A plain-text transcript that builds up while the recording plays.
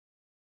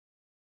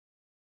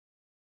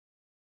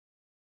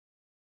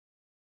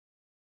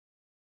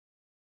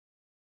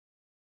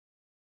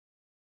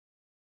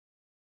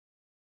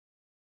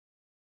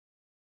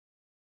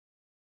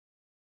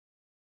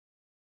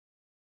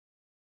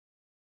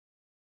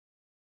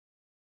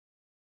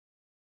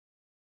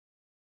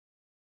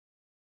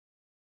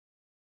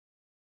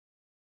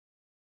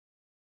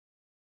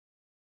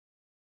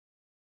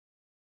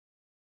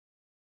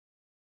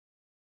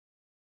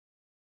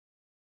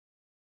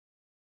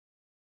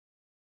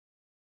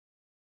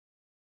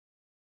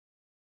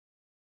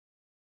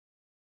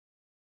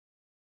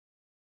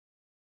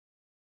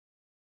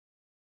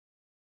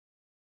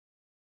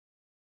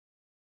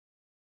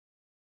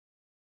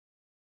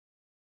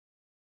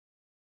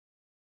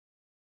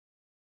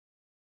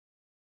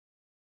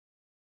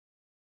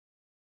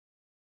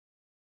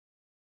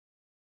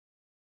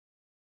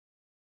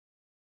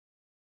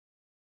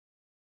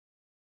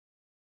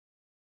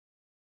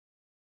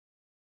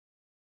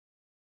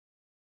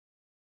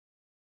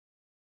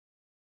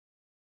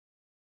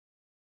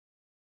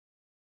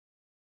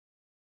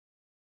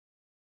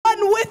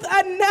with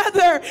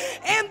another,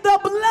 and the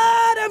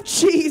blood of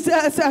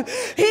Jesus,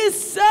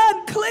 his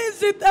son,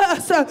 cleanseth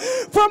us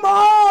from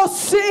all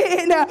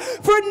sin.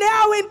 For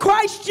now in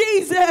Christ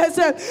Jesus,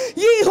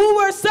 ye who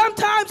were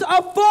sometimes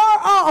afar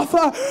off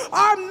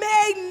are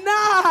made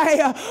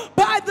nigh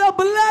by the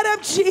blood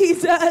of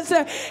Jesus.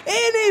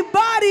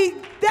 Anybody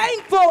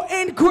thankful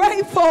and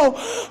grateful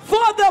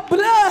for the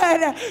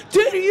blood?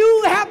 Do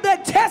you have the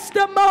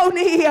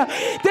testimony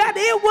that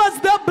it was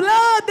the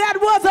blood that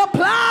was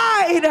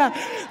applied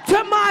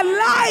to my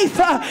life,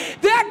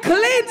 that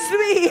cleansed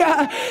me,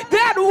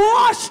 that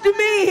washed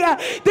me,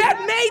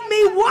 that made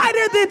me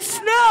whiter than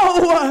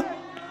snow?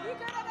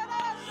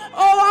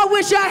 Oh, I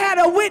wish I had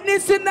a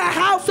witness in the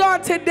house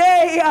on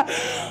today.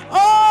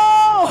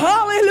 Oh,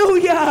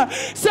 hallelujah.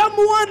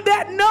 Someone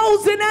that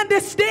knows and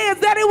understands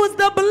that it was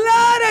the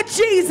blood of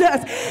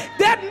Jesus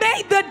that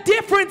made the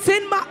difference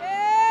in my...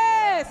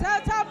 Yes,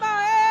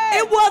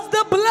 it was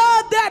the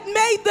blood that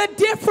made the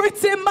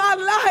difference in my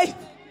life.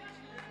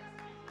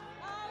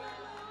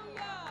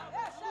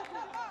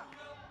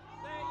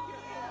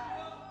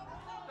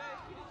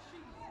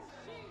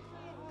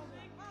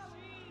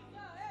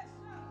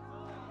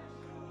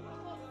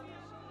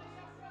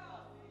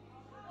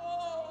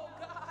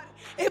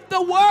 If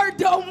the word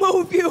don't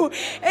move you,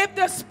 if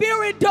the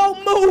spirit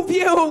don't move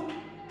you,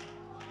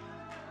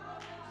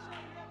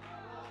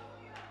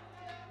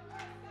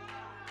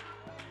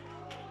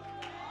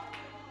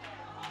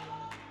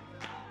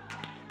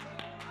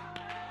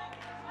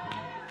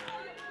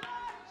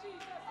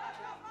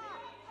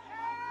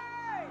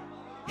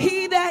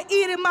 he that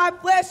eateth my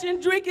flesh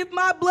and drinketh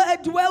my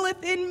blood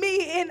dwelleth in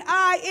me, and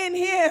I in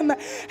him.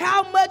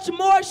 How much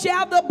more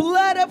shall the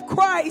blood of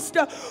Christ,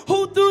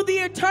 who through the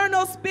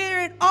eternal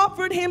Spirit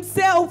offered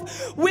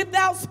himself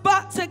without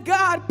spot to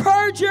God,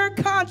 purge your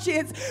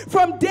conscience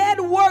from dead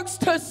works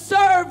to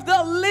serve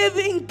the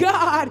living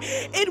God?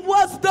 It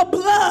was the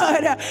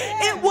blood.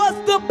 It was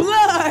the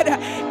blood.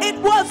 It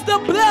was the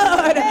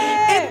blood.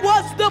 It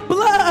was the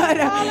blood.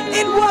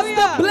 It was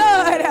the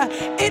blood.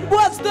 It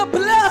was the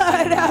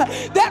blood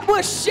that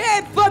was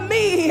shed for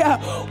me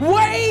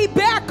way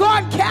back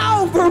on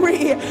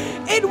Calvary.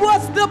 It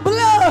was the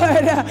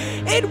blood.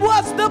 It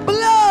was the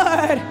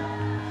blood.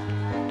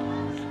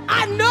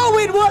 I know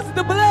it was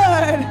the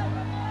blood.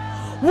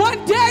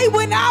 One day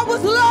when I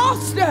was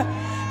lost,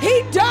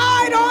 he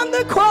died on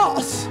the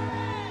cross.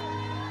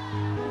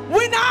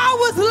 When I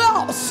was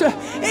lost,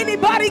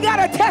 anybody got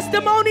a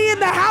testimony in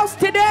the house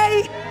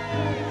today?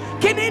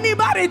 Can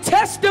anybody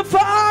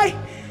testify?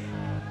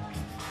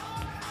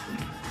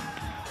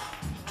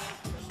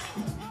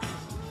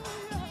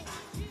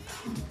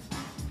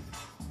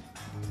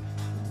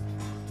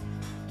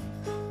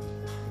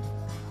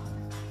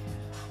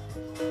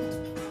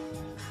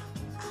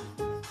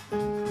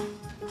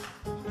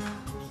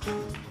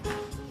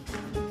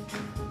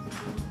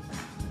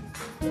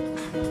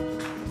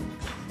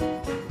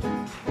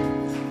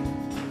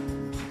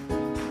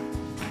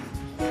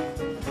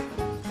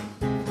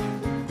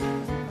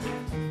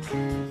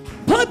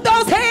 Put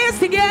those hands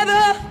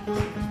together.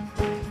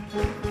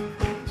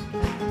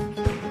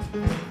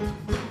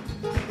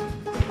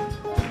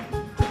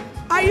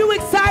 Are you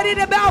excited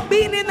about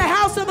being in the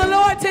house of the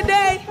Lord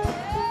today?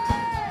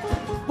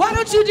 Why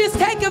don't you just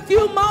take a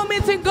few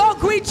moments and go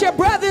greet your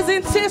brothers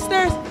and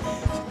sisters.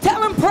 Tell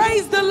them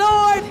praise the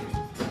Lord.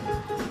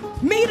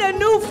 Meet a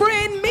new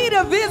friend, meet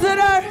a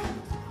visitor.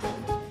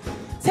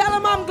 Tell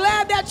them I'm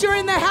glad that you're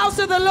in the house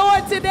of the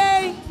Lord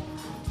today.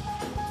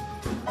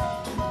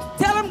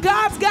 Tell them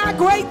God's got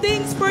great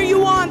things for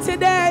you on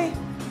today.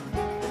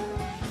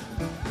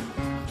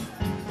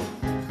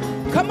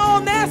 Come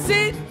on, that's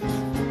it.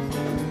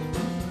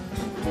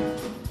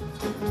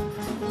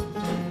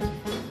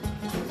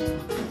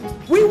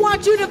 We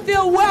want you to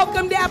feel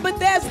welcomed at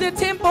Bethesda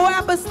Temple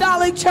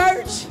Apostolic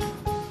Church.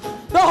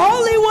 The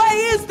holy way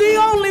is the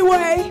only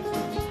way.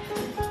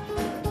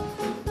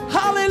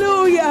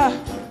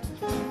 Hallelujah.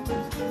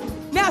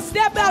 Now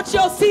step out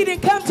your seat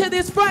and come to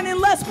this front and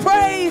let's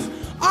praise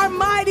our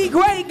mighty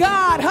great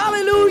God.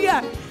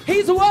 Hallelujah.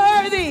 He's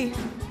worthy.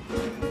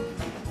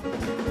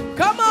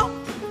 Come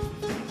on.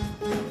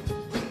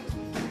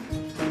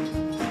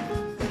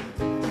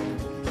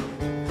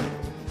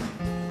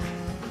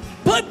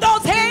 Put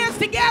those hands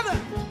together.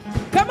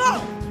 Come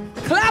on.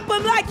 Clap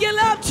them like you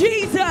love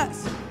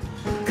Jesus.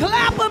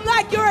 Clap them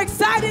like you're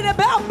excited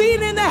about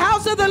being in the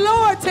house of the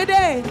Lord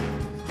today.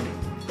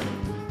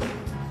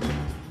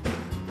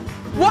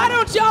 Why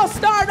don't y'all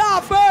start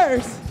off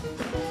first?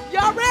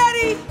 Y'all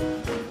ready?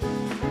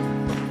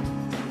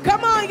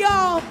 Come on,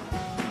 y'all.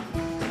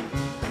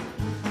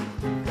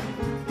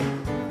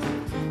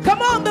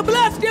 Come on, the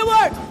blood still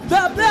works.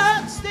 The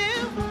blood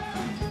still.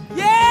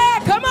 Yeah,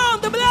 come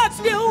on, the blood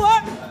still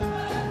works.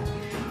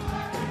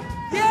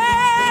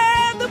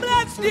 Yeah, the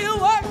blood still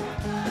works.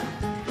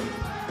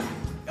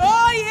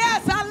 Oh,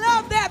 yes, I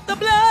love that, the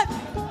blood.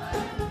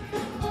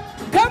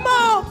 Come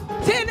on,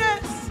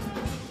 tenors.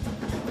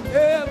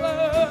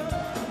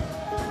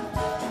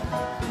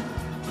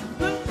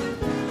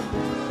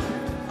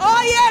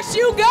 Oh, yeah, Yes,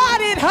 you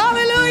got it.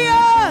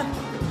 Hallelujah.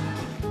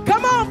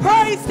 Come on,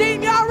 praise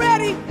team. Y'all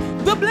ready?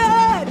 The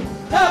blood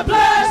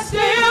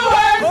still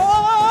works.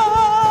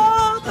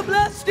 Oh, the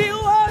blood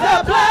still works.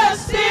 The blood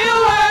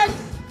still works.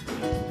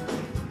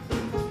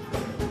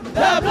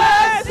 The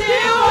blood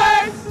still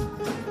works.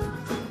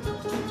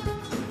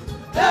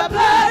 The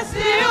blood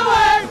still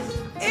works.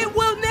 It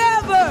will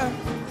never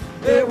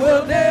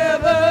ever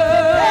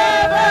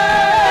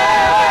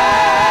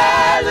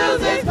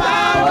lose its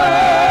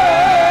power.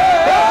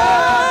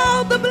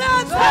 Oh, the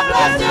blood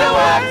still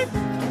works.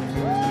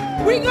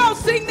 We gonna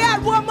sing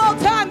that one more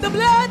time. The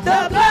blood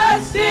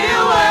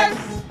still works.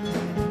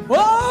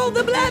 Oh,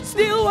 the blood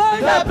still works.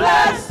 The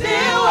blood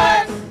still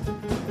works.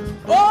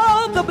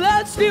 Oh, the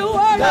blood still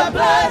works. The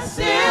blood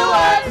still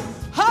works.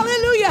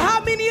 Hallelujah. How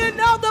many of you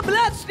know the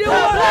blood still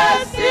works? The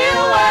blood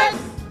still works.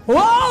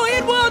 Oh,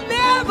 it will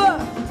never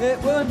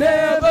ever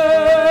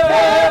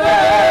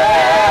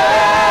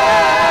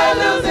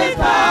lose its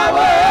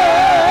power.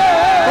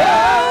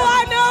 Oh,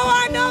 I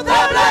know the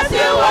blood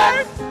still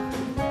works.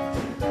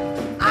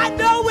 I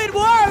know it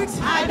works.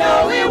 I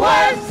know it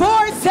works.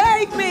 For it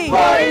saved me.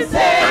 For it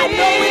saved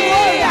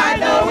me. I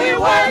know it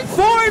works.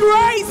 For it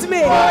raised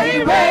me. For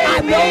it raised me. I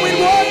know it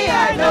works.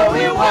 I know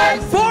it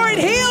works. For it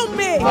healed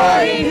me.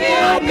 For it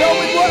healed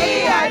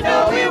me. I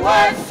know it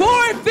works.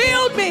 For it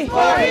filled me.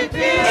 For it filled me.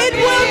 It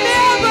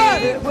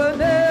will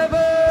never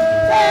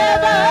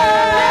ever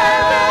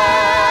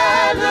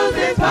lose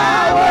its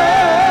power.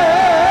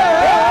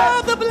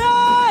 Oh, the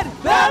blood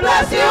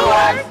still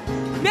works.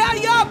 Now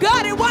y'all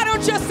got it. Why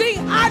don't you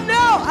sing? I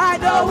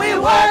know it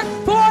works.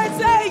 For it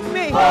saved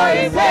me. For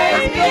it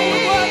saved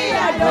me.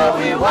 I know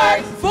it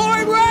works. For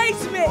it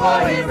raised me.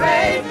 For it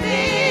raised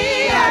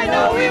me. I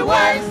know it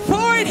works.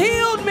 For it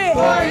healed me.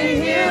 For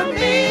it healed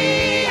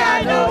me.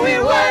 I know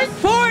it works.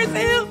 For it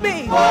healed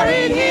me. For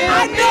it healed me.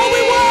 I know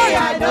it works.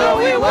 I know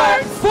it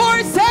works. For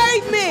it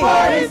saved me.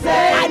 For it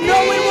saved me. I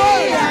know it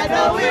works. I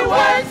know it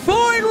works.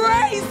 For it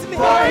raised me.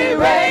 For it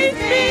raised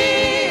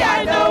me.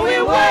 I know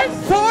it works.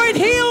 For it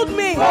healed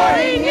me. For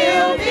it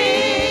healed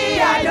me.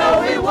 I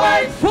know it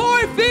works. For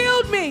it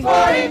filled me.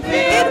 For it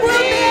filled me.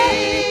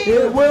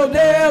 It will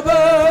never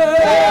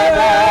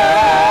ever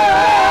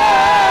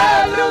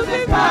lose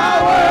its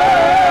power.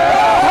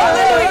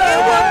 Hallelujah.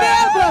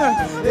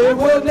 It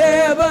will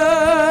never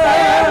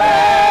ever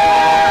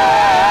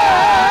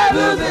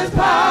lose its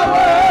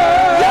power.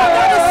 Y'all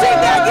gotta sing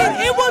that again.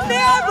 It will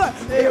never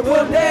ever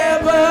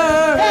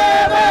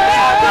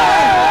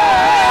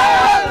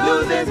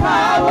lose its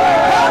power.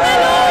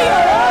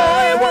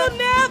 Hallelujah. It will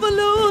never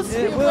lose.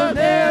 It will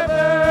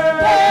never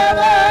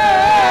ever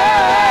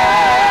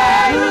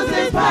lose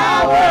its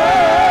power.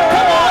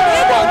 Come on,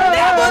 it will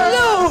never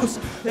lose.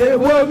 It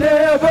will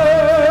never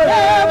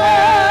ever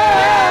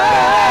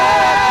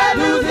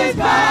lose its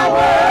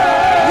power.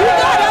 You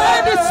gotta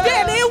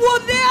understand, it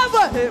will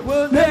never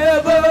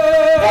ever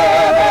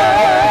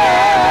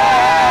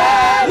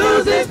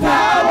lose its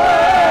power.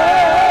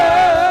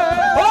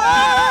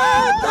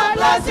 Oh, the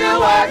blood still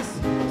works.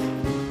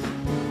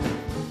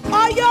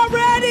 Are y'all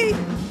ready?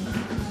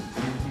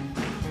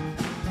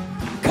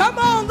 Come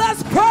on,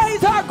 let's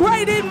praise our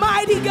great and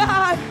mighty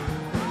God.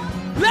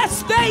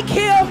 Let's thank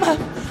him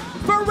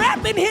for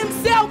wrapping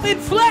himself in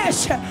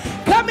flesh,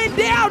 coming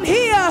down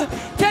here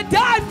to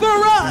die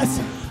for us.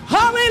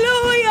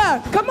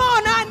 Hallelujah. Come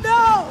on, I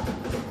know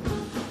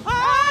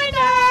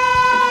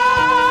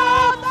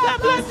the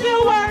blood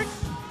still works.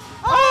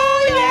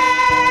 Oh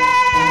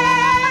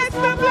yes,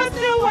 the blood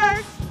still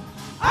works.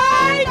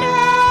 I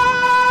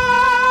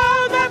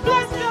know the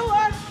blood still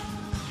works.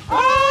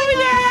 Oh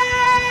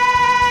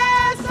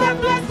yes, the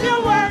blood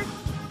still works.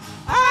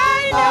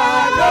 I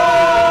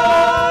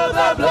know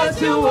the blood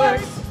still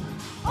works.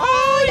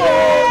 Oh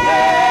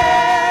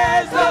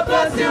yes, the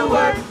blood still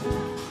works.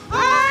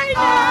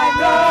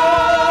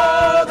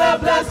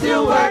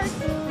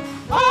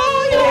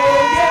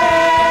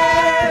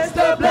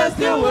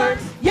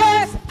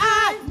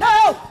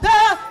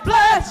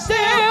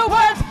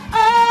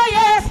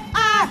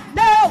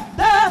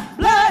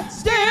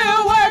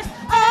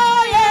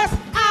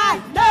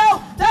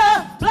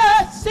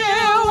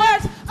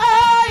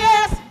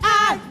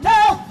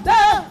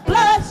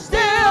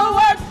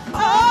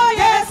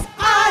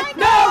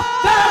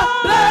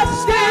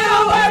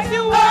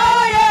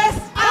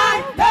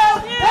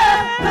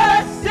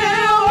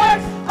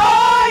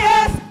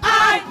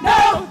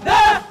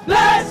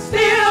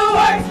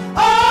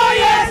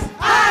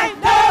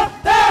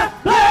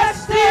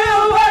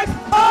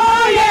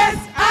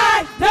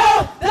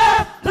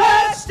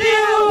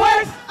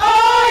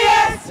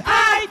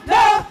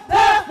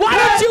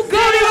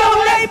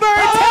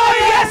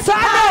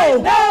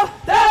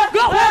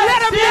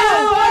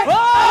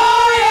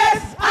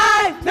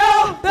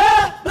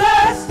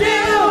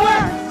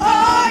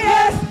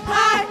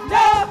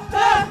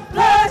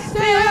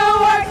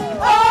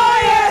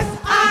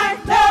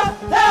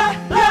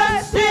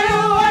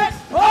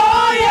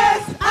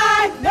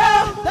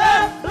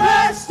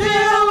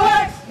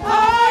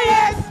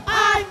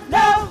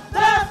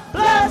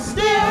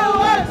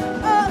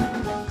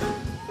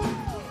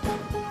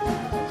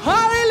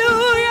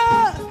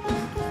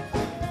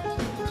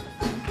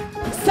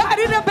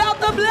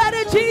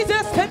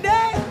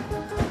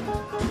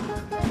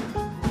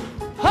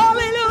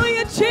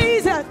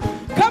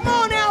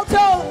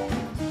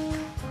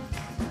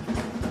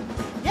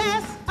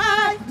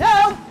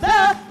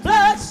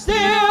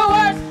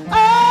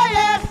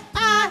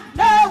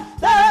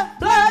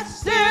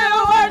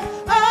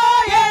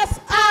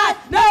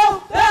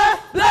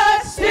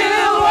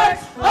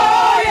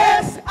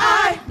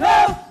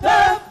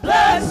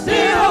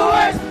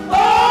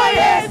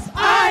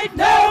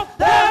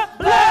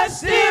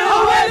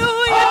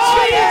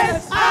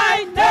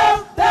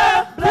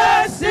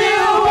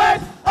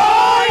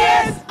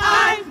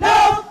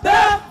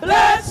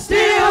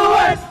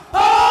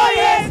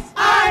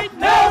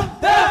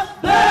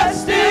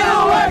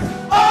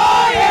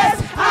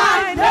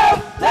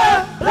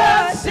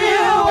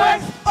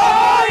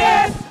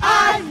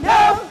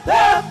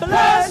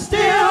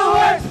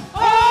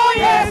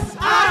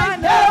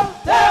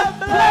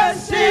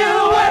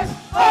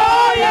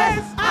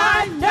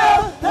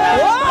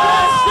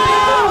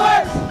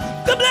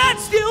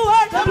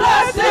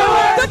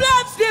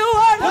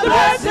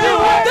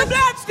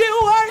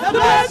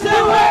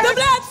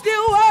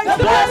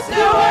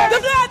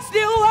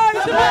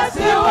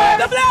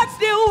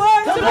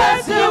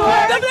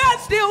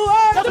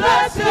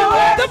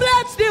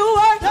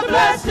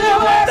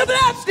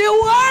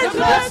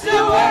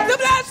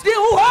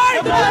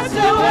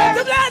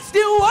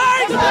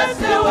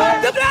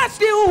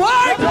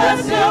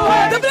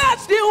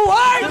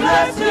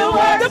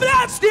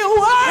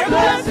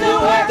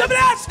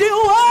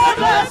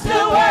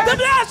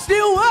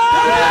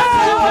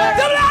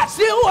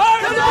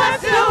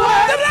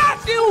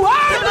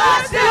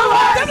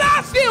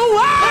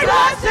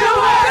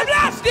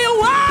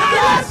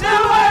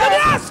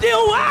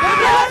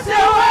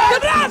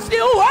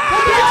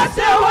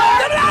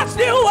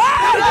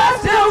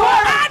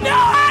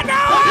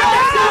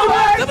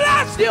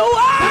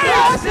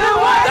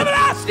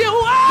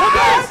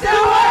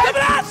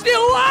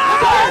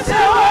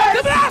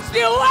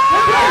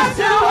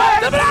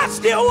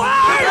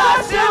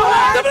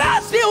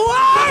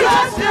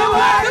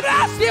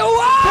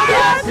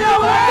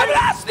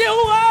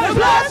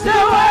 blood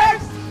still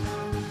works.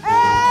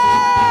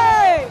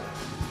 Hey!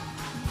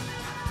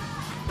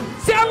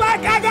 Sound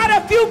like I got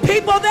a few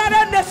people that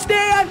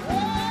understand.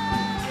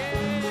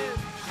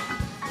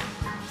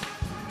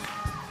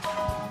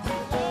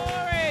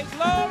 Glory,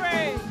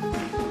 glory.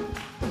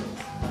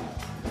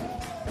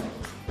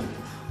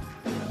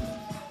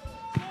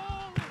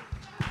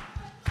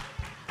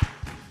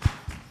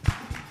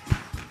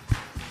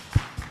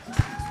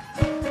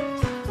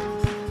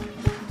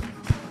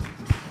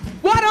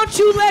 Why don't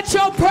you let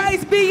your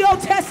praise be your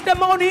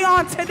testimony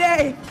on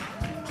today?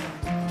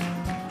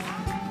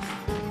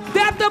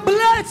 That the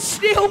blood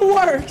still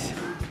works.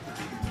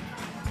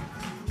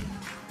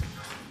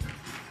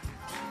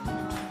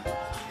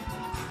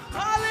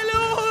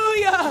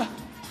 Hallelujah.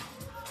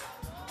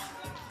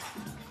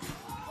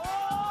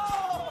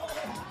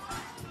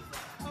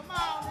 Come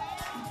on.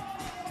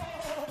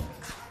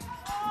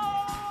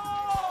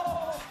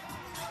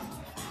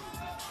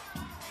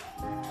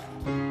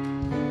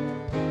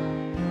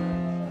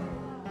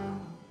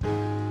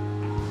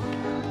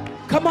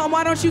 Come on,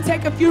 why don't you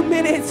take a few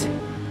minutes?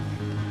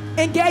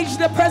 Engage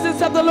the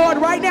presence of the Lord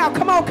right now.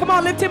 Come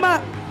on, lift him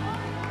up.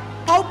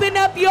 Open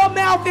up your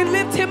mouth and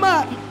lift him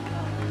up.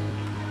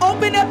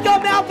 Open up your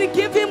mouth and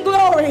give him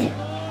glory.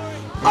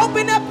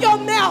 Open up your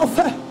mouth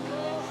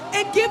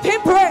and give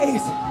him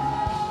praise.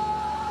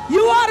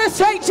 You ought to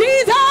say,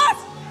 Jesus,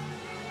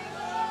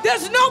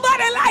 there's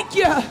nobody like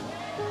you.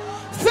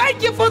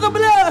 Thank you for the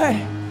blood.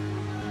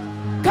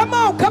 Come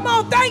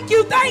on, thank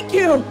you.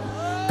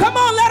 Come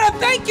on, let a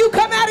thank you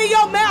come out of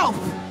your mouth.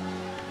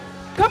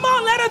 Come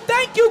on, let a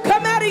thank you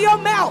come out of your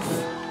mouth.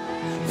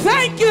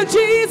 Thank you,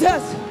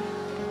 Jesus.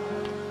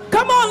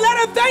 Come on,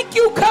 let a thank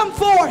you come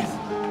forth.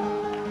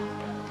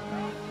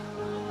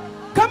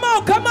 Come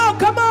on.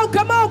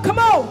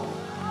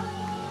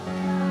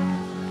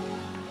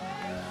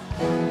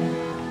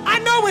 I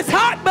know it's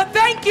hot, but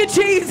thank you,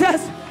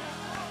 Jesus.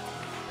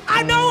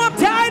 I know I'm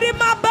tired in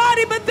my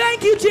body, but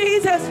thank you,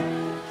 Jesus.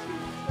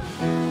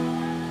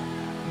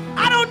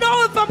 I don't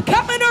know if I'm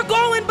coming or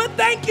going, but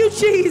thank you,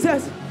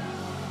 Jesus.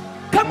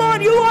 Come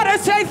on, you ought to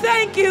say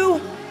thank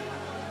you.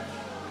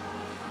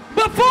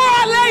 Before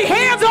I lay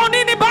hands on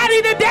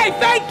anybody today,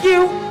 thank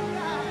you.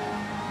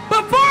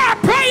 Before I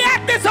pray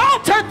at this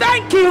altar,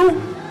 thank you.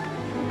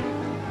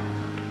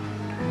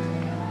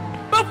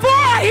 Before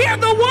I hear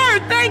the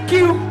word, thank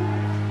you.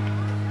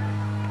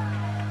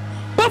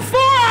 Before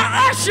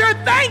I usher,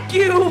 thank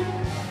you.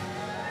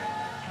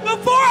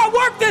 Before I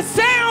work the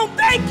sound,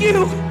 thank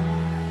you.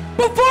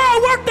 Before I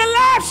work the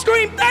live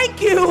stream,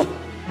 thank you.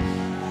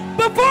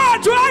 Before I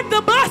drive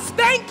the bus,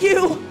 thank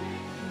you.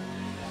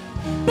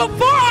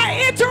 Before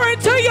I enter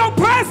into your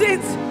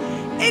presence,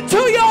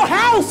 into your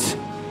house,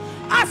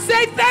 I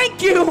say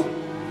thank you.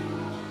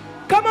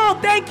 Come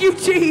on, thank you,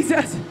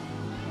 Jesus.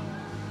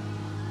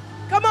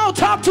 Come on,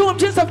 talk to him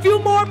just a few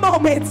more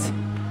moments.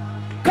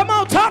 Come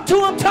on, talk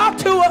to him.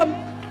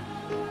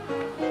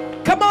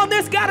 Come on,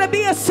 there's got to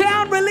be a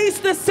sound. Release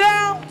the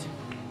sound.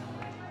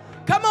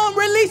 Come on,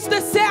 release the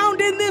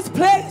sound in this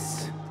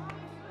place.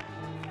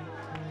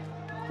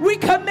 We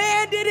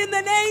command it in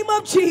the name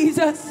of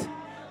Jesus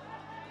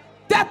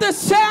that the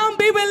sound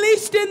be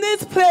released in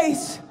this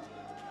place.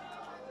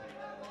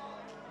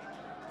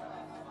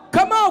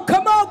 Come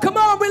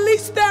on,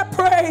 release that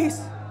praise.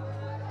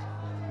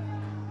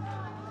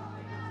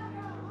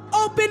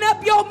 Open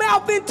up your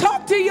mouth and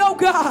talk to your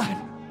God.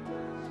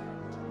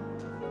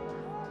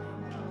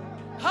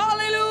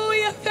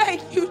 Hallelujah,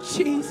 thank you,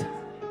 Jesus.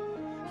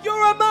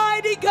 You're a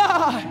mighty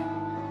God.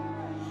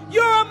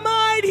 You're a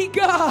mighty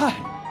God.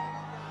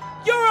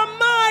 You're a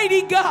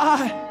mighty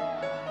God.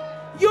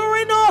 You're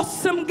an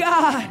awesome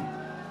God.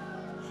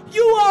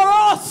 You are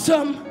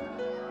awesome,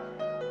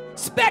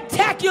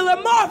 spectacular,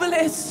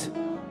 marvelous,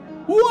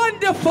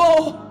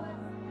 wonderful.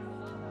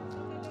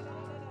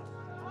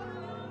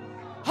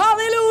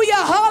 Hallelujah,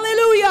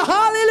 hallelujah,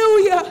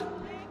 hallelujah.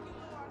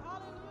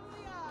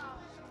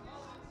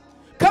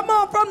 Come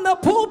on, from the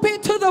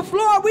pulpit to the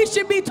floor, we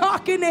should be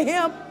talking to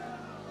him.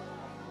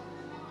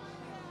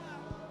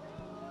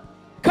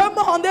 Come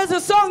on, there's a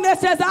song that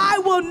says, I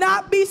will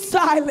not be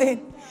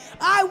silent.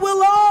 I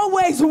will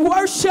always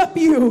worship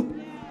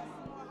you.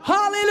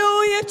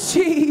 Hallelujah,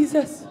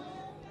 Jesus.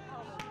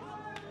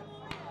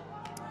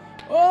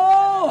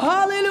 Oh,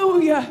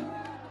 hallelujah.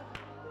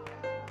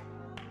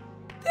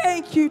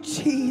 Thank you,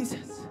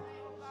 Jesus.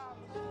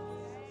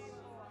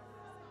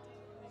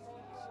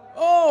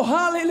 Oh,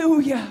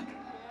 hallelujah.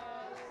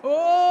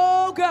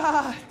 Oh,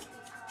 God.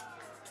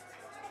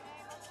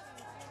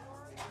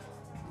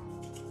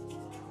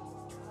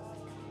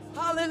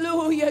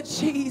 Hallelujah,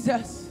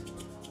 Jesus.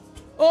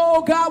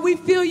 Oh, God, we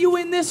feel you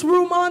in this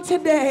room on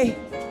today.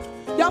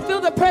 Y'all feel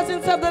the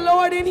presence of the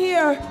Lord in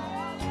here?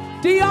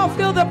 Do y'all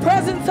feel the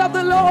presence of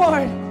the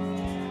Lord?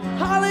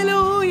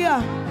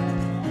 Hallelujah.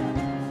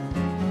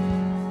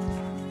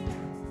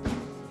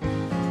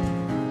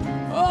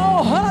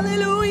 Oh,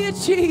 hallelujah,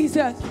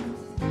 Jesus.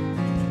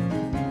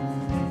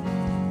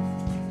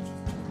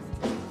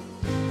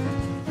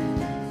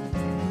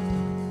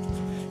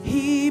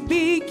 He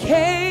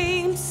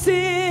became sin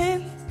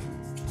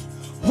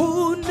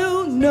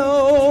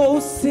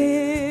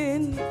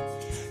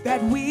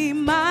that we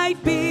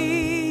might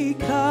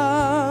become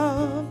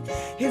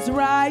his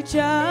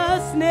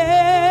righteousness.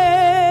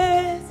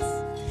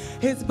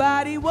 His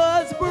body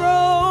was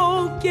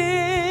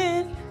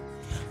broken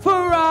for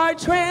our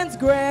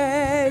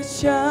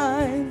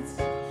transgressions.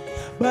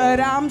 But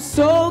I'm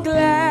so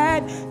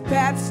glad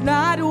that's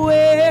not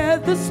where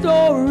the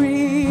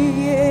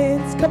story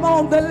ends. Come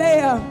on, the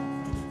Lamb.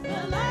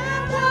 The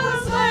Lamb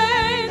was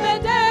slain the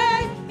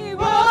day he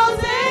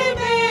rose in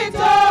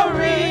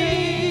victory.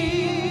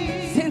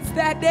 Since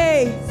that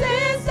day,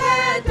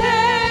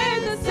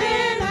 the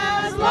sin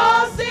has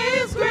lost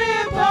its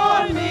grip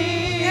on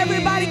me.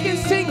 everybody can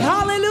sing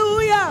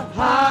hallelujah.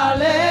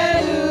 Hallelujah.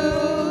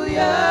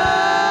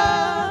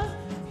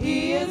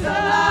 He is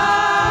alive.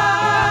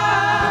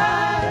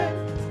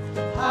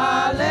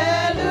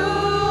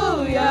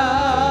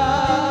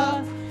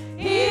 Hallelujah.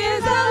 He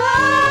is alive.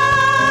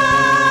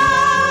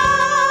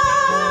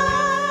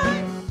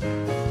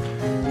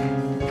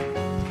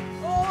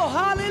 Oh,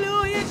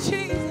 hallelujah,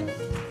 Jesus.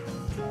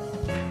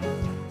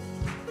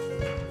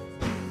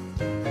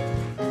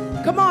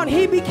 Come on,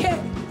 he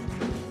became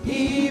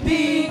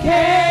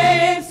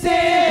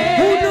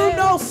sin. Who knew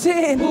no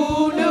sin?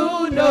 Who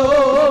knew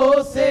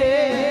no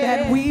sin?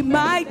 That we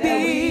might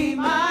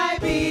become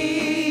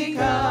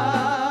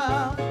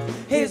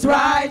his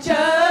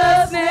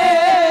righteousness.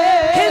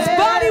 His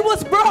body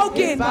was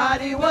broken. His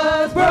body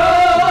was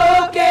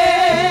broken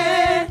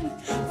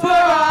for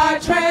our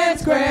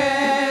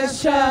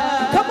transgression.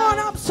 Come on,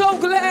 I'm so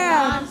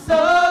glad. I'm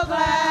so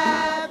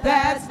glad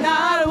that's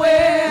not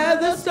where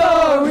the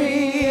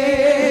story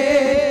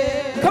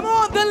is. Come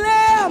on, the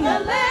Lamb. The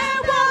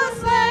Lamb was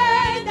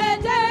slain that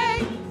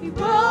day. He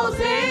rose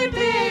in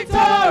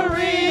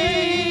victory.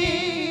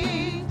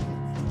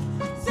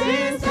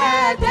 Since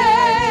that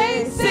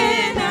day,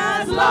 sin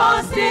has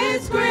lost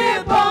its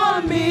grip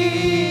on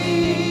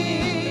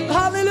me.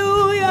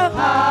 Hallelujah.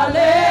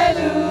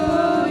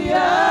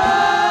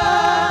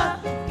 Hallelujah.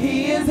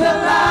 He is alive.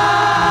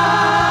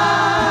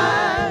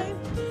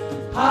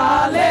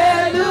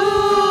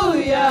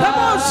 Hallelujah. Come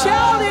on,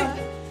 shout it.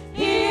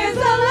 He is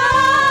alive.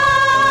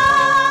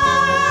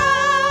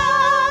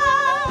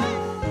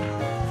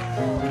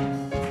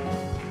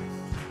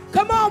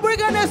 Come on, we're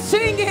going to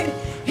sing it.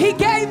 He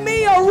gave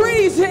me a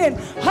reason.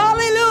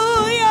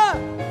 Hallelujah.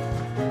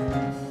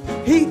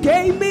 He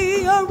gave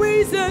me a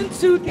reason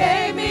to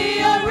Gave me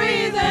a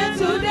reason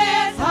to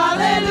dance.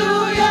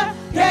 Hallelujah.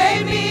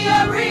 Gave me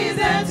a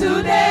reason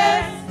to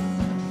dance.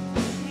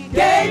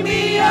 Gave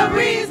me a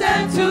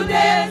reason to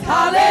dance.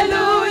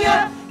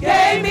 Hallelujah.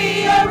 Gave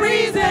me a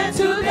reason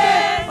to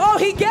dance. Oh,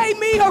 he gave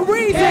me a Gave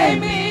reason.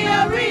 me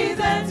a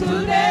reason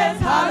to dance.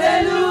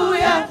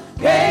 Hallelujah.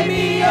 Gave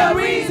me a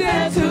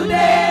reason to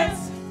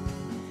dance.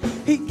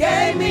 He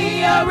gave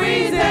me a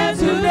reason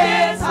to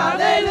dance.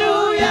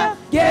 Hallelujah.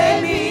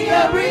 Gave me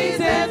a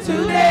reason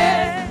to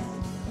dance.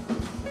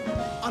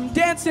 I'm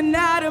dancing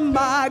out of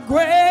my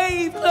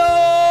grave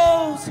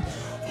clothes.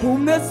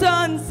 Whom the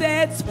sun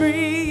sets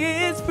free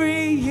is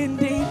free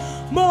indeed.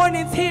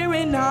 Morning's here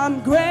and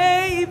I'm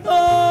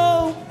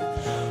grateful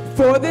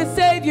for the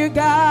Savior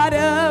got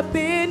up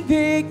in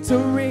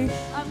victory.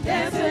 I'm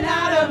dancing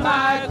out of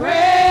my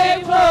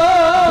grave Whom the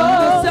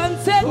clothes. sun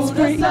sets Who the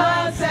free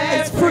sun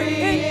sets is free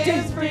free indeed.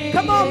 is free.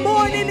 Come on,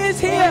 morning is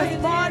here.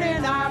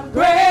 Morning I'm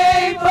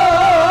grateful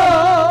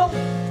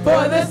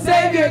for the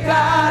Savior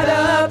got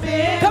up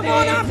in Come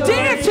on, I'm victory.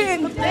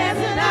 dancing. I'm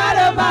dancing out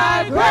of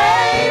my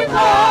grave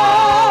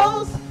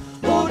clothes.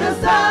 Who the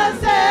sun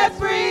set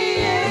free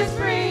is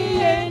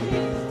free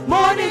indeed.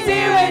 Morning's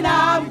here and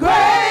I'm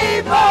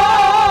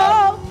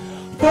grateful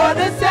for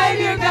the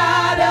Savior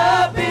got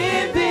up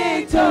in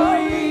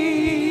victory.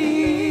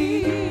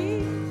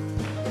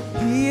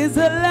 He is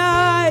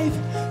alive.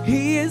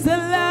 He is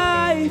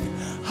alive.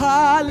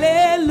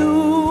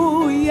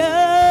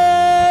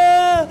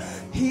 Hallelujah.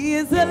 He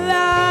is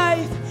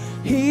alive.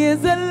 He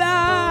is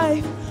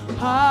alive.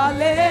 Hallelujah.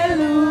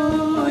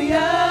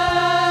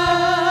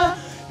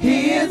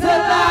 He is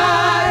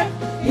alive.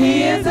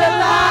 He is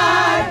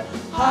alive.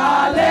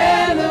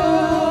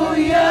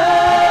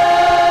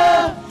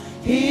 Hallelujah.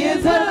 He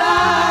is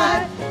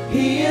alive.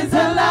 He is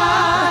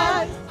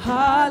alive.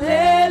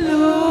 Hallelujah.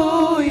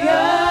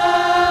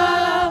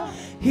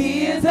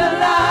 He is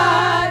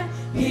alive.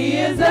 He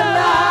is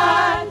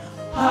alive.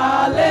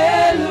 Hallelujah.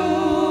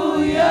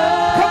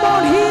 Come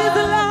on, he is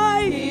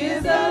alive. He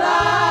is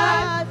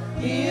alive.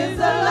 He is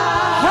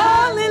alive.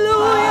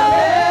 Hallelujah.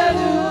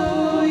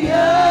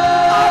 Hallelujah.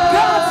 Our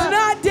God's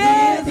not He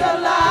dead. is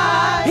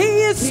alive. He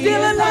is He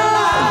still is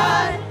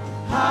alive.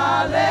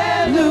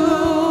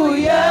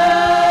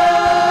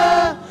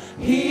 Hallelujah.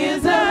 He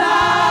is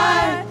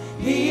alive.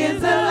 He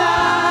is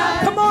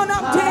alive. Come on,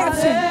 I'm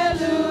dancing.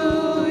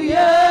 Hallelujah.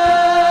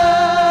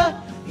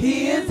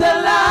 He is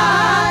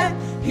alive.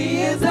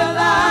 He is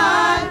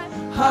alive.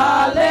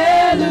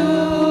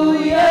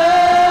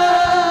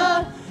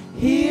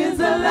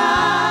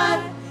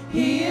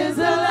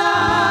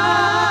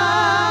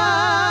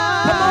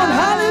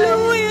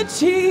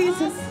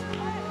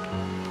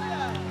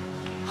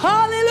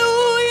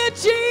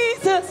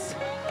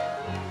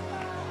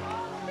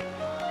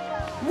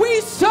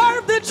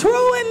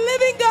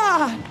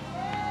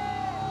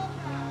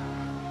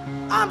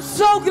 I'm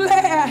so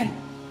glad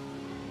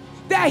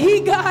that he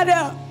got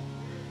up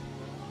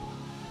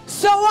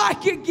so I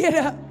could get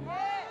up.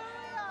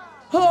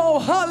 Oh,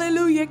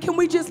 hallelujah. Can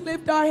we just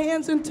lift our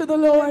hands into the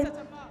Lord?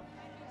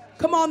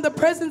 Come on, the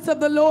presence of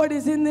the Lord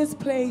is in this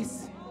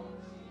place.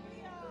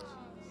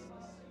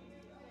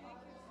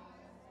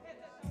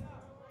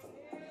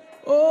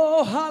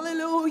 Oh,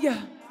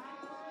 hallelujah.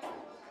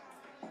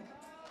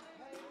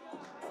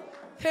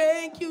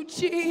 Thank you,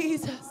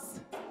 Jesus.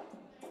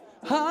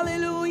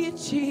 Hallelujah,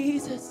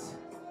 Jesus.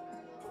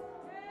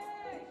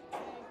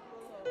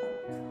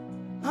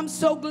 I'm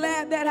so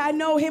glad that I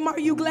know him. Are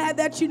you glad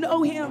that you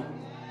know him?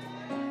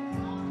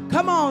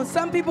 Come on,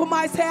 some people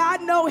might say, I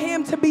know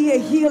him to be a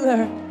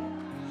healer.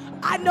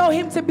 I know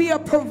him to be a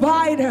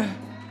provider.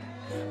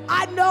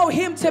 I know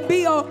him to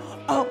be a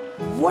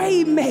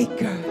way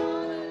maker.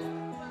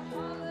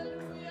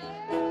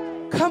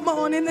 Come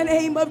on, in the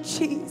name of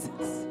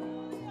Jesus.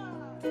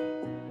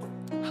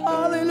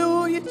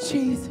 Hallelujah,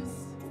 Jesus.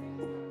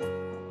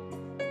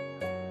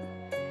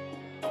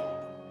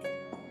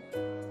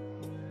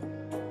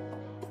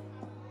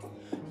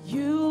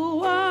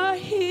 You are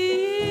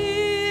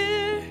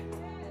here.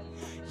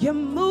 You're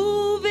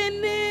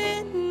moving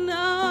in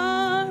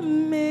our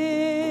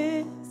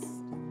midst.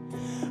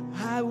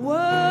 I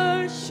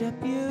worship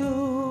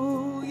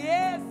you.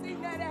 Yeah,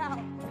 sing that out.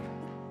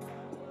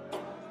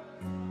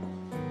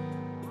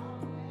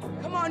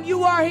 Come on,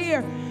 you are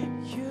here.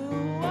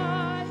 You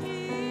are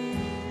here.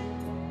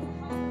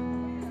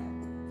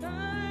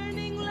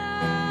 Turning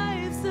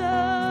lives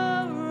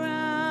around.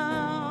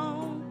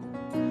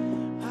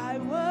 I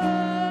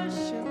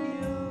worship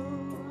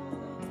you.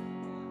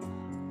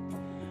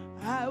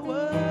 I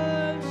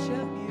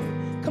worship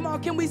you. Come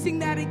on, can we sing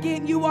that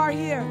again? You are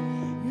here.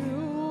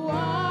 You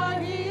are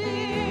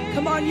here.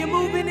 Come on, you're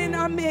moving in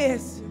our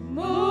midst.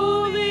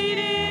 Moving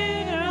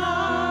in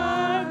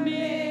our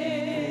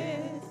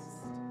midst.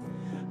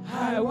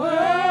 I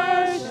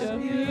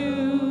worship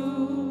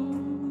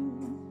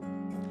you.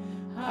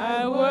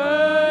 I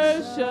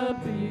worship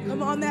you.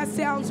 Come on, that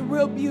sounds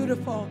real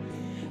beautiful.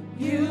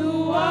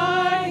 You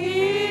are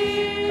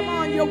here. Come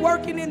on, you're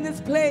working in this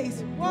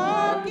place.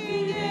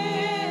 Working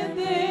in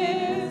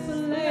this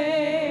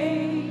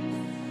place.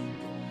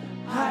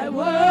 I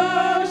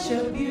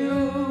worship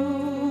you.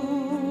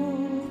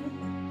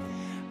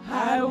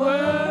 I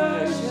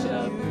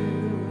worship you.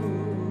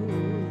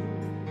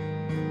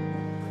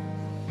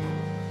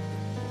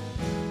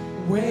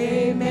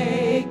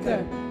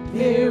 Waymaker,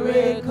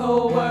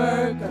 miracle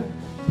worker,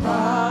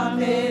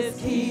 promise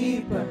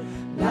keeper,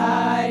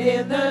 light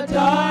in the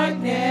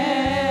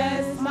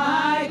darkness,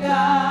 my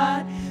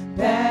God,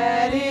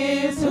 that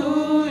is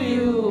who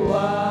you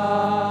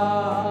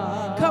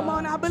are. Come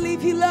on, I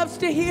believe he loves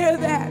to hear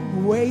that.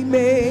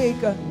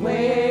 Waymaker,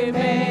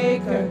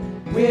 waymaker,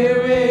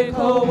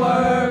 miracle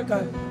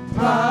worker,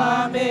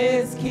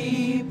 promise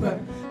keeper,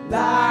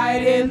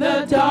 light in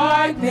the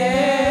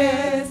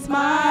darkness,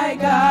 my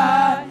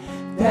God,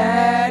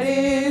 that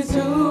is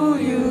who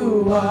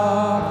you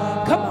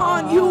are. Come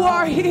on, you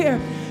are here.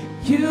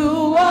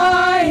 You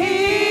are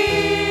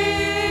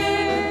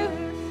here,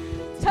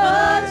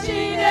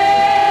 touching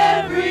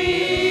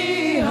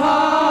every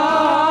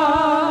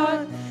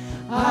heart.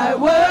 I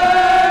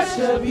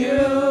worship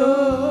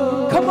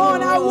you. Come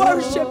on, I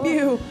worship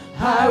you.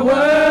 I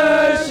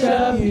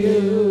worship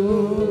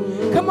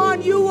you. Come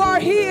on, you are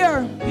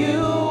here.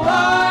 You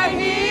are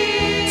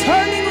here.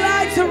 Turning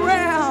lights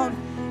around.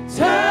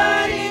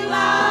 Turning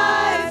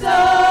lights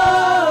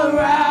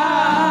around.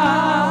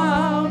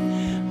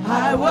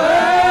 I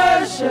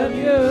worship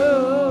you.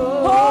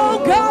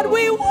 Oh God,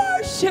 we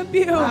worship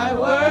you. I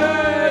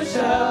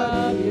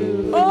worship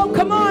you. Oh,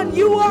 come on,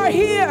 you are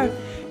here.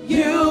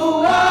 You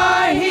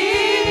are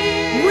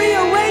here.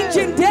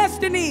 Rearranging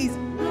destinies.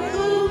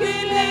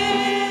 Moving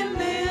in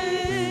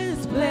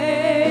this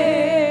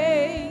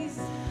place.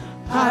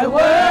 I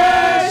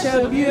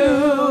worship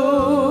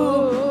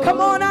you. Come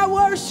on, I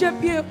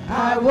worship you.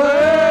 I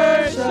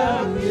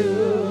worship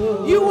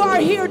you. You are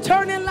here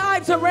turning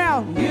lives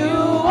around. You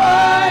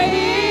are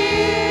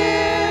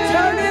here.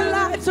 Turning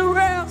lives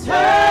around.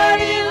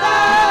 Turning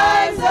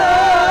lives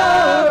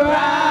around.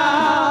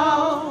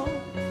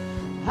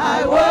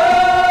 I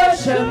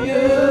worship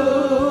you.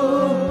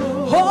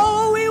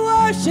 Oh, we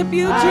worship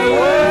you, Jesus. I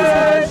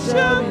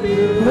worship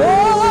you.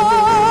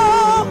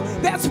 Oh,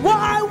 that's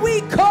why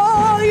we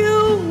call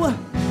you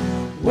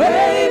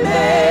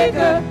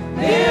Waymaker,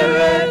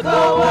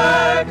 miracle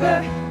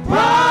worker,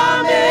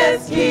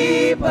 promise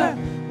keeper,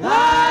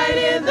 light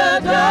in the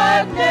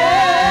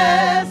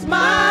darkness,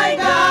 my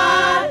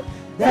God,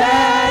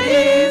 that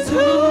is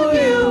who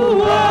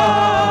you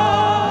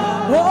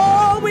are.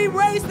 Oh, we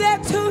raise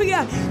that to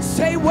you.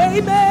 Say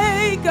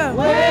waymaker,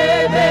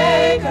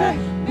 waymaker,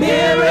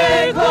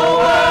 miracle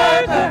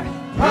worker,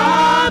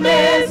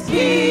 promise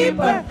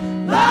keeper,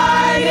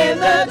 light in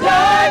the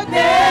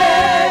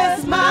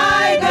darkness,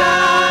 my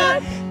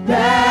God,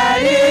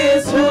 that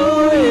is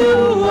who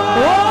you are.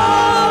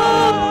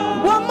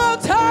 Oh, one more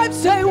time,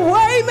 say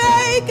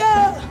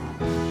waymaker,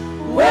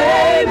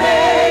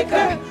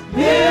 waymaker,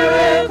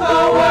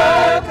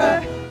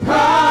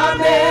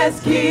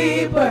 promise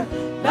keeper,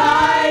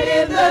 light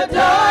in the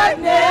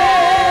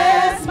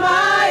darkness,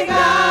 my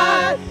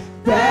God,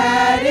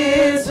 that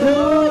is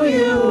who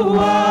you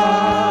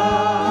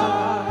are.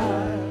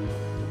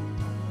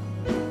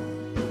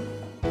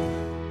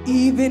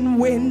 Even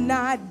when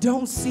I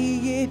don't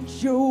see it,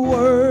 you're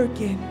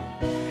working.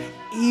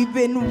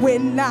 Even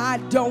when I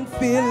don't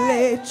feel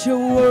it,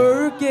 you're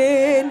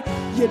working.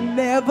 You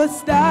never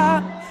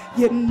stop.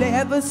 You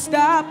never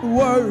stop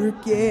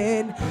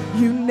working.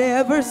 You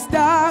never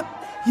stop.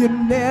 You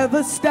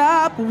never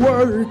stop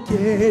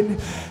working.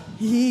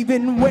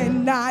 Even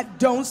when I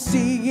don't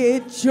see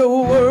it,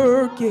 you're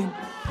working.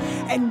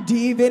 And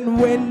even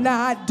when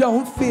I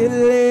don't feel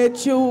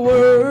it, you're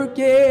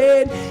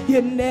working.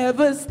 You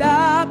never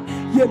stop.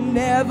 You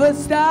never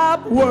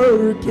stop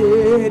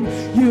working.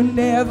 You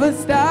never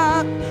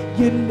stop.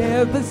 You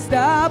never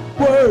stop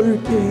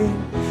working.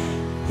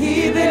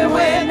 Even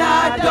when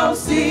I don't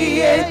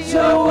see it,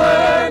 you're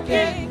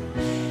working.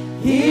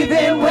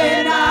 Even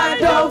when I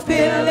don't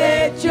feel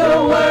it,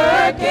 you're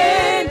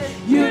working.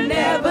 You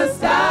never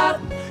stop.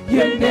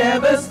 You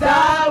never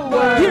stop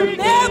working. You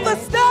never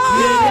stop.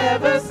 You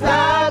never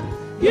stop.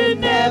 You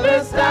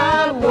never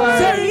stop working.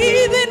 So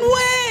even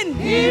when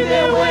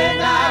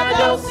I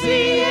don't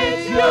see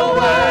it, you're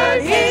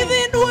working.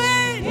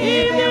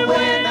 Even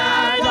when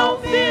I don't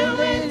feel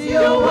it,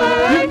 you're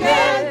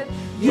working.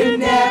 You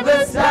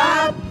never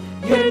stop.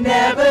 You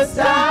never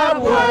stop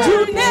working.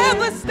 You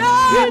never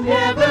stop. You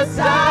never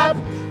stop.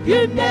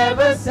 You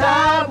never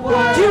stop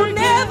working. You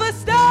never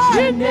stop.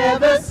 You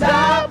never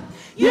stop.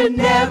 You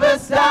never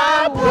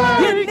stop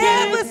working. You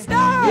never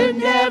stop. You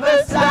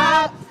never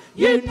stop.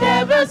 You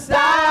never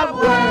stop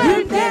working.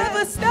 You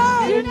never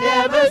stop. You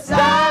never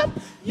stop.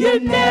 You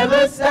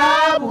never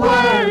stop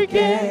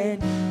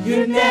working.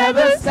 You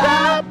never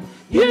stop.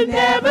 You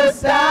never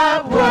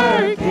stop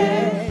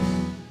working.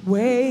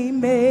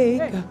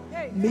 Waymaker,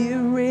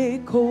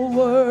 miracle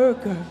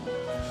worker.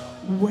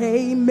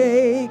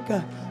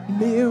 Waymaker,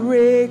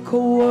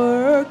 miracle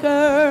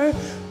worker.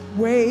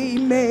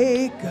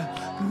 Waymaker,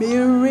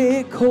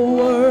 miracle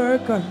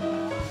worker.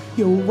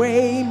 Your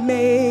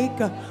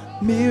waymaker,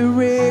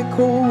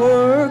 miracle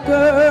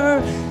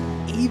worker.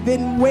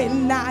 Even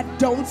when I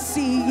don't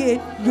see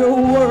it, you're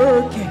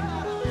working.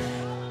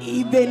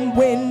 Even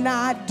when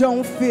I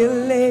don't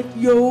feel it,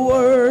 you're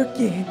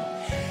working.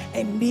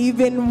 And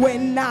even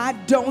when I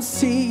don't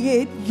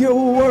see it, you're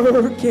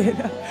working.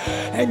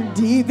 And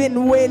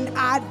even when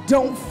I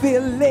don't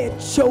feel it,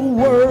 you're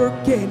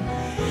working.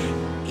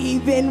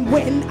 Even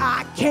when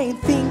I can't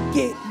think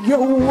it,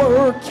 you're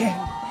working.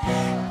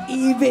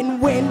 Even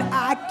when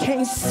I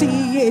can't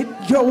see it,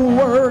 you're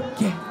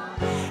working.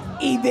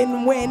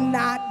 Even when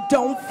I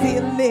don't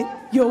feel it,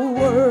 you're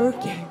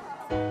working.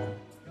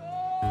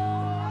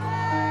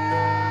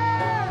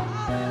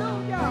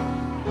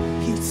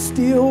 He's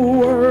still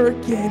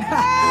working.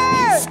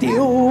 He's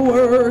still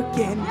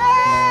working.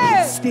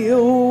 He's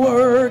still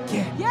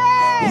working.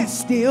 He's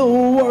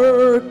still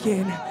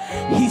working.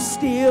 He's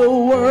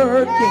still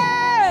working.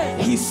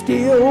 He's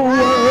still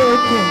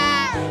working.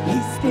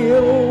 He's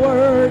still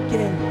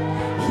working.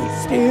 He's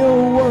still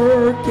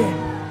working.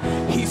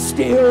 He's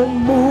still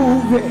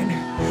moving.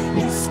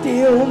 He's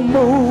still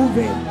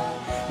moving.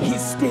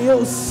 He's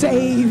still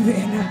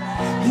saving.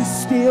 He's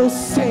still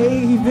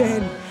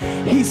saving.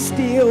 He's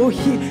still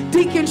healing.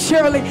 Deacon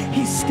Shirley,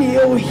 he's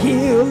still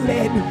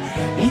healing.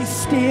 He's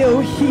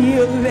still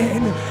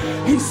healing.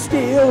 He's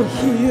still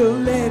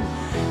healing.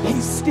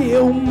 He's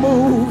still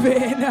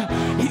moving.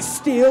 He's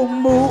still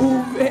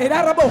moving.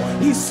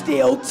 He's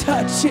still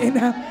touching.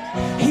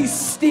 He's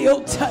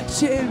still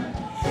touching.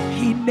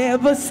 He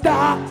never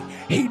stopped.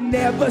 He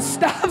never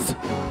stops.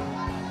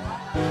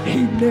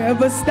 He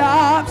never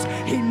stops.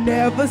 He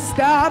never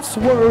stops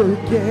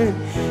working.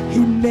 He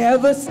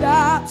never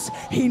stops.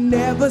 He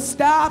never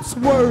stops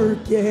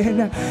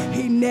working.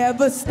 He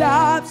never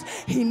stops.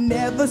 He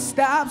never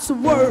stops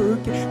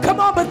working. Come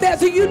on,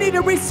 Bethesda, you need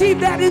to receive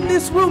that in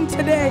this room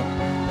today.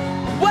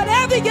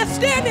 Whatever you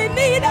stand in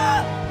need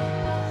of.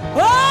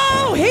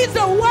 Oh, he's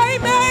a way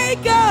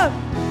maker.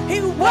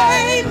 He's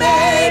way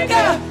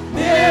maker.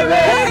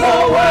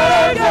 Miracle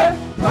worker,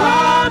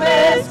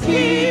 promise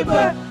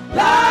keeper,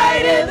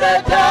 light in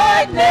the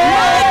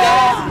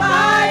darkness,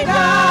 my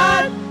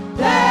God,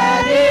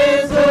 that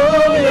is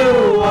who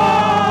you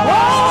are.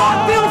 Oh,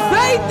 I feel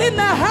faith in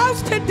the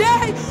house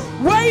today.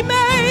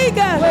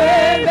 Waymaker,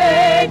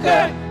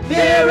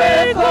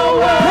 miracle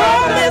worker,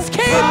 promise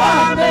keeper.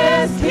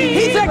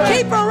 He's a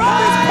keeper of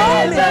his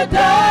promise. In the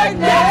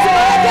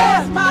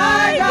darkness,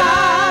 my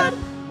God,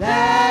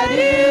 that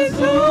is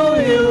who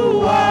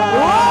you are.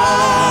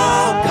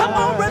 Oh, come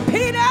on,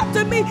 repeat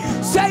after me.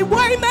 Say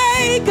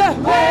waymaker,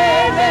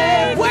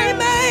 waymaker,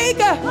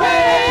 waymaker,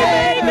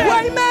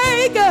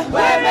 waymaker,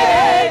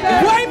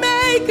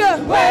 waymaker,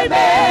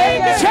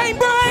 waymaker, chain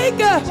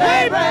breaker,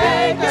 chain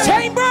breaker,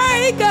 chain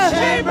breaker,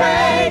 chain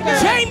breaker,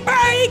 chain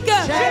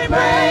breaker, chain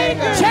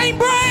breaker, chain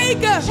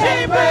breaker,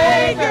 chain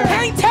breaker,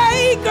 pain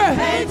taker,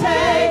 pain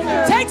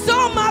taker, takes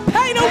all my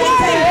pain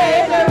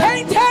away,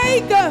 pain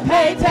taker,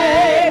 pain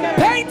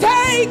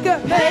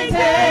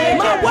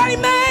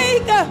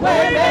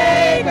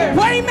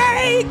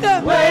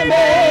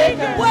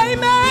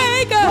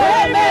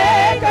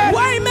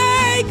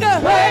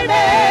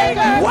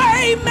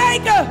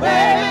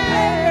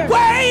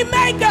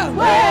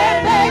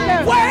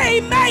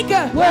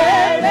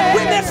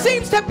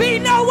to be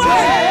no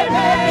way,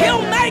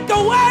 he'll make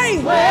a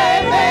way.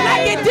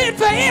 Like he did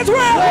for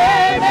Israel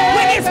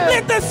when he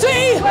split the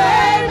sea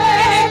and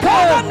he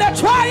called them to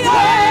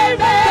triumph.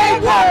 They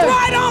walked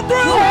right on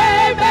through.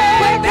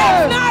 But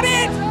that's not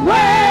it.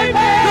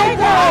 The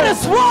water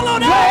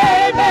swallowed up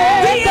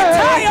the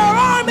entire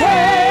army.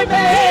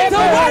 He's a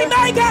way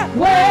maker. He's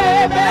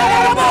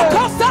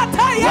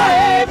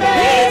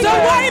a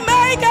way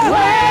maker.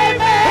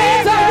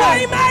 He's a way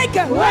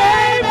maker.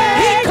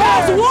 He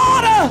caused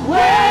water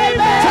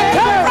to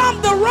come from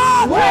the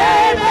rock.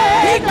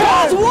 He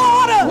caused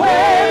water to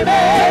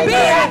be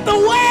at the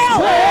well.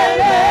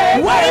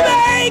 Way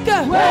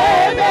maker.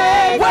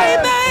 Way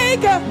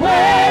maker.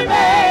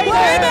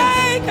 Way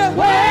maker.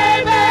 Way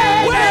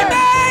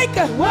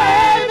maker.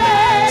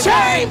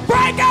 Chain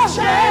breaker.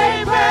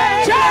 Chain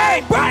breaker.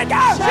 Chain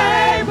breaker.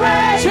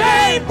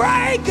 Chain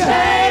break.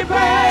 Chain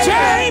break.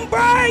 Chain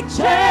break.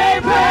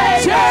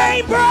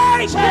 Chain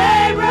break.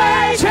 Chain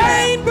break.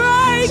 Chain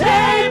break.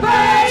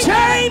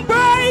 Chain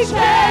break.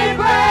 Chain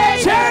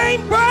break. Chain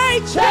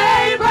break.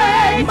 Chain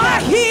break. My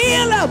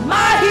healer.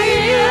 My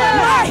healer.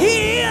 My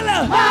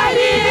healer. My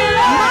healer.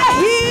 My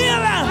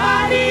healer.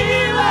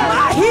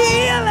 My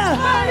healer.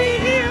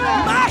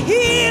 My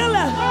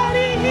healer.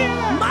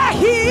 My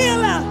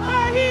healer.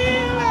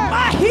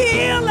 My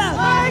healer. My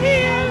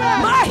healer.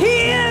 My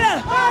healer.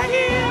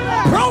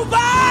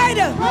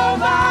 Provider.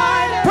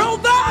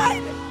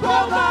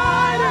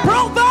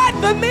 Provide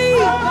for me.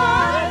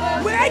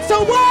 Makes a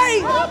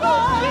way.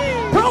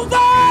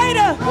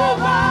 Provider.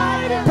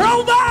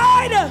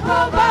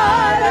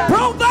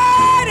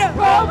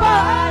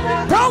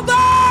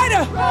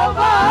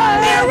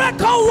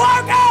 Miracle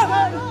worker.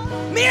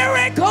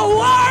 Miracle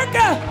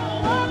worker.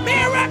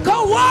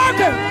 Miracle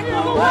worker.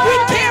 We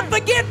can't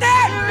forget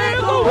that.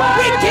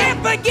 We can't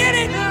forget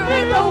it.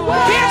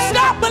 Can't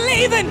stop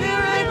believing.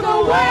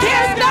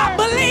 Can't stop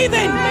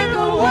believing.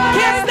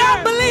 Can't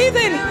stop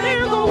believing.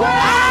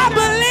 I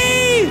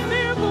believe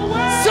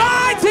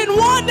signs and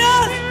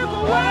wonders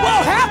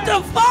will have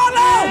to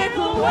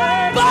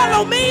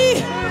follow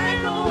me. I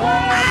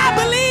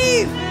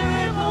believe.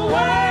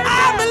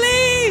 I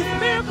believe.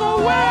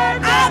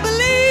 I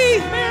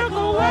believe.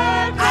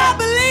 I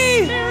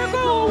believe.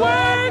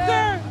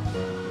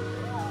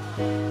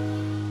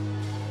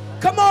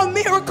 Come on,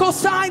 miracle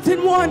signs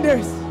and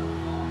wonders.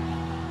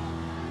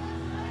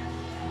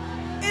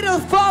 It'll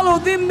follow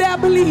them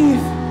that believe.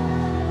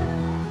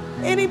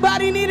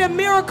 Anybody need a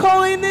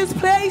miracle in this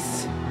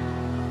place?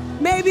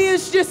 Maybe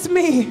it's just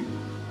me.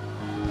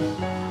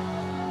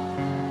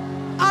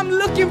 I'm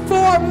looking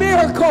for a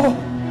miracle.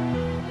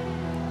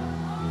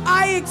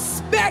 I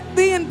expect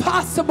the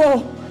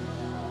impossible.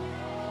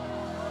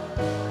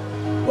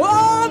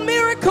 Oh,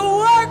 miracle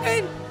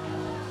working.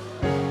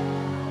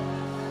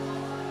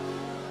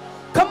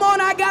 Come on,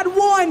 I got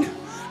one.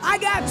 I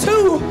got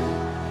two.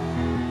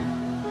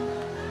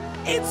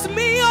 It's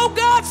me, oh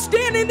God,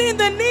 standing in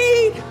the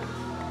need.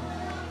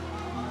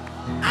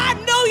 I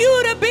know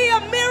you to be a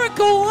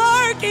miracle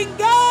working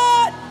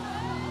God.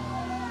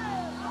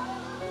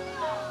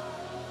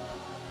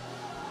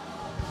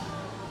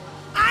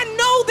 I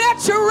know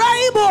that you're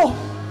able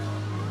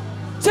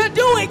to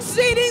do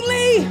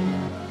exceedingly,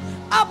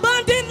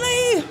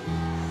 abundantly,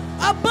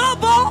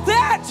 above all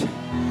that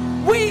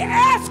we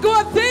ask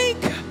or think,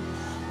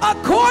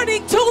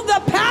 according to the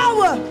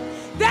power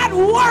that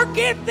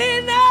worketh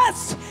in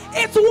us.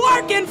 It's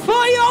working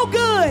for your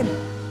good.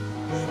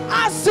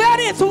 I said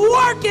it's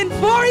working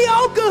for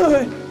your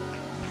good.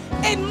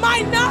 It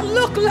might not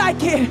look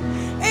like it.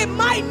 It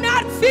might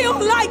not feel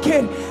like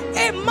it.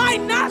 It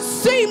might not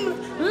seem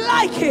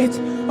like it.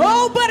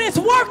 Oh, but it's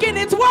working.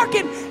 It's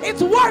working.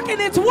 It's working.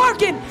 It's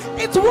working.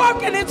 It's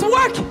working. It's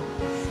working.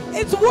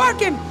 It's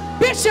working.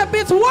 Bishop,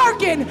 it's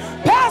working.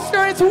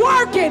 Pastor, it's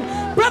working.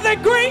 Brother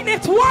Green,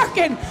 it's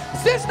working.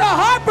 Sister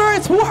Harper,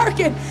 it's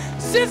working.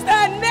 Sister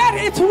Annette,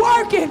 it's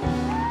working.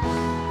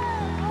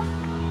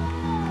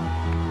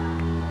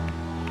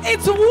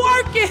 It's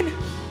working.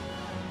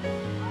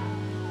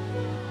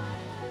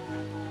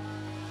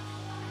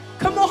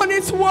 Come on,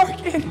 it's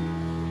working.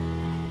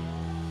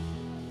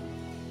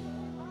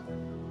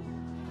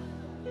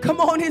 Come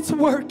on, it's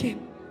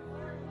working.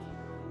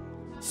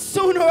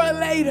 Sooner or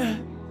later,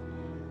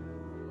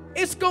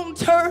 it's going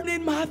to turn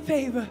in my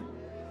favor.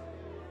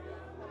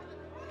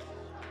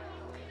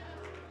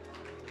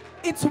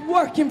 It's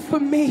working for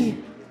me.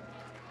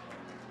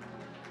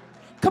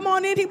 Come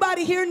on,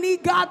 anybody here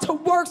need God to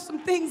work some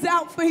things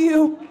out for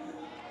you?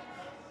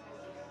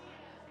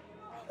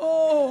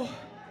 Oh,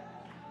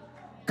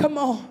 come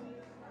on.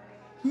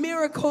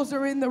 Miracles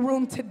are in the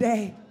room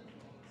today.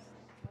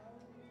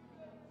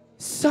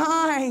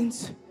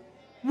 Signs,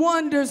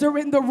 wonders are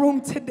in the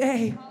room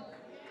today.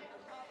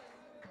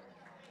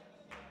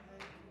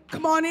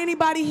 Come on,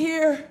 anybody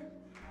here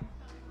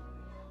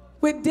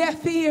with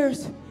deaf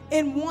ears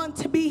and want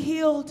to be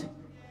healed?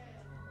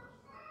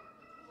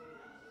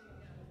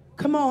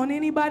 Come on,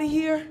 anybody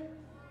here?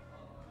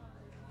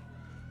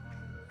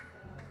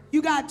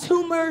 You got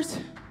tumors,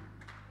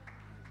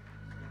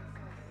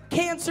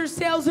 cancer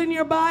cells in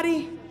your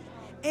body,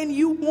 and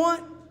you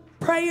want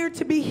prayer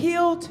to be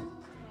healed?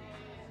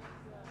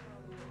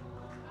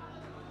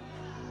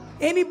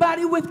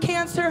 Anybody with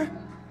cancer?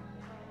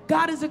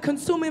 God is a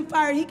consuming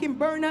fire. He can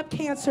burn up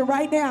cancer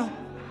right now.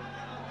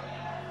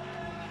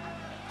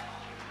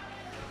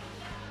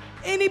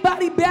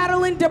 Anybody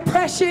battling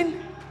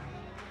depression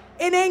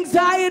and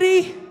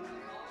anxiety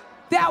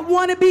that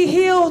want to be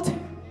healed?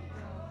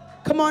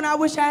 Come on, I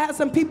wish I had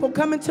some people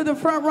coming to the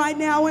front right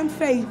now in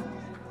faith.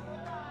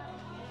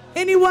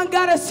 Anyone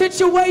got a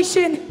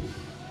situation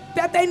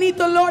that they need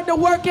the Lord to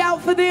work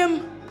out for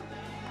them?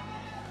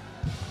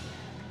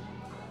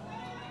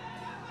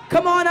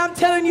 Come on, I'm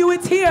telling you,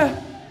 it's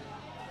here.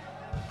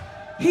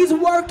 He's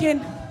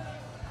working.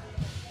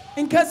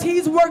 And because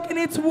He's working,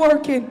 it's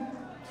working.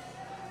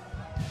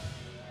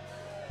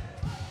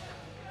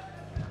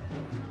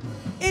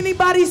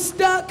 Anybody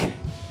stuck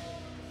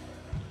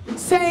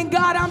saying,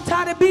 God, I'm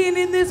tired of being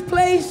in this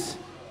place?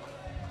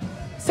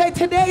 Say,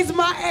 today's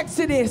my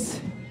exodus.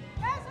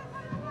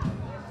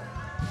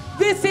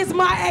 This is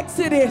my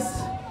exodus.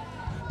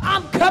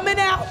 I'm coming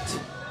out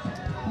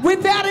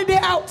without a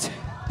doubt.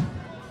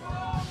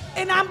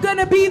 And I'm going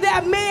to be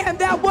that man,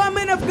 that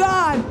woman of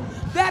God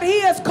that He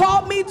has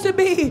called me to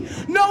be.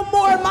 No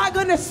more am I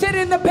going to sit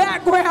in the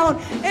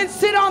background and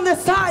sit on the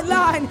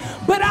sideline,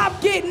 but I'm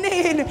getting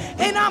in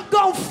and I'm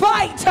going to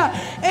fight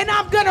and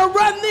I'm going to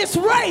run this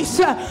race.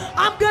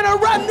 I'm going to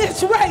run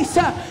this race.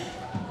 I'm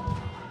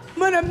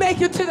going to make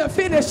it to the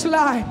finish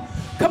line.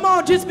 Come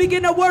on, just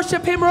begin to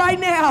worship Him right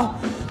now.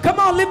 Come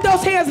on, lift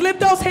those hands, lift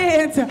those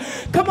hands.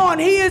 Come on,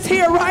 He is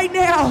here right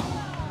now.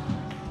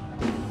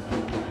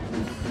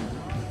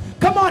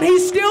 Come on,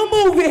 He's still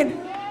moving.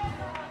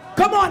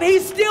 Come on,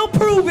 He's still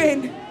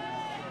proving.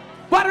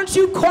 Why don't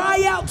you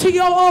cry out to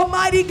your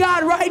Almighty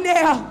God right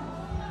now?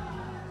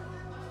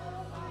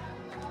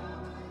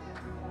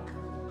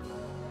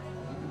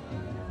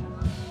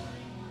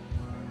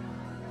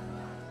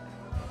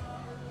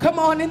 Come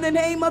on, in the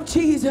name of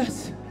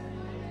Jesus.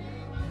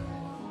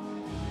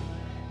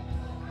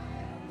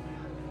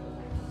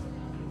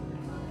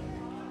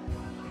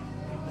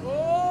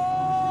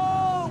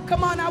 Oh,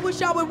 come on, I wish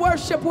y'all would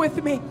worship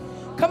with me.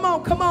 Come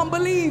on,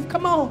 believe,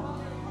 come on.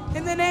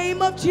 In the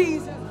name of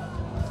Jesus.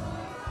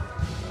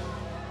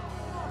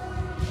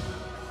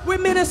 We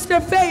minister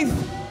faith.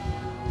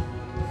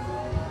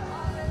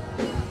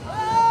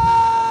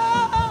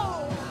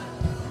 Oh,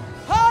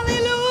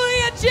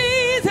 hallelujah,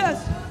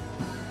 Jesus.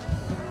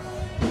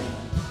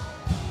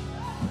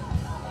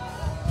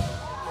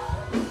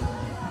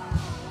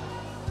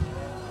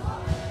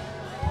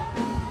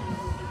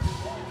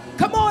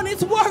 Come on,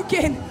 it's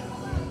working.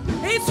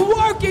 It's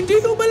working. Do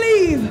you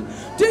believe?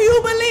 Do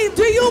you believe?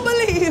 Do you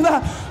believe?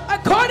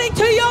 According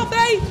to your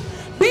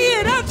faith, be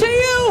it unto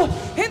you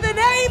in the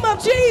name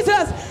of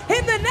Jesus,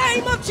 in the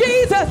name of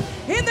Jesus,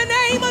 in the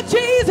name of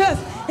Jesus,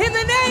 in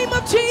the name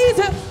of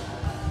Jesus.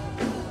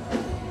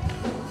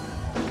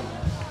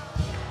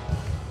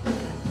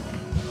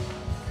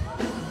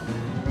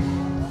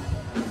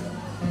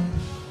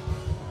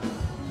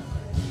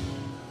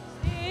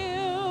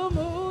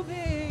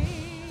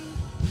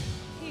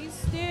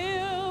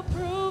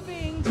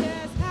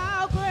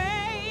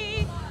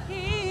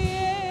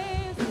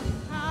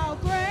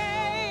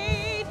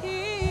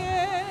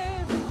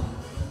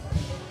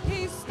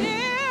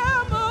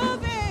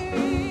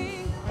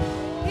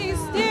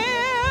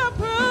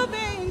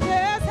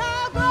 Just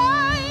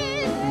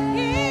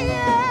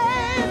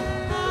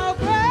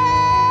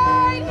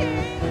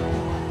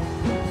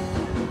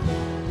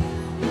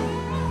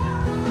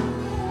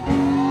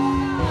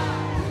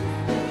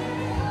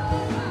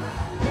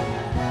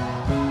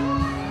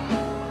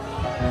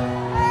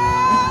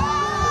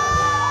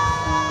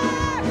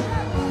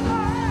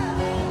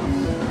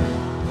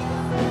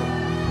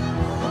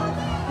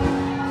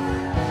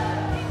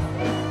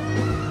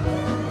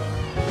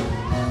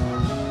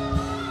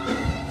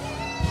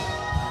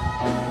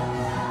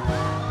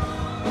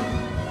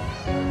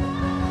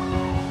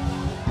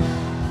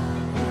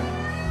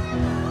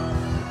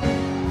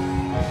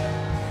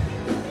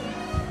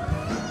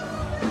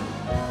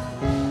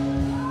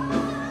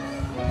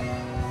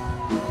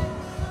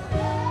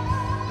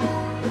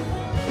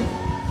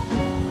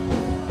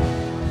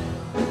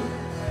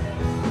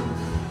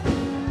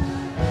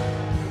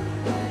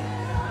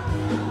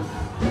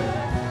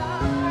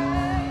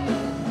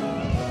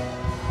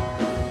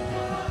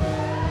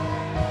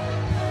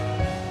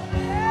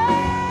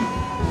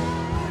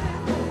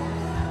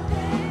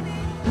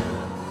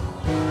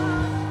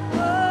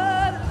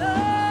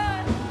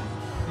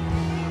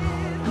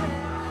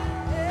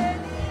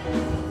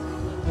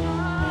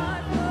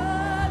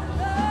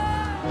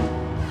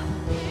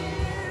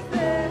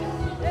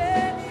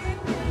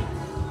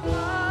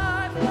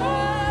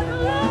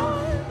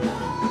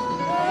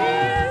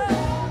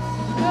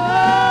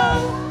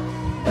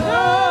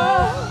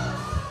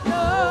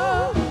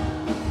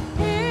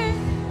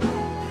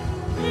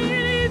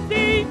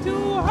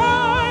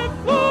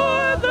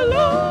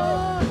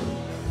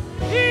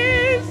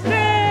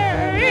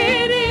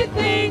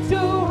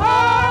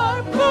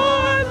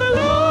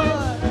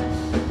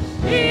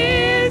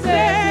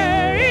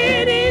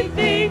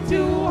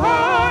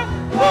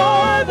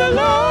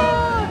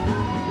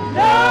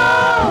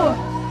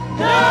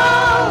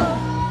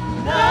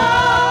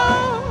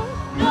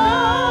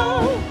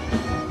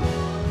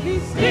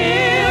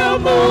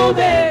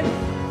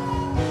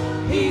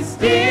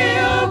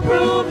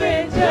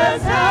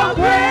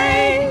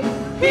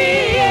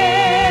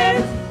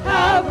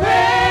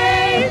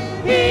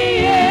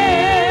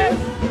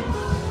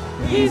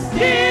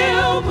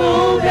still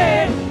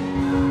moving.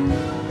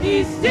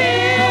 He's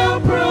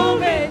still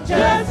proving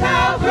just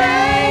how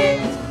great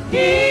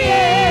he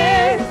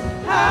is.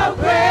 How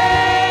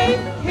great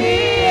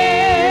he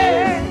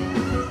is.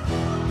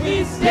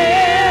 He's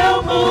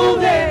still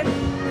moving.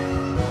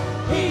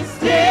 He's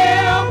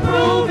still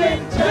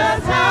proving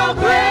just how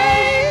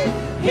great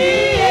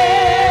he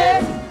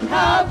is.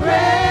 How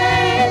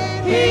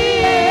great he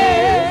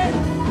is.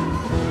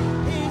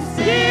 He's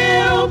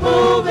still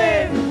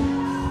moving.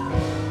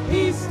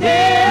 He's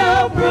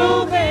still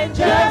proving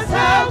just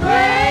how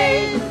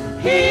great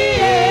he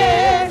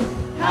is.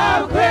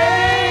 How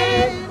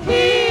great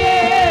he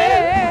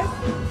is.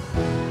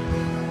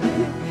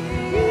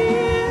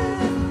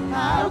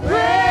 How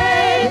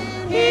great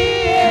he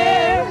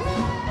is.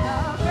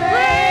 How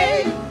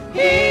great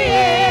he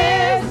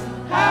is.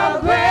 How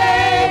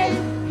great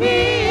he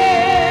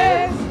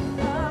is.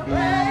 How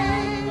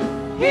great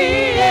he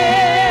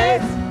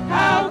is.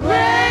 How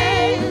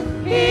great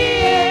he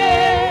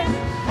is.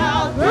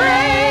 How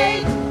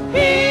great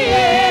he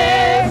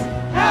is.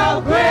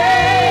 How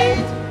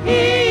great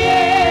he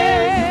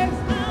is.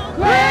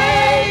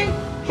 Great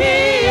he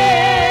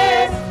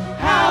is.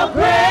 How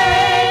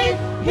great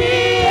he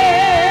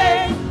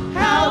is.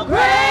 How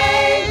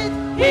great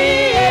he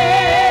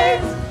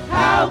is.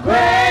 How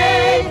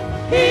great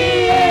he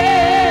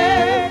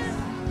is.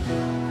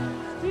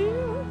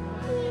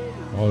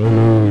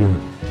 Hallelujah.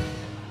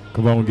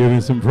 Come on, give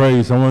him some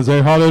praise. Someone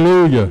say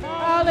hallelujah.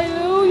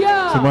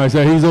 Hallelujah. Somebody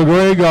say he's a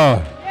great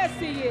God. Yes,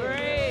 he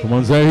is.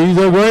 Someone say he's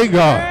a great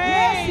God.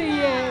 Yes, he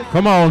is.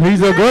 Come on,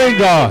 he's a great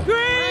God.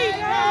 Great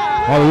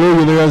God.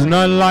 Hallelujah. There's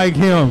none like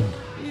him.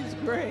 He's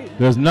great.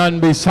 There's none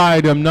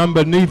beside him, none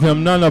beneath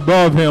him, none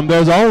above him.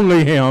 There's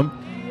only him.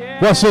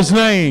 What's his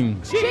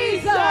name?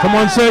 Jesus. Come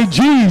on, say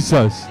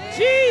Jesus.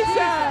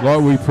 Jesus.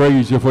 Lord, we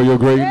praise you for your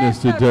greatness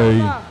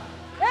today.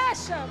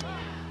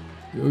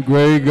 You're a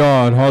great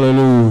God.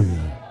 Hallelujah.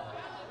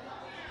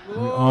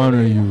 We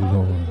honor you,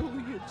 Lord.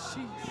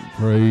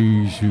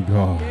 Praise you,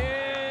 God.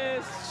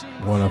 Yes,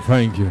 I want to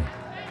thank you.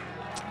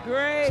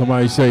 great.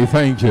 Somebody say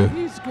thank you.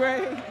 He's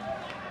great.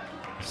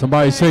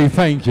 Somebody say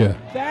thank you.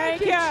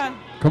 Thank you.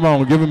 Come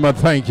on, give him a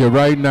thank you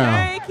right now.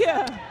 Thank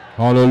you.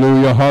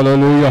 Hallelujah,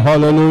 hallelujah,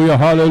 hallelujah,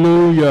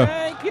 hallelujah.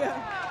 Thank you.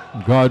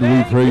 God, we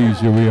Thank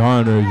praise you. We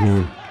honor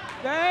you.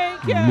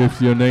 Thank We you.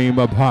 lift your name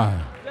up high.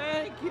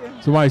 Thank you.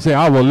 Somebody say,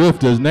 I will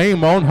lift his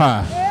name on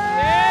high.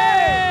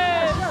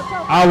 Yes.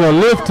 I will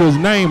lift his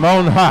name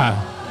on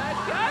high.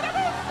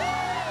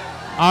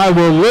 I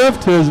will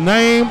lift his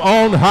name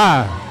on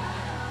high.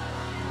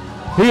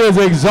 He has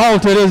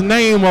exalted his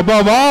name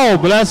above all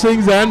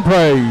blessings and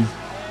praise.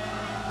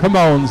 Come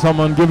on,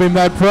 someone, give him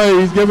that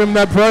praise. Give him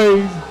that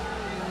praise.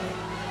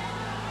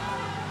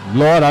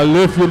 Lord, I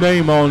lift your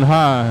name on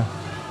high.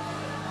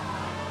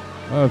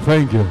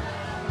 Thank you.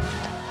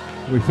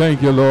 We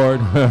thank you,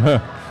 Lord.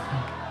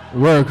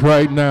 Work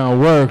right now.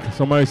 Work.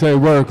 Somebody say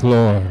work,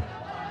 Lord.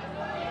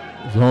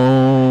 It's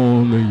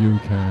only you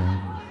can.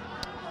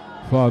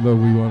 Father,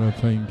 we want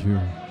to thank you.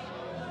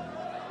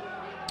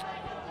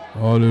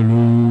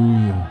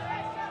 Hallelujah.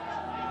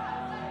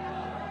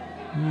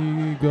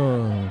 Hey,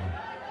 God.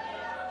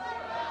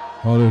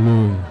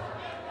 Hallelujah.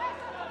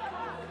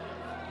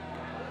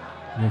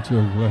 Let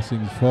your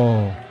blessings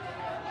fall.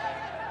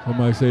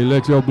 Somebody say,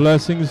 let your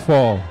blessings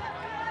fall.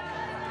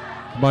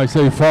 Somebody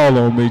say, fall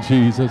on me,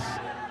 Jesus.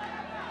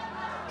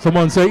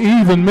 Someone say,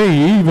 even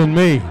me, even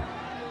me.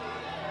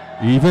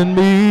 Even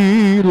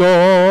me,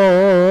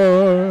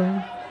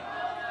 Lord.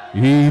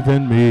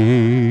 Even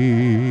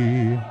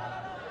me.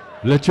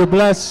 Let your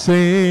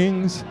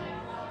blessings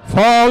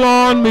fall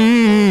on me.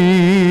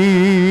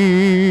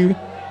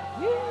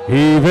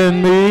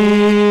 Even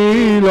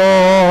me,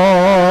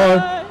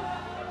 Lord.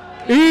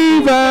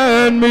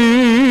 Even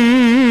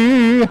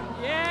me.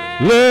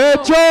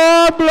 Let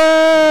your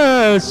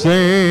blessings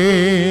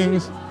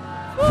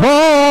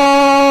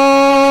fall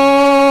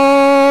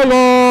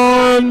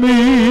on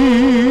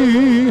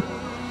me.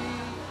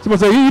 Someone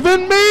say,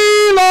 even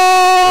me,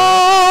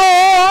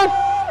 Lord.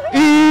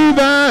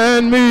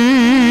 Even me.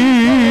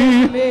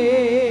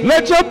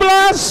 Let your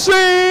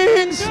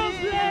blessings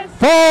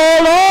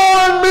fall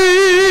on me.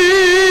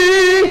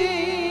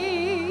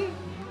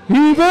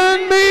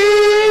 Even me,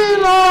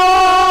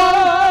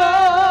 Lord.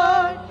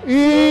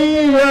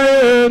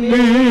 Even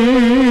me.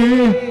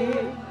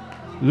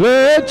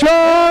 Let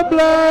your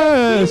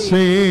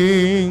blessings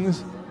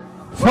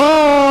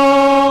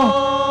fall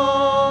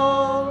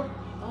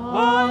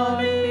on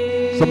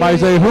me. Somebody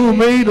say, who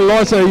me? The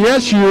Lord say,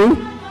 yes, you.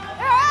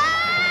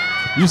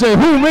 You say,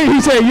 who me? He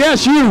said,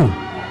 yes, you.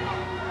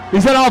 He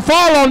said, I'll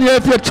fall on you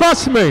if you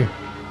trust me.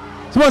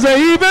 Someone say,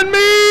 even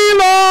me,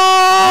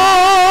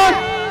 Lord.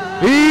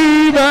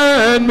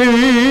 Even me.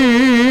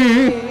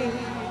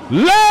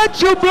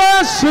 Let your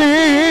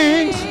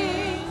blessings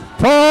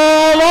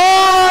fall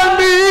on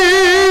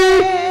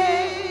me.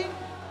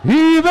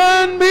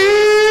 Even me,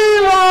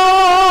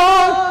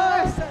 Lord.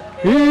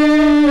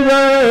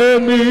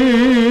 Even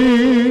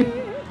me.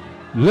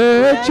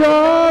 Let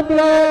your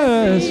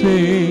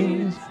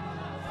blessings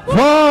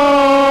fall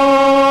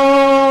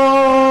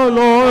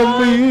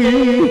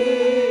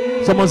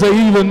Someone say,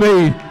 even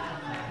me.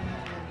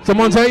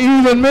 Someone say,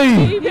 even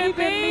me. Even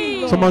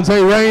me. Someone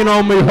say, rain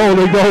on me,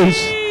 Holy Ghost.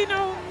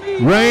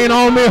 Rain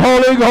on me,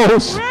 Holy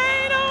Ghost.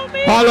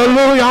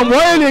 Hallelujah. I'm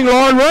waiting,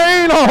 Lord.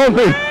 Rain on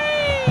me.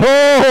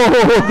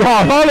 Oh,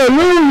 God.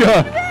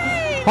 Hallelujah.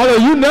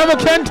 Hallelujah. You never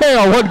can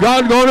tell what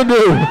God's going to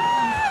do.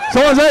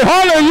 Someone say,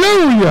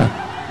 hallelujah.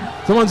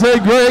 Someone say,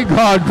 great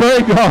God,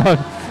 great God.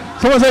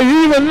 Someone say,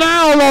 even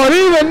now, Lord,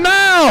 even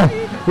now.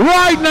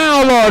 Right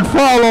now, Lord,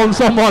 fall on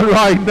someone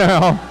right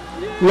now.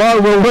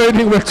 Lord, we're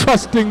waiting, we're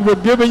trusting, we're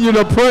giving you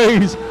the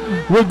praise.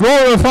 We're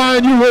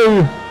glorifying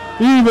you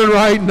even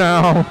right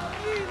now.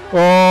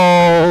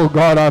 Oh,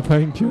 God, I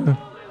thank you.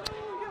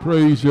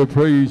 Praise you,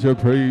 praise you,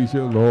 praise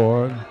you,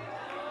 Lord.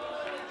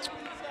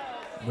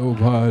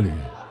 Nobody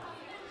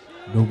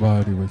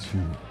but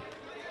you.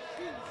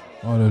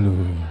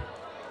 Hallelujah.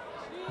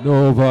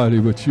 Nobody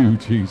but you,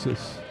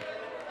 Jesus.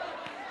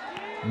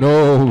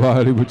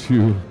 Nobody but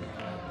you.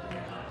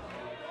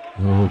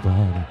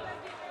 Nobody.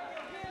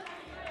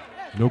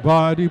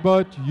 Nobody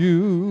but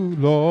you,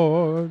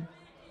 Lord.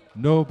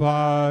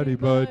 Nobody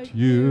but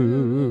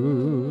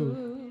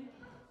you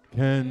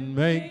can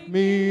make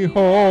me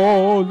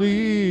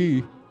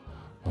holy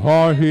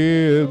or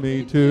heal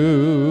me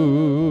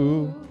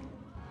too.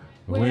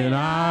 When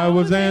I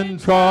was in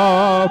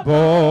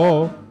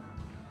trouble,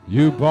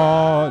 you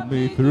brought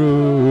me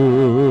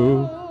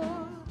through.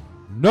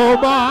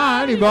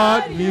 Nobody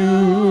but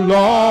you,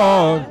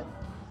 Lord.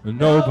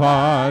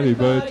 Nobody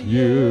but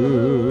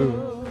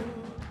you.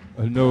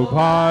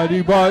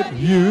 Nobody but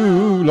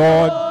you,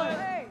 Lord.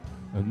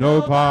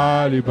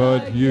 Nobody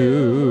but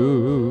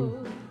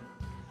you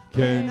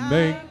can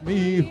make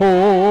me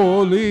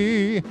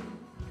holy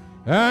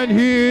and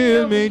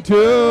heal me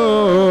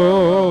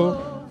too.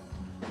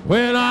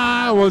 When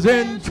I was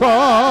in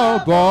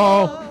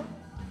trouble,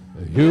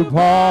 you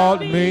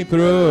brought me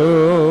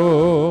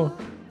through.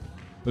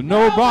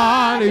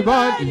 Nobody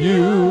but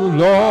you,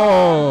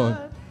 Lord.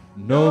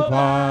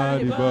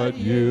 Nobody but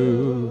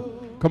you.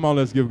 Come on,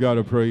 let's give God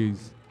a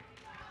praise.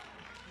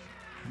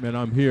 Man,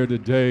 I'm here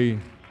today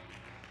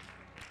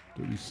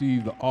to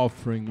receive the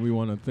offering. We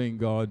want to thank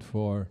God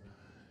for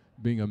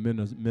being a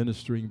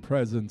ministering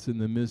presence in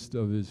the midst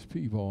of his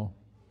people.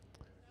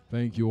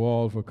 Thank you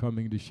all for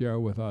coming to share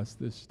with us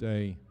this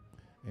day.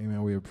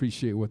 Amen. We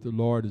appreciate what the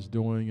Lord is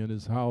doing in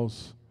his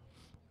house.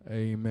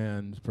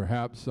 Amen.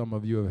 Perhaps some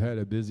of you have had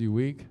a busy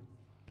week,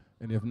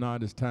 and if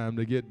not, it's time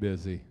to get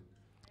busy.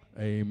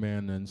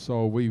 Amen. And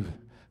so we've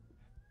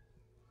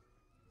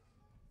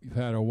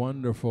had a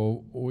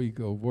wonderful week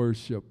of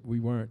worship. We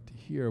weren't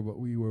here, but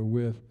we were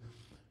with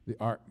the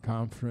Art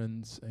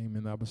Conference,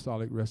 amen, the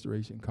Apostolic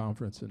Restoration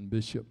Conference, and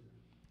Bishop,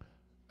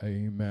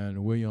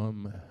 amen,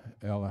 William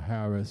L.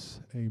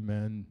 Harris,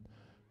 amen,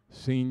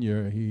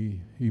 Senior.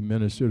 He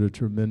ministered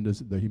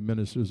he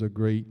ministers a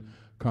great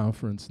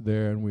conference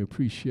there, and we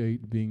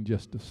appreciate being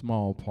just a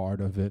small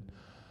part of it.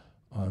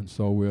 And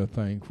so we're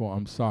thankful.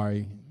 I'm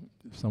sorry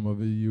if some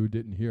of you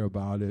didn't hear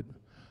about it.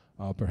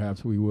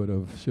 Perhaps we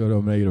should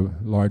have made a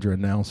larger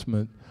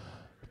announcement,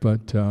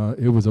 but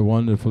it was a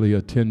wonderfully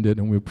attended,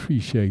 and we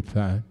appreciate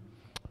that.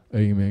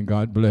 Amen.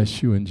 God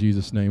bless you in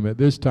Jesus' name. At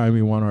this time,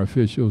 we want our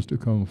officials to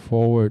come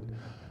forward,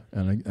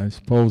 and I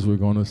suppose we're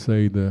going to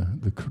say the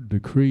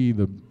decree,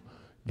 the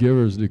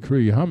giver's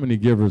decree. How many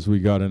givers we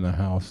got in the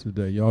house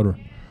today? You ought to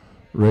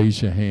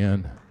raise your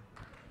hand.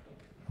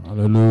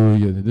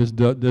 Hallelujah.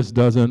 This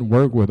doesn't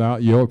work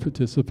without your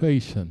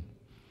participation.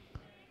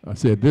 I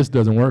said, this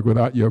doesn't work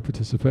without your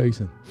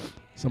participation.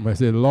 Somebody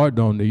said, the Lord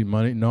don't need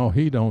money. No,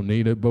 he don't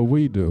need it, but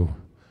we do.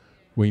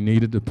 We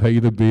need it to pay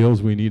the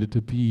bills. We need it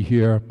to be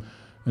here.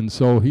 And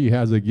so he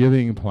has a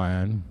giving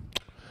plan.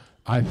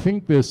 I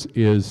think this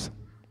is,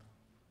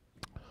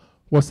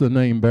 what's the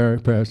name,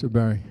 Pastor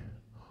Barry?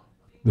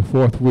 The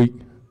fourth week.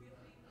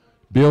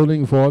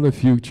 Building for the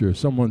future.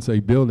 Someone say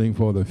building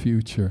for the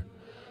future.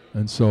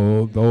 And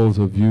so those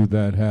of you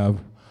that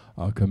have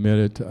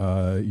committed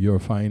your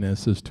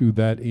finances to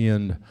that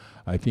end,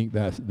 I think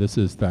this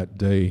is that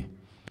day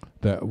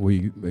that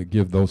we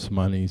give those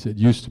monies. It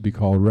used to be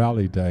called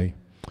Rally Day,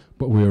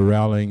 but we're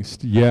rallying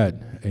yet,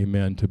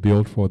 amen, to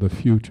build for the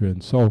future.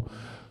 And so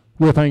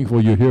we're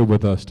thankful you're here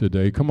with us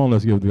today. Come on,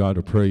 let's give God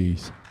a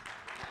praise.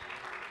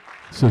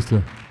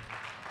 Sister,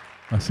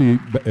 I see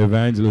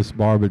Evangelist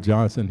Barbara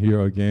Johnson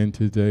here again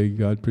today.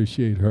 God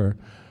appreciate her.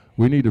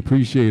 We need to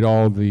appreciate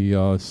all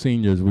the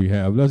seniors we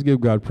have. Let's give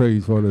God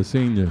praise for the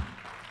seniors.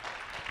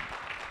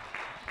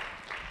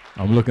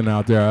 I'm looking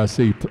out there, I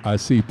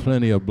see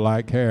plenty of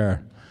black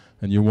hair,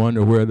 and you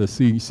wonder where the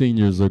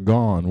seniors are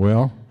gone.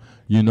 Well,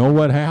 you know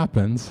what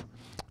happens,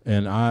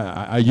 and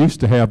I used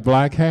to have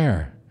black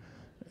hair,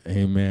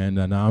 amen,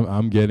 and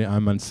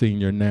I'm a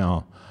senior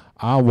now.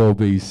 I will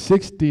be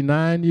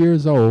 69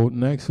 years old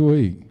next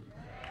week,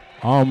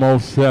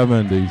 almost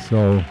 70,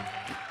 so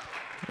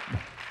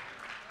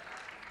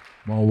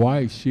my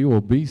wife, she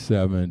will be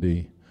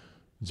 70,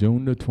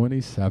 June the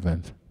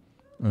 27th.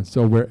 And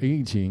so we're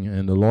aging,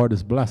 and the Lord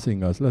is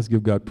blessing us. Let's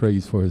give God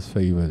praise for his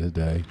favor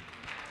today.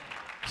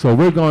 So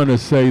we're going to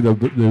say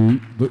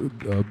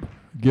the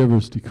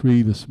giver's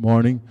decree this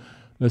morning.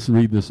 Let's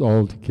read this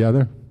all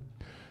together.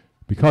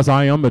 Because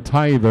I am a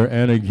tither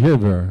and a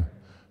giver,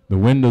 the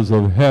windows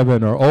of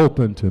heaven are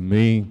open to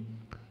me,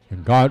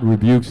 and God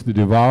rebukes the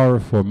devourer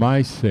for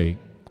my sake.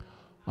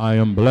 I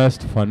am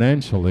blessed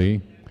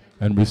financially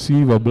and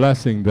receive a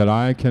blessing that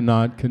I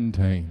cannot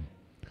contain.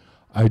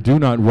 I do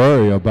not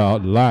worry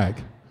about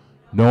lack,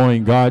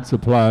 knowing God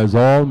supplies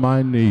all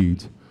my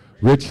needs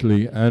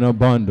richly and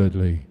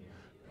abundantly.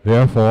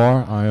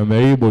 Therefore, I am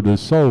able to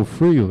sow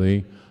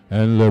freely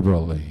and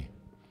liberally.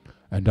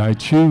 And I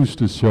choose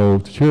to sow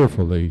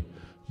cheerfully,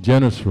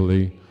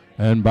 generously,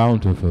 and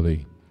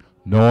bountifully,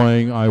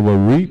 knowing I will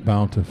reap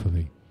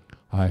bountifully.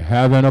 I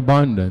have in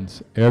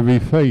abundance every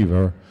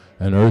favor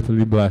and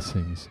earthly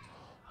blessings.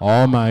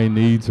 All my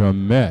needs are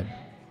met,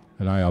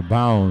 and I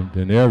abound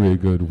in every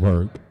good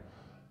work.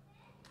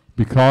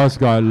 Because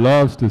God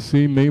loves to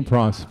see me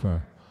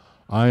prosper,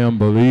 I am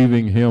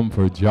believing him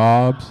for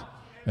jobs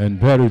and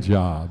better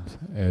jobs,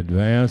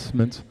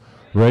 advancements,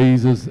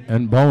 raises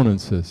and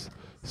bonuses,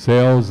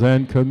 sales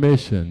and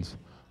commissions,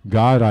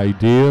 God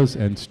ideas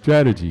and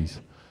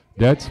strategies,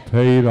 debts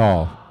paid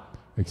off,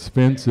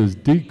 expenses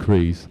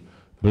decrease,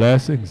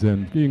 blessings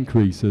and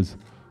increases,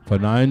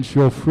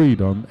 financial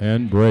freedom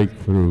and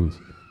breakthroughs.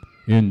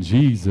 In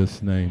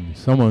Jesus' name.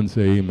 Someone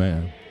say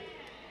amen.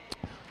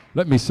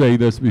 Let me say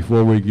this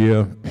before we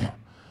give.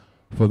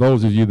 For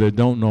those of you that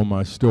don't know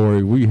my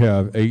story, we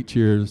have 8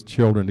 years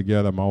children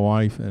together, my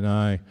wife and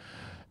I.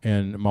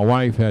 And my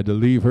wife had to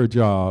leave her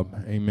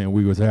job. Amen.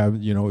 We was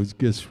having, it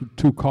gets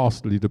too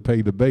costly to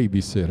pay the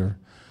babysitter.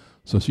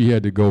 So she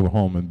had to go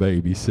home and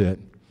babysit.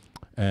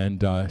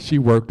 And she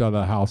worked out of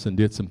the house and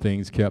did some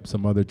things, kept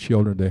some other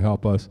children to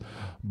help us.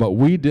 But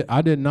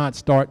I did not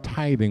start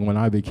tithing when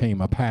I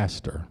became a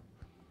pastor.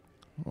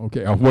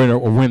 Okay, or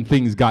when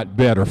things got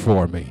better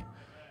for me.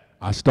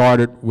 I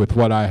started with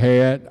what I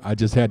had. I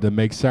just had to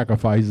make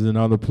sacrifices in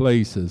other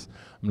places.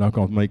 I'm not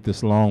going to make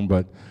this long,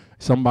 but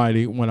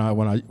somebody, when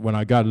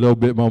I got a little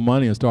bit more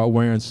money and started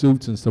wearing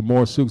suits and some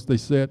more suits, they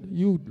said,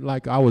 "You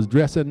like I was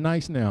dressing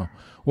nice now."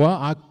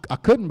 Well, I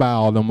couldn't buy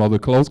all them other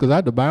clothes because I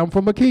had to buy them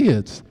for my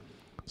kids.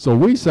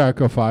 So I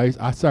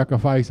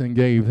sacrificed and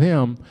gave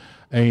him,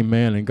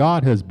 amen. And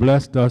God has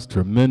blessed us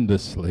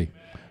tremendously,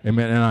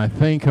 amen. And I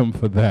thank him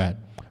for that.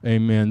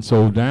 Amen.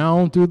 So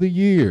down through the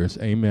years,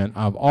 amen,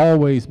 I've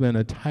always been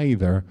a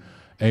tither.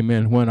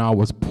 Amen. When I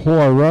was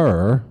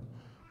poorer,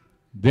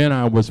 then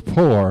I was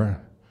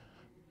poor,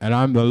 and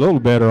I'm a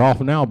little better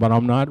off now, but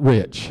I'm not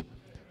rich.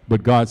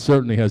 But God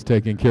certainly has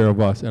taken care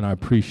of us, and I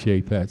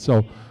appreciate that.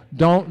 So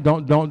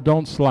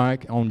don't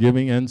slack on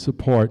giving and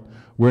support.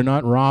 We're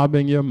not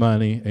robbing your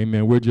money.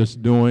 Amen. We're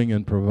just doing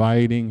and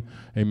providing,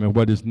 amen,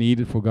 what is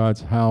needed for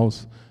God's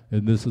house.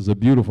 And this is a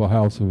beautiful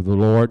house of the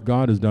Lord.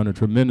 God has done a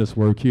tremendous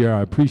work here.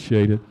 I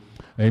appreciate it.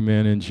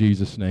 Amen, in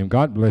Jesus' name.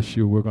 God bless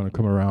you. We're going to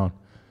come around.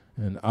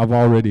 And I've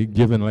already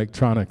given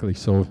electronically,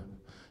 so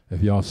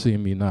if y'all see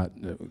me not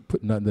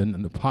put nothing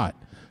in the pot,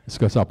 it's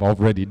because I've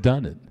already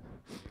done it.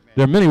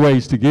 There are many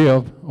ways to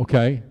give,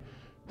 okay?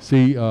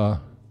 See,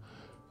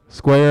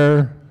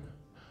 Square,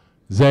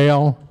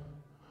 Zelle,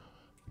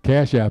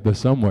 Cash App is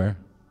somewhere.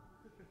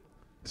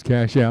 Is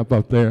Cash App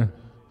up there?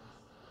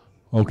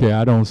 Okay,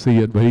 I don't see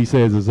it, but he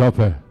says it's up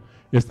there.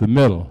 It's the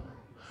middle.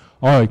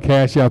 All right,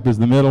 Cash App is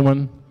the middle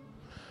one.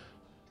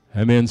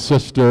 And then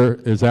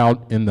Sister is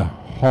out in the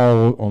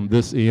hall on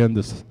this end,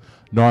 this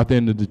north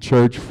end of the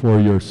church for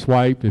your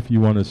swipe, if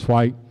you want to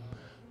swipe.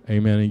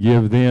 Amen, and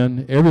give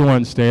then.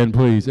 Everyone stand,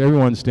 please.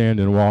 Everyone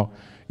stand and walk.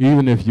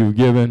 Even if you've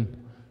given,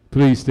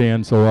 please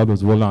stand so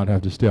others will not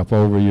have to step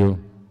over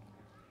you.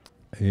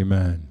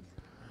 Amen.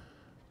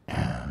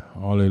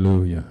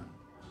 Hallelujah.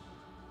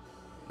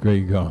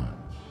 Great God.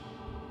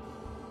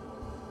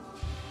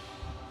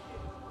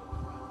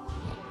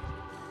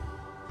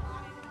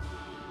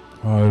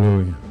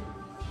 Hallelujah.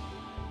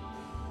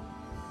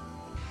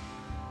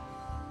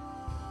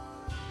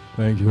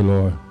 Thank you,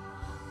 Lord.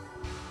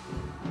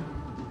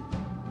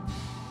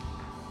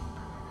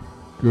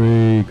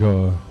 Great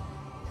God.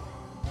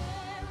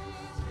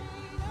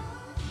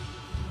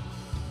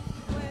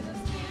 Where the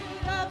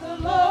Spirit of the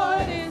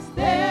Lord is,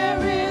 there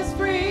is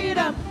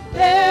freedom.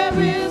 There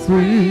is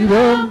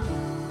freedom.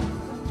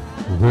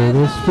 Where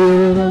the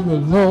Spirit of the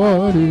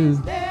Lord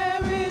is,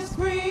 there is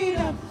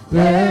freedom.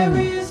 there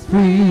is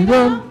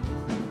freedom.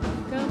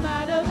 Come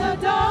out of the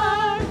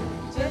dark,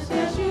 just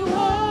as you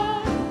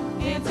are,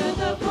 into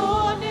the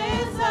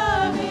fullness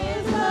of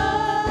His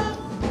love.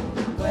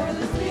 Where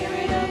the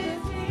Spirit of His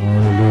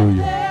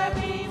Hallelujah. there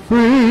be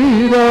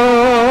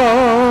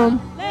Freedom.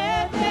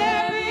 let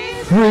there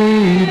be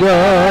Freedom.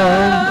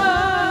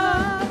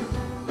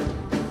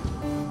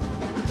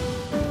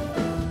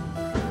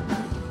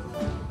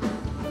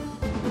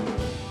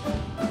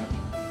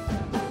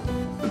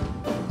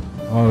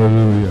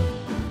 Hallelujah.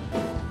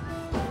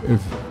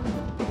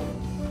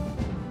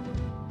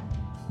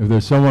 If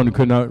there's someone who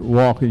could not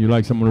walk and you'd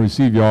like someone to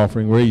receive your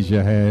offering, raise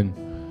your hand.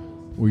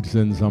 We'd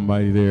send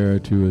somebody there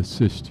to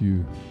assist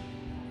you.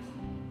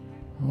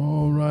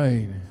 All right.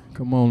 right.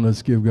 Come on,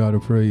 let's give God a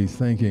praise.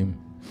 Thank him.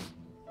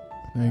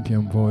 Thank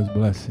him for his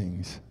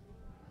blessings.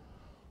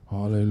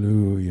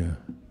 Hallelujah.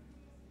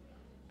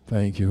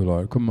 Thank you,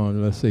 Lord. Come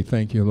on, let's say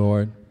thank you,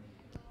 Lord.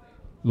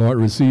 Lord,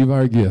 receive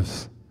our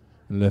gifts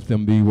and let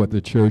them be what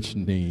the church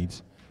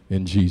needs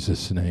in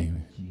Jesus'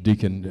 name.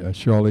 Deacon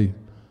Shirley,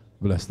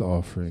 bless the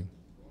offering.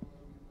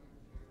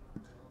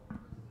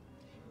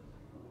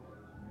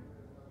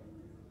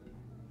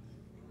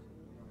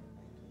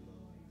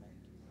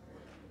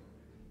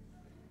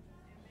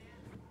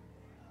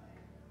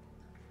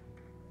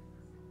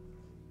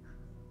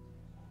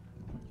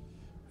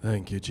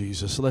 Thank you,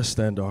 Jesus. Let's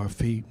stand to our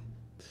feet.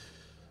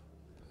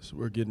 So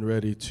we're getting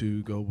ready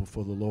to go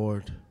before the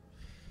Lord.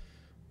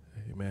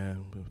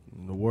 Amen.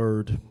 In the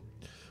word,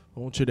 I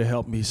want you to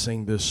help me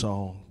sing this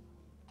song.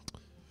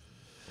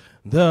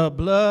 The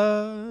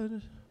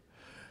blood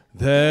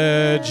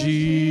that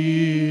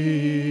Jesus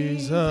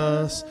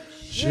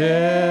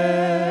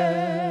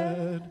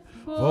shed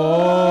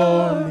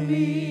for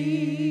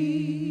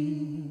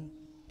me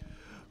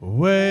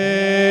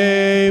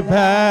way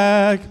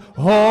back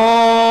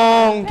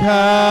on Calvary,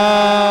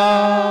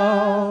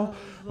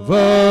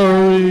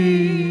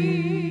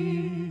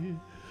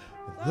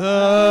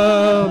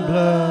 the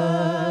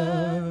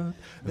blood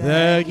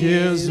that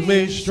gives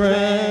me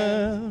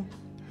strength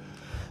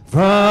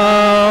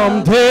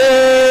from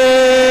day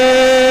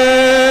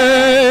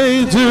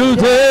to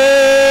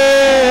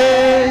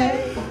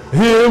day,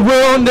 it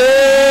will never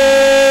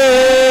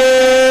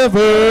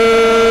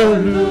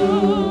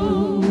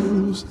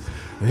lose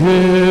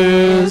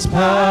its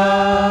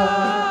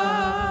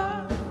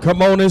power.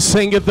 Come on and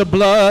sing it, the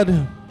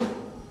blood.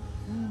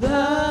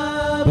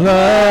 The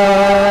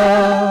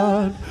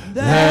blood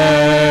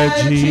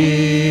that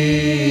Jesus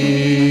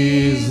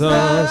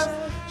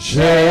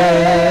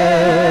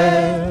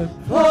shed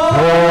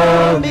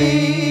for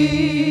me.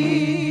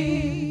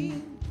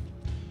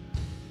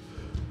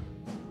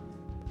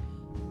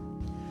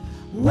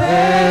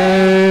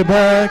 Way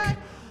back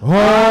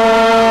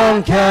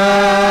on Calvary,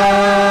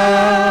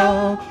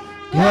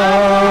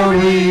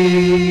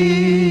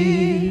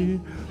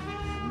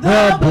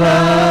 the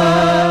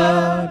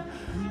blood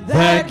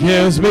that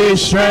gives me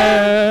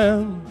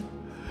strength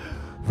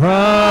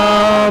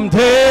from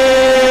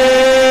day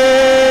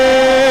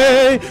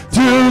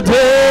to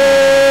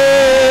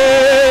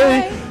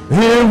day,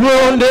 it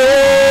will never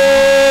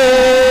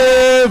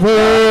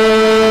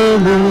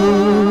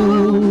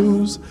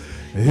lose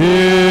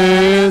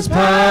its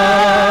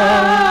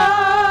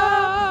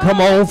power.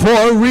 Come on, for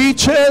it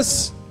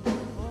reaches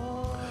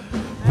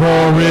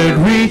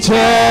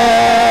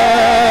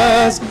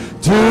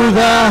to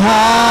the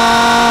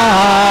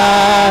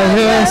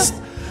highest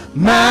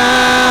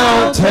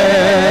mountain,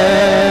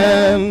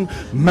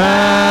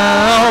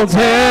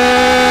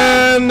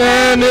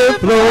 and it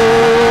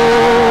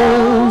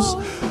flows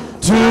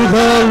to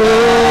the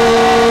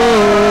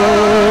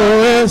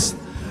lowest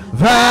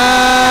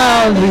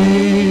valley,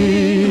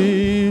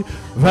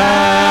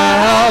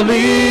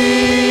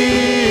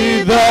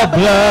 the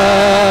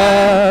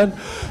blood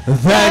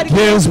that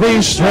gives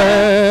me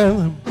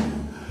strength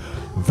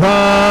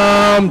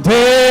from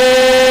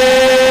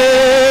day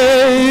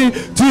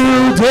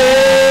to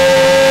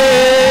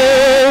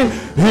day,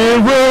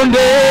 it will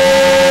never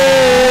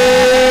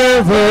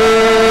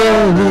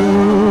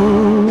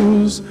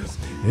lose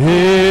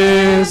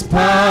its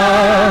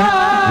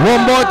power.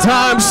 One more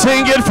time,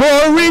 sing it, for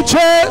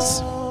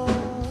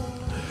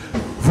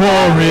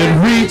it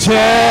reaches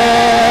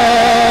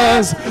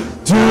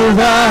to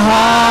the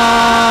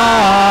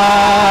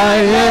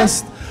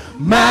highest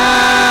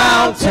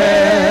mountain,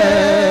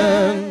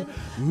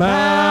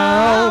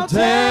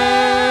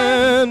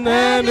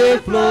 and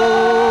it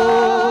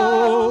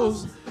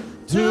flows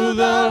to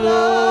the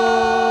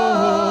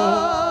lowest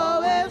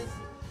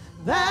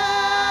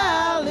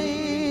valley.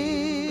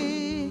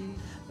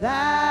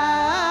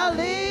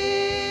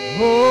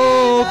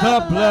 Oh,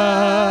 the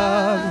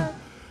blood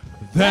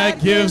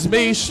that gives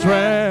me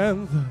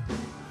strength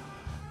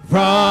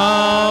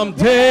from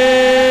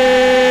day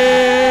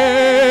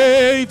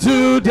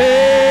to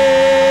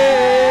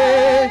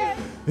day,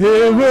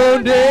 it will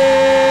never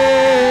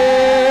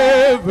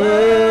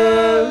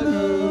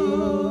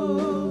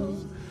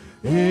lose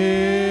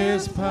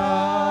its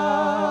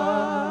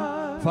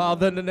power.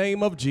 Father, in the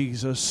name of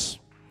Jesus,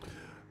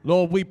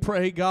 Lord, we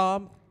pray,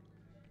 God,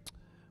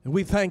 and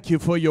we thank you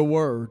for your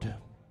word.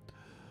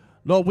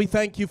 Lord, we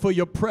thank you for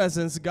your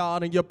presence,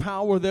 God, and your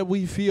power that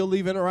we feel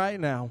even right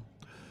now.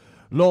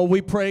 Lord,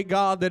 we pray,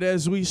 God, that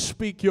as we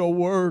speak your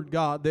word,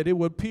 God, that it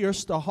would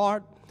pierce the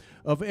heart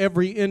of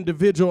every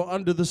individual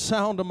under the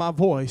sound of my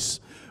voice,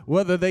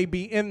 whether they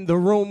be in the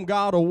room,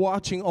 God, or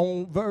watching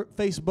on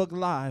Facebook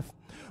Live.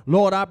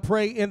 Lord, I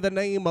pray in the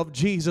name of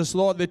Jesus,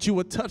 Lord, that you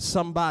would touch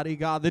somebody,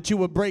 God, that you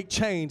would break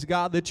chains,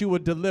 God, that you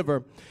would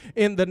deliver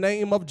in the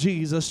name of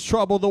Jesus.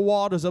 Trouble the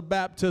waters of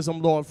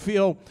baptism, Lord.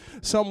 Fill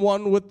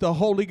someone with the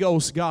Holy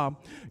Ghost, God.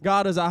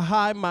 God, as I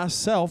hide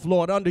myself,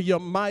 Lord, under your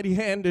mighty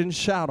hand and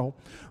shadow,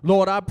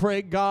 Lord, I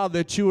pray, God,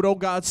 that you would, oh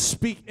God,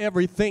 speak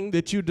everything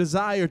that you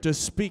desire to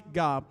speak,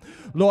 God.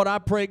 Lord, I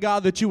pray,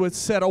 God, that you would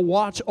set a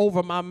watch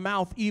over my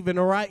mouth even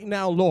right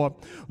now, Lord.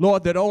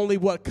 Lord, that only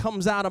what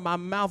comes out of my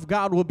mouth,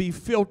 God, will be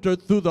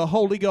filtered through the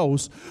Holy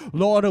Ghost.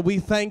 Lord, we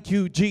thank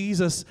you,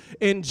 Jesus,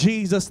 in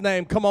Jesus'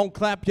 name. Come on,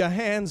 clap your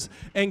hands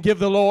and give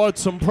the Lord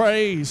some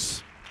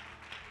praise.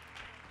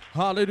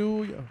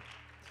 Hallelujah.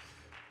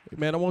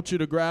 Amen. I want you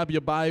to grab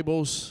your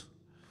Bibles.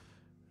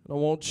 I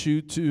want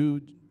you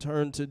to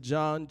turn to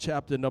John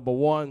chapter number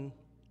 1.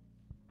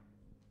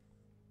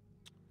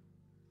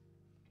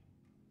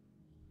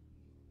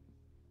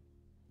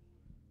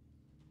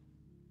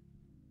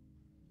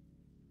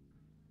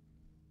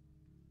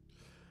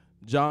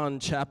 John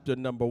chapter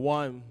number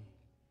 1.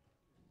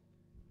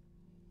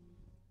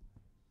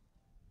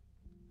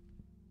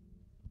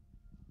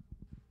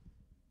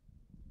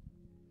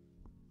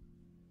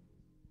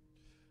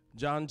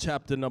 John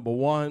chapter number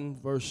 1,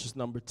 verses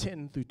number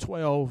 10 through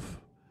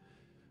 12.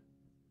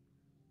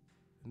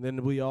 And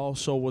then we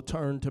also will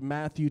turn to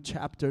Matthew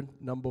chapter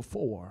number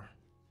 4.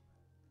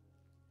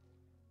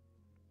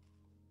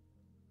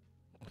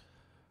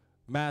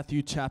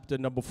 Matthew chapter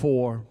number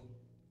 4.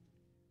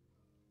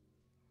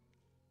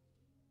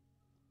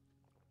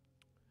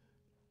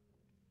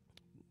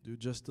 Do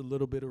just a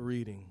little bit of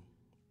reading.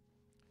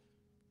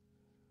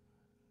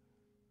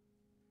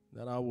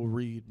 Then I will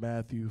read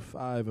Matthew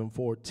 5 and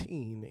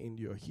 14 in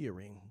your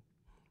hearing.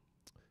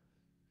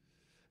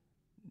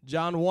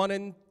 John 1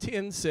 and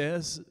 10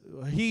 says,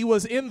 he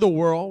was in the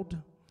world,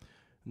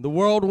 and the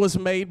world was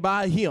made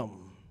by him,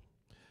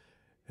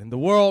 and the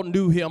world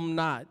knew him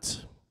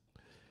not.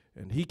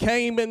 And he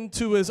came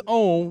into his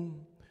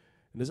own,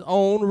 and his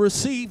own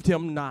received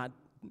him not.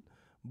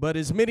 But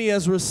as many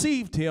as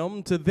received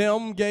him, to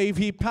them gave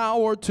he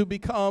power to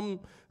become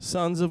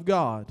sons of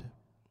God,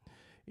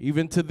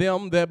 even to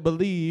them that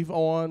believe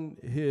on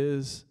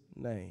his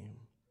name.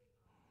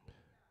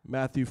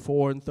 Matthew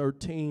 4 and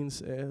 13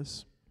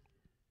 says,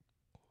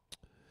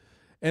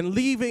 and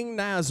leaving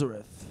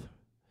Nazareth,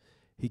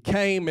 he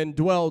came and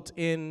dwelt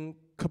in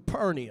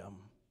Capernaum,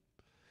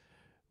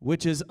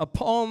 which is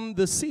upon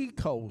the sea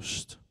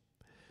coast,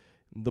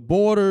 the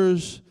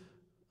borders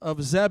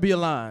of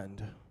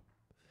Zebulun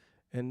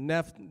and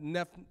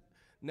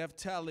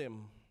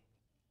Nephthalim.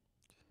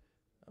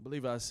 I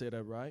believe I said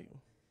that right.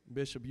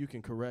 Bishop, you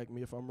can correct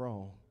me if I'm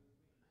wrong.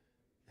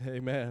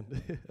 Amen.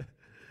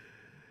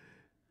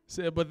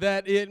 Said, but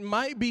that it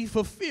might be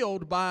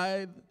fulfilled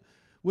by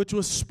which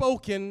was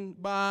spoken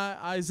by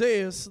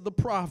Isaiah the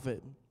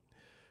prophet,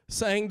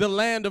 saying, the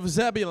land of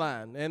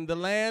Zebulun and the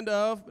land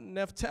of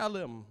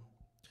Nephthalim,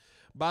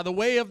 by the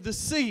way of the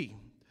sea,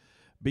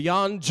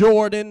 beyond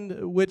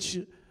Jordan, which,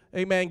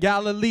 amen,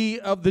 Galilee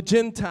of the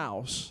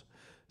Gentiles,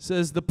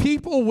 says, the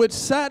people which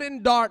sat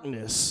in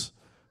darkness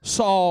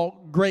saw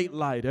great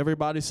light.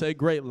 Everybody say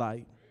great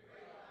light.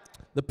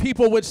 The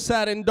people which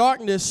sat in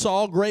darkness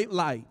saw great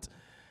light.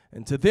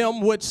 And to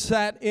them which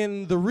sat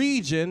in the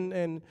region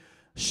and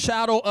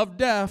shadow of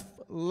death,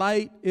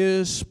 light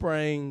is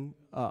sprang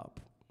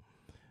up.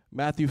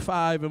 Matthew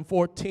 5 and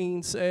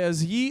 14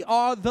 says, ye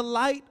are the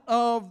light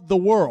of the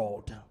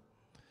world.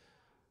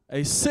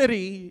 A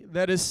city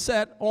that is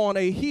set on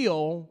a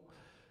hill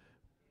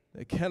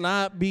that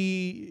cannot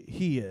be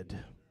hid.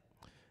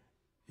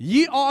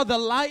 Ye are the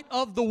light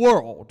of the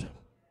world.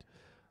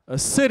 A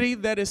city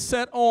that is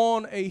set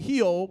on a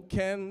hill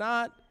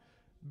cannot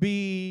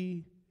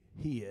be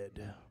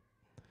hid.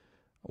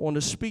 I want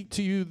to speak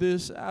to you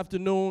this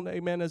afternoon,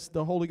 amen, as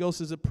the Holy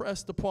Ghost is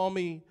impressed upon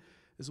me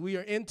as we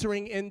are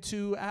entering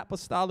into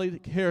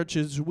Apostolic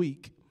Heritage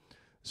Week.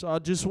 So I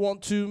just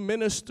want to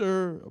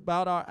minister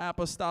about our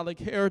apostolic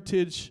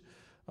heritage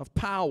of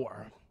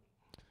power.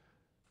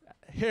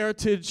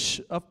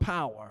 Heritage of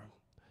power.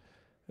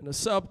 And the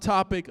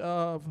subtopic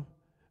of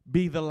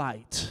be the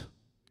light.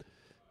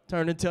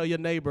 Turn and tell your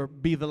neighbor,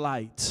 be the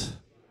light.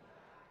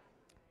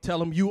 Tell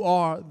them you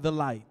are the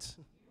light.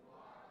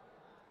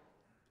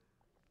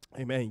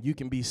 Amen. You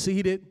can be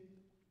seated.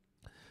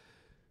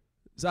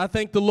 So I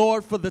thank the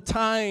Lord for the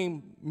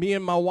time me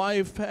and my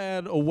wife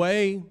had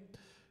away.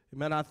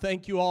 Amen. I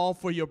thank you all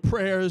for your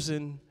prayers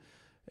and,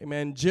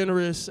 amen,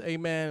 generous,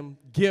 amen,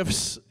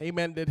 gifts,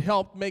 amen, that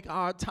helped make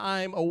our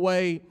time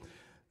away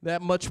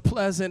that much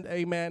pleasant,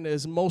 amen,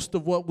 as most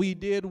of what we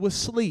did was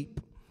sleep.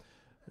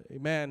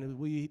 Amen.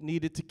 We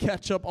needed to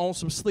catch up on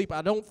some sleep.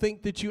 I don't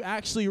think that you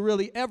actually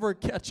really ever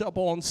catch up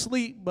on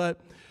sleep,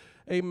 but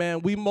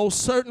amen, we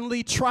most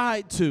certainly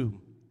tried to.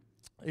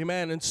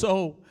 Amen. And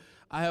so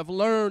I have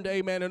learned,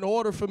 amen, in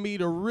order for me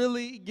to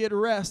really get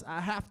rest,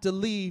 I have to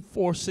leave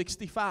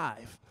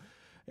 465.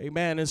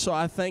 Amen. And so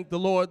I thank the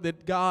Lord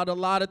that God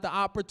allotted the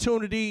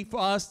opportunity for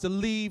us to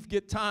leave,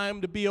 get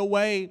time to be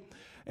away.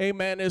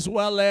 amen, as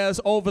well as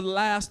over the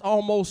last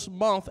almost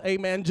month,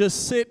 amen,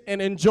 just sit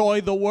and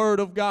enjoy the Word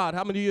of God.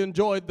 How many of you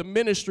enjoyed the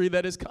ministry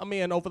that has come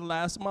in over the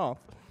last month?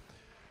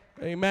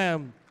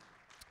 Amen.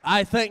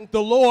 I thank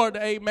the Lord,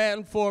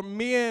 amen, for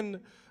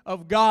men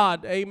of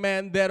God,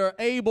 amen, that are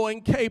able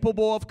and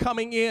capable of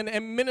coming in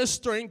and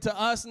ministering to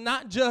us,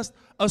 not just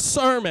a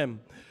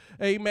sermon,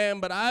 amen,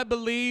 but I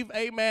believe,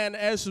 amen,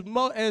 as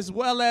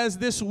well as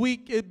this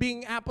week, it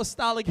being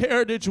Apostolic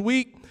Heritage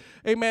Week,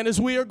 amen, as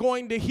we are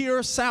going to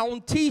hear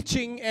sound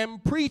teaching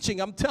and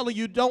preaching. I'm telling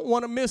you, don't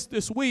want to miss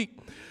this week.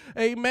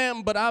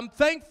 Amen. But I'm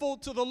thankful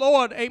to the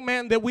Lord,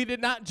 amen, that we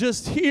did not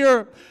just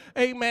hear,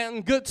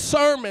 amen, good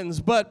sermons,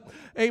 but,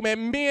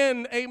 amen,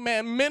 men,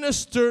 amen,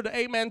 ministered,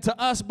 amen,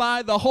 to us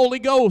by the Holy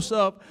Ghost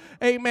of,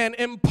 amen,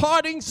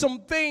 imparting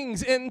some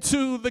things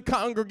into the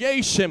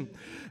congregation.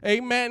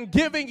 Amen.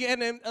 Giving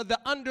and the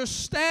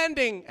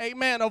understanding,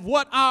 amen, of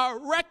what our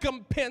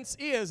recompense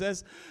is.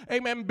 As,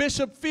 amen,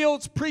 Bishop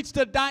Fields preached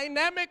a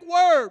dynamic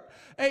word,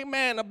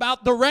 amen,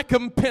 about the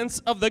recompense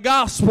of the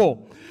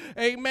gospel.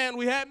 Amen.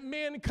 We had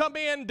men come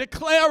in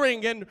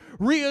declaring and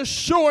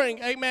reassuring,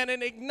 amen,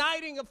 and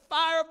igniting a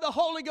fire of the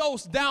Holy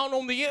Ghost down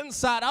on the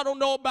inside. I don't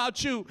know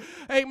about you,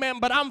 amen,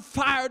 but I'm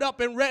fired up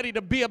and ready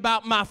to be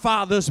about my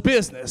Father's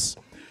business.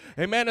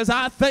 Amen. As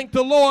I thank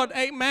the Lord,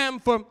 amen,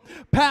 for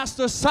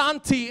Pastor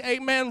Santi,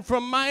 amen,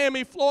 from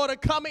Miami, Florida,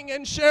 coming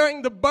and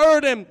sharing the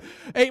burden,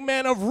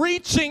 amen, of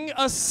reaching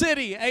a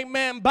city,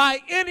 amen, by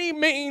any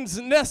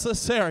means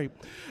necessary.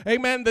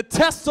 Amen. The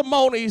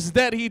testimonies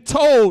that he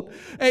told,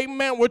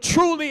 amen, were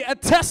truly a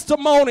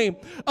testimony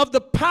of the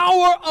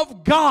power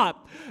of God.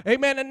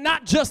 Amen. And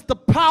not just the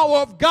power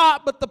of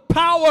God, but the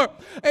power,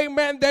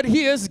 amen, that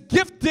he has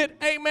gifted,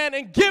 amen,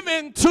 and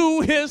given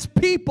to his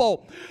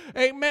people.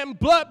 Amen.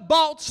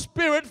 Blood-bought,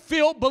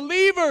 spirit-filled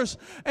believers.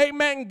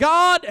 Amen.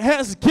 God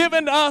has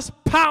given us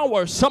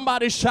power.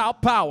 Somebody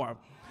shout power.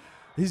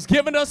 He's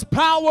given us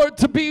power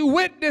to be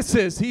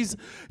witnesses. He's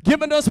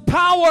given us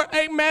power,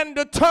 amen,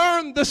 to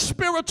turn the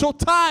spiritual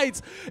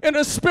tides in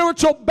a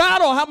spiritual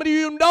battle. How many of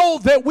you know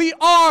that we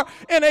are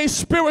in a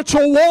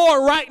spiritual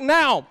war right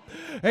now?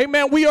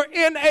 Amen. We are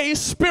in a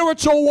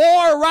spiritual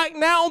war right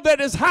now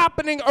that is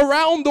happening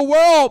around the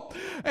world.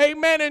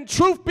 Amen. And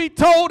truth be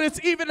told,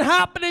 it's even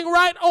happening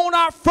right on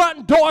our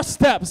front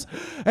doorsteps.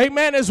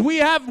 Amen. As we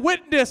have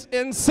witnessed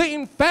and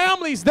seen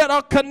families that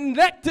are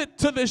connected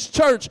to this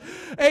church,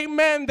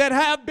 amen, that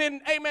have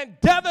been, amen,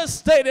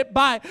 devastated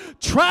by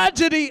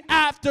tragedy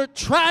after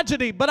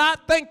tragedy. But I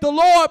thank the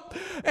Lord,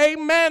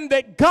 amen,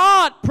 that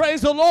God,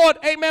 praise the Lord,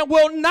 amen,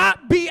 will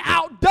not be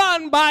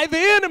outdone by the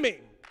enemy.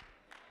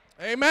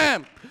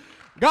 Amen.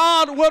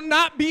 God will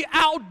not be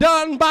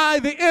outdone by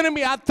the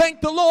enemy. I thank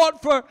the Lord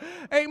for,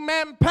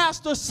 amen,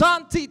 Pastor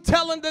Santi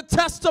telling the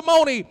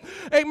testimony,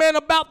 amen,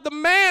 about the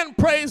man,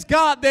 praise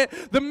God,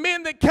 that the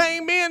men that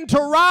came in to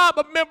rob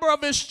a member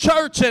of his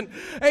church, and,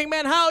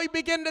 amen, how he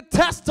began to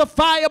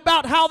testify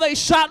about how they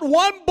shot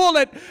one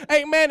bullet,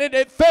 amen, and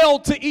it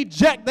failed to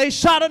eject. They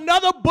shot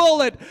another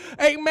bullet,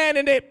 amen,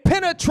 and it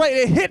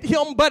penetrated, hit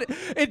him, but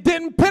it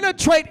didn't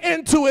penetrate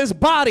into his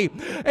body.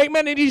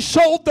 Amen, and he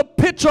showed the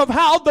picture of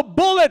how the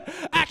bullet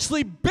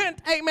actually bent,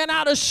 amen,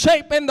 out of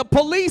shape, and the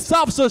police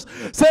officers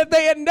said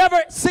they had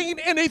never seen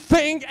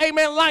anything,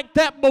 amen, like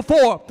that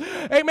before.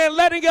 Amen,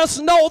 letting us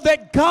know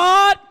that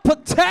God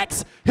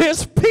protects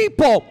his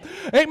people.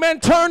 Amen,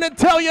 turn and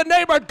tell your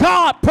neighbor,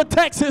 God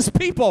protects his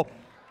people.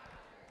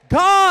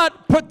 God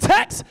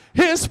protects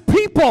his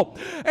people.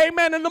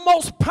 Amen. And the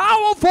most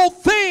powerful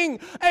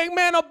thing,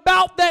 amen,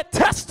 about that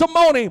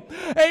testimony,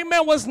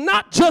 amen, was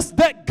not just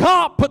that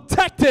God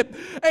protected,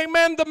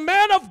 amen, the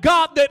man of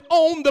God that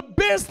owned the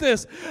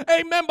business,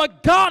 amen,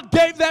 but God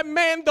gave that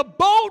man the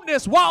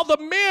boldness while the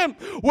men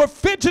were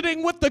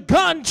fidgeting with the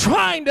gun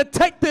trying to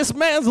take this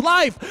man's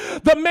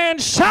life. The man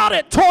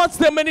shouted towards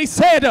them and he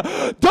said,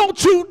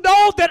 "Don't you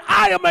know that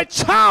I am a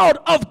child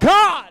of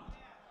God?"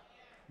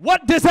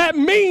 What does that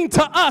mean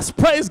to us,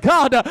 praise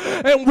God?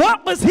 And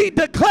what was he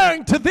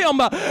declaring to them?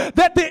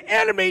 That the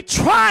enemy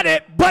tried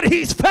it, but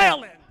he's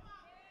failing.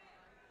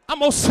 I'm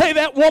going to say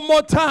that one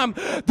more time.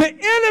 The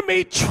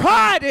enemy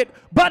tried it,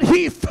 but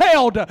he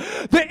failed.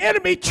 The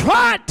enemy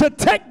tried to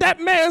take that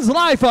man's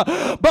life.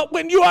 But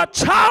when you are a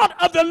child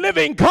of the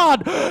living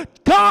God,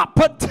 God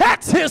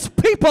protects his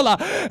people.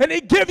 And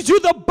he gives you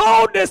the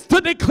boldness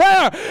to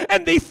declare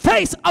in the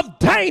face of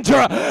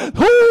danger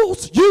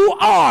whose you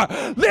are.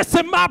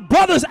 Listen, my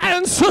brothers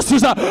and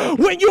sisters,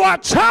 when you are a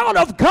child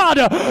of God,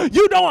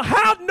 you don't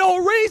have no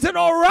reason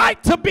or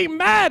right to be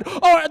mad,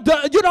 or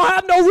you don't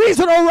have no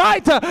reason or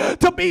right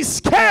to be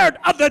scared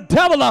of the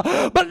devil.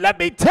 But let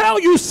me tell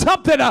you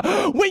something.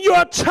 when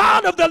you're a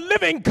child of the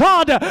living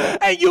God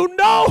and you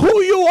know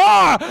who you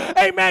are,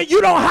 amen,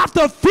 you don't have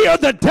to fear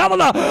the devil,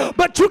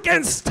 but you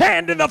can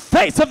stand in the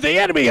face of the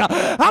enemy.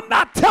 I'm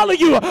not telling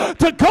you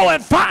to go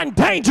and find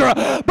danger,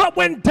 but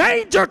when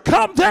danger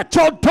comes at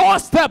your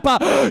doorstep,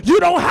 you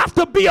don't have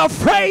to be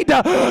afraid.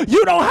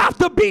 You don't have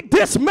to be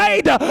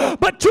dismayed,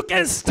 but you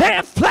can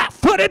stand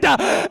flat-footed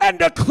and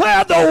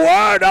declare the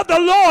word of the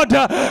Lord.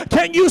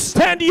 Can you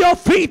stand to your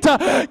feet?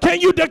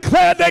 Can you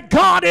declare that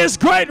God is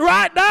great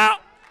right now?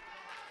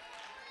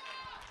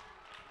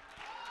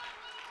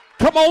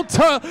 Come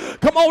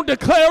on,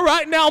 declare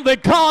right now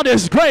that God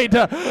is great.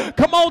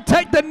 Come on,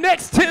 take the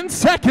next 10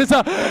 seconds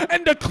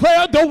and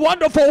declare the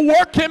wonderful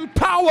working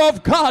power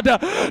of God.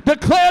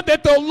 Declare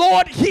that the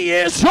Lord, He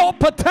is your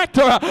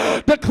protector.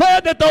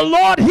 Declare that the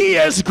Lord, He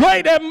is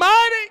great and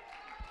mighty.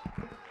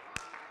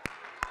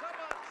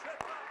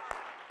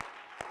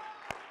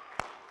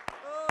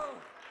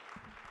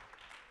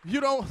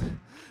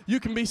 You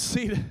can be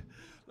seated.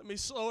 Let me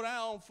slow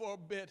down for a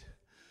bit.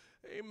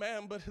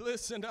 Amen. But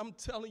listen, I'm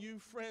telling you,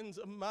 friends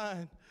of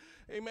mine,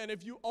 amen,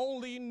 if you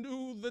only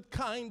knew the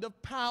kind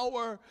of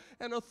power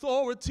and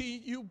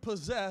authority you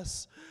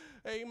possess,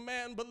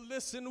 amen. But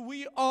listen,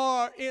 we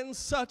are in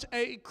such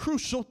a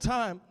crucial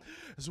time.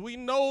 As we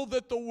know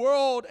that the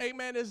world,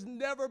 amen, has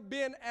never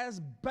been as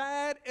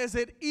bad as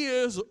it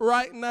is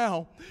right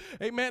now.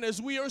 Amen.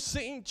 As we are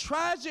seeing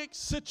tragic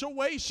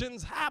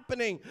situations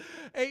happening,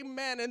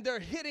 amen, and they're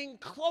hitting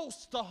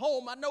close to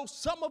home. I know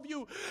some of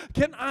you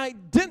can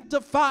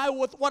identify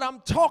with what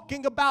I'm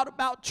talking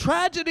about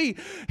tragedy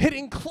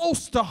hitting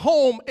close to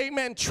home.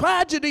 Amen.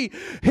 Tragedy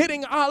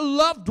hitting our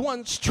loved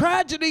ones.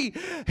 Tragedy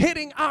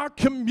hitting our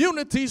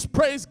communities.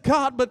 Praise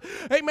God. But,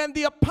 amen,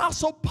 the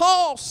Apostle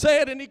Paul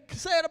said, and he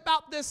said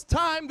about this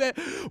time that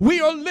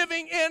we are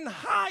living in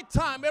high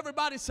time.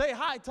 Everybody say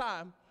high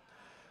time.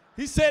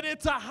 He said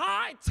it's a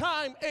high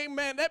time,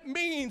 amen. That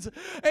means,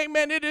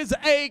 amen, it is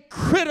a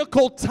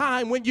critical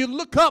time. When you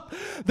look up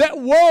that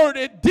word,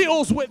 it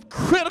deals with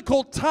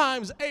critical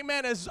times,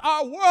 amen. As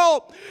our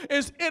world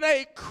is in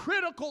a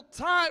critical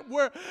time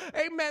where,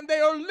 amen, they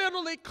are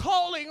literally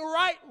calling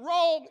right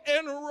wrong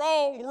and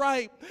wrong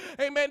right.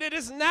 Amen. It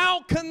is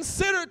now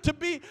considered to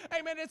be,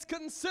 amen, it's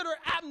considered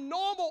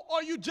abnormal,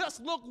 or you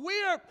just look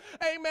weird,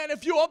 amen,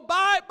 if you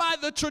abide by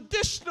the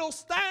traditional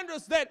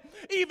standards that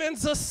even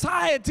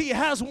society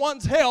has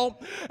once held.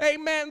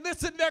 Amen.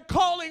 Listen, they're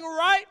calling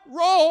right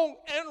wrong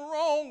and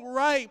wrong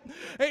right.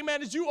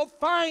 Amen. As you will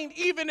find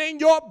even in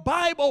your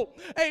Bible,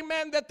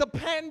 amen, that the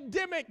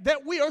pandemic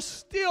that we are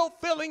still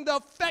feeling the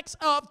effects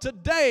of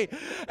today,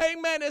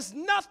 amen, is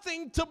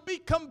nothing to be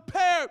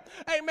compared,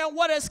 amen,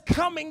 what is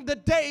coming the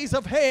days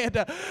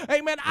ahead.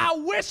 Amen. I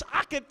wish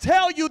I could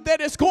tell you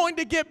that it's going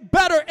to get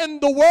better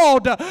in the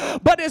world,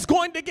 but it's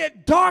going to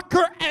get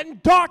darker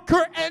and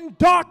darker and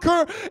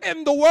darker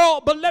in the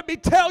world. But let me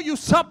tell you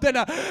something.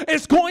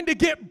 It's going to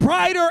get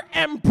brighter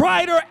and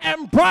brighter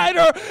and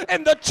brighter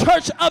in the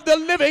church of the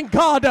living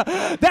God.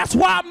 That's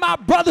why, my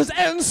brothers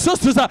and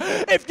sisters,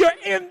 if you're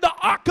in the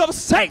ark of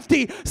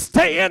safety,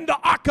 stay in the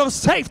ark of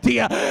safety.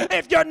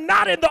 If you're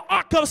not in the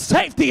ark of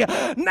safety,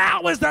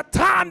 now is the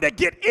time to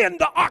get in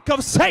the ark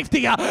of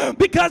safety,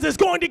 because it's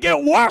going to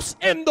get worse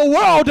in the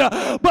world,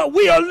 but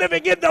we are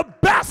living in the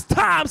best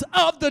times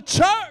of the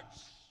church.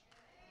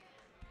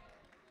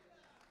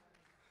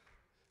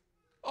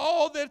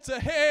 All that's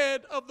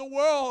ahead of the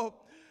world,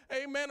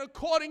 amen,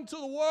 according to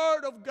the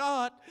word of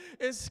God,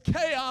 is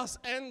chaos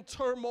and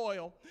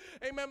turmoil.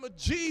 Amen. But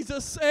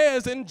Jesus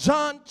says in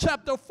John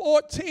chapter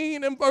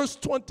 14 and verse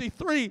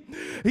 23,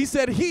 he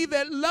said, he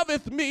that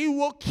loveth me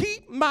will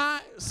keep my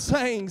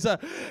sayings.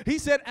 He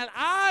said, and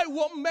I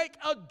will make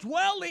a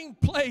dwelling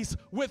place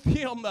with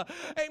him.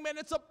 Amen.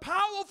 It's a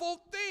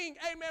powerful thing,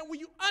 amen, when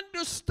you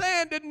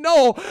understand and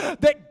know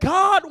that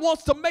God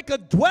wants to make a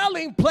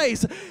dwelling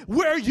place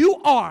where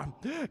you are.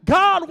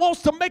 God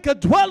wants to make a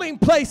dwelling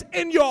place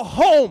in your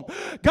home.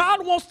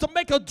 God wants to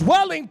make a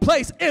dwelling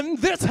place in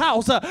this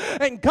house.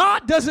 And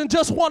God doesn't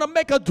just want to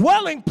make a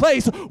dwelling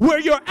place where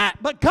you're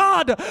at, but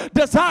God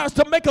desires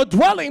to make a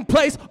dwelling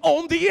place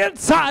on the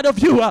inside of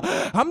you.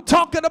 I'm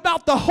talking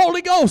about the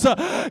Holy Ghost.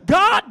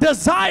 God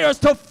desires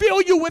to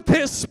fill you with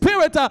his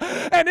spirit,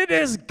 and it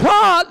is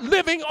God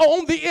living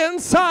on the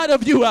inside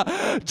of you.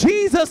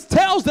 Jesus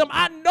tells them,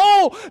 I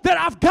know that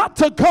I've got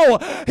to go.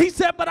 He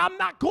said, but I'm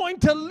not going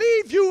to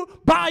leave you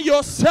by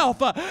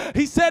yourself.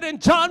 He said in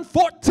John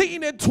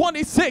 14 and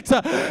 26,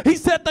 he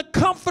said, the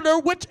Comforter,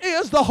 which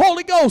is the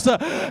Holy Ghost,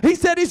 he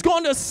said he's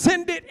going to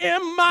send it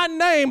in my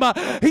name.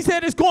 He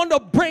said he's going to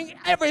bring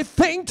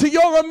everything to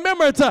your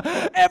remembrance,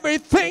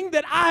 everything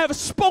that I have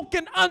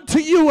spoken unto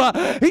you.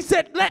 He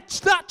said,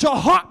 let not your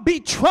heart be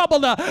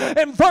troubled.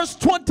 In verse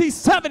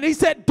 27, he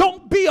said,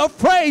 don't be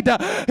afraid.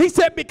 He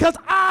said, because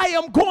I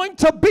am going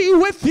to be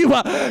with you.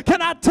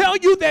 Can I tell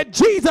you that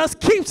Jesus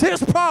keeps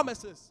his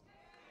promises?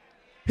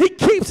 He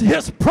keeps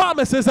his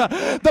promises.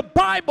 The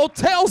Bible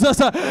tells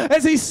us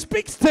as he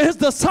speaks to his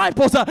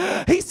disciples,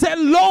 he said,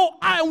 lo,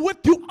 I am with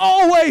you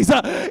always,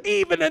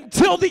 even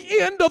until the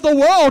end of the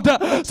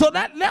world. So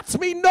that lets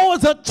me know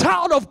as a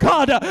child of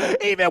God,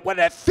 even when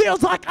it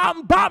feels like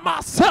I'm by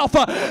myself,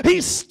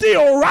 he's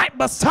still right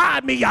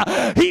beside me.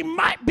 He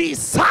might be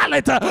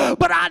silent,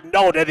 but I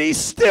know that he's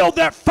still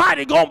there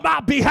fighting on my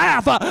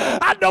behalf.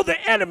 I know the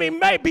enemy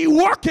may be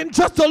working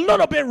just a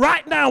little bit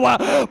right now,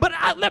 but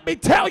let me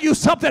tell you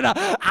something.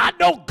 I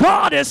know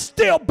God is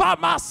still by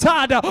my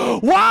side.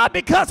 Why?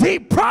 Because he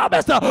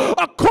promised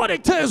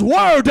according to his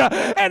word,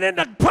 and in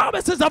the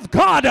promises of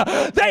God,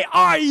 they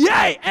are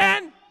yea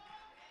and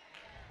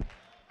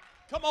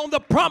come on, the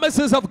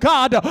promises of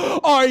God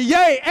are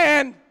yea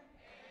and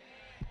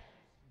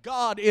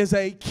God is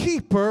a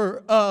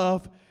keeper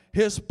of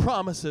his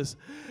promises.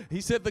 He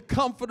said the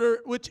Comforter,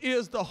 which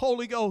is the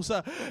Holy Ghost,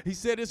 he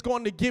said it's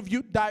going to give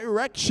you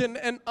direction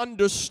and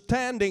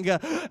understanding,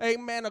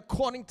 amen,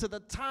 according to the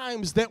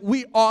times that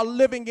we are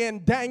living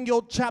in.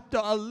 Daniel chapter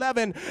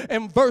 11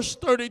 and verse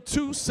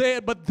 32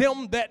 said, but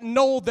them that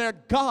know their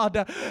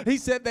God, he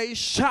said they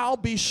shall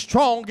be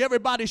strong.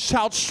 Everybody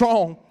shout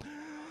strong.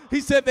 He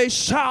said they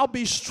shall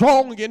be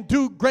strong and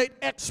do great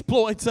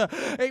exploits.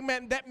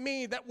 Amen.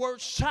 That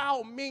word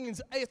shall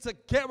means it's a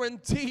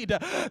guaranteed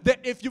that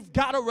if you've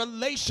got a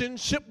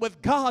relationship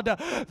with God,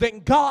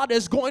 then God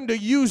is going to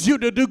use you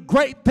to do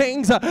great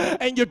things,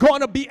 and you're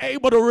going to be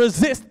able to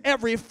resist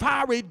every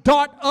fiery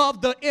dart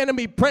of the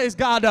enemy. Praise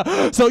God.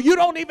 So you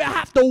don't even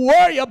have to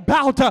worry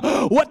about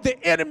what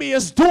the enemy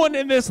is doing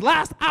in this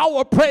last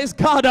hour. Praise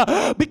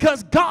God.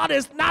 Because God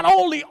is not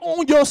only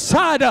on your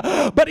side,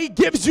 but he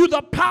gives you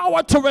the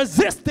power to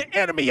resist the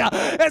enemy.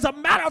 As a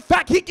matter of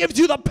fact, he gives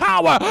you the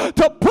power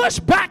to push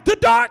back the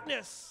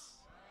darkness.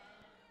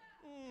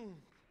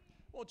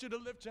 I want you to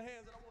lift your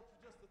hands and I want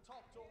you just to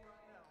talk to him right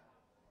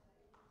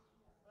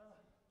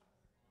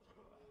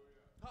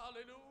now.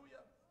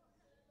 Hallelujah.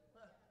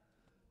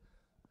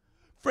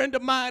 Friend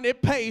of mine,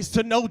 it pays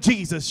to know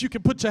Jesus. You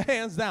can put your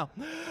hands down.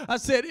 I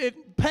said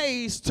it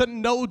pays to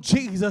know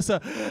Jesus.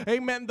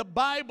 Amen. The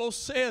Bible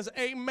says,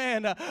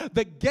 amen,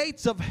 the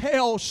gates of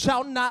hell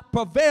shall not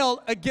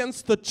prevail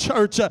against the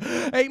church.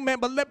 Amen.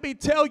 But let me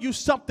tell you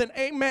something.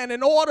 Amen.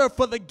 In order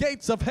for the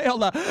gates of hell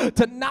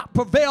to not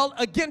prevail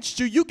against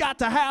you, you got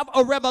to have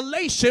a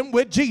revelation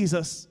with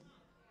Jesus.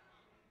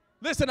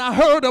 Listen, I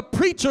heard a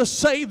preacher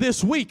say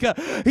this week,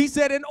 he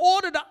said, in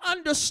order to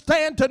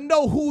understand, to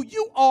know who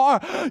you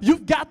are,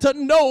 you've got to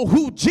know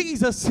who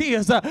Jesus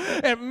is.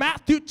 In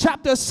Matthew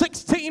chapter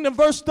 16 and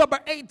verse number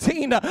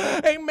 18,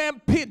 amen,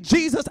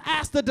 Jesus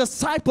asked the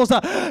disciples,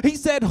 he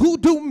said, who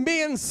do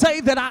men say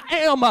that I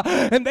am?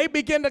 And they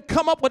began to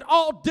come up with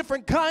all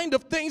different kind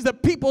of things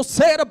that people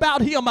said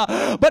about him.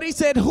 But he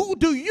said, who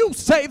do you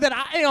say that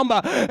I am?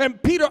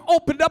 And Peter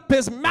opened up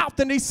his mouth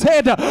and he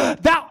said,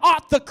 thou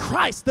art the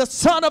Christ, the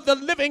Son of the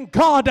living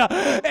God.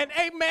 And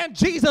amen,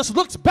 Jesus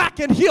looks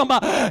back at him.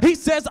 He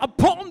says,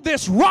 upon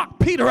this rock,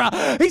 Peter,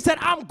 he said,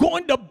 I'm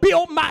going to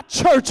build my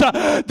church.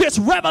 This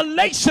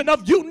revelation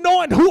of you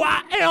knowing who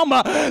I am,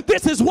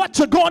 this is what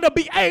you're going to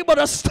be able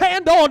to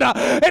stand on.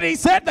 And he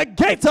said, the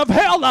gates of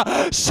hell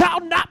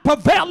shall not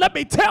prevail. Let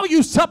me tell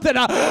you something,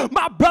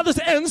 my brothers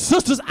and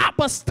sisters,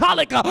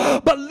 apostolic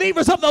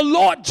believers of the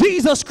Lord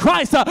Jesus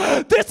Christ,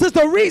 this is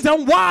the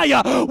reason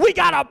why we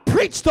got to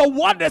preach the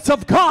oneness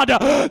of God.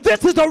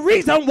 This is the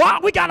reason why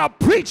we got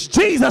to preach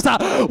Jesus.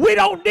 We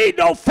don't need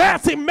no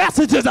fancy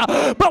messages,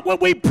 but when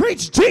we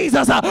preach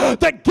Jesus,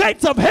 the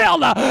gates of hell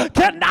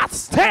cannot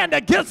stand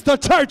against the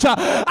church.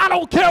 I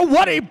don't care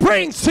what he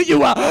brings to you,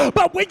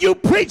 but when you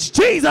preach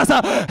Jesus,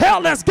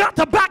 hell has got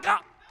to back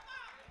up.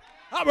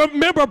 I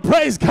remember,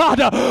 praise God,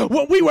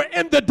 when we were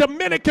in the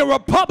Dominican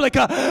Republic,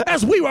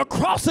 as we were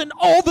crossing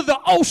over the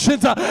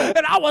oceans,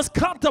 and I was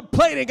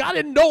contemplating. I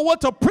didn't know what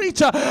to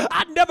preach.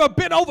 I'd never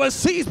been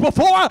overseas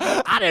before.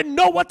 I didn't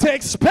know what to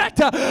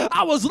expect.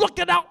 I was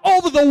looking out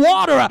over the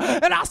water,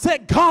 and I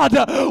said, God,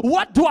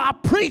 what do I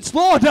preach,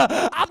 Lord?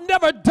 I've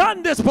never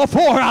done this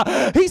before.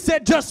 He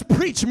said, just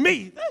preach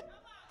me.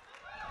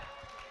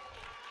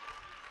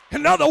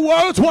 In other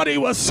words, what he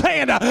was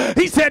saying,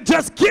 he said,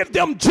 just give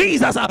them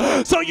Jesus.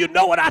 So you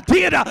know what I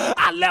did?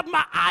 I left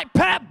my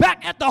iPad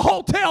back at the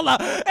hotel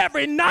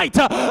every night.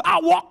 I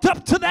walked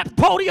up to that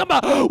podium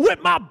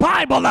with my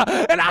Bible,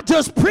 and I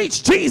just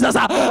preached Jesus.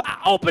 I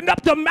opened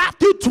up to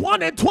Matthew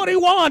 20 and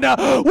 21,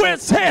 where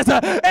it says,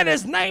 and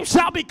his name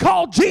shall be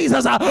called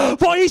Jesus,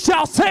 for he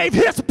shall save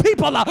his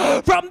people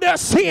from their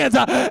sins.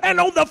 And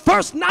on the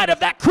first night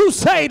of that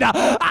crusade,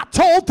 I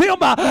told them,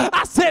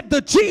 I said, the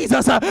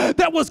Jesus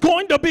that was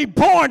going to be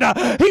born,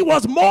 he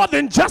was more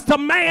than just a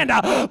man,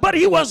 but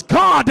he was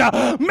God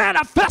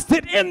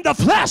manifested in the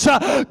flesh.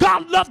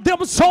 God loved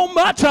them so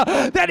much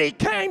that he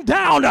came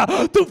down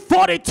through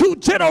 42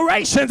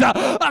 generations,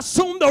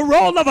 assumed the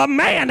role of a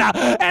man,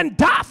 and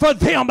died for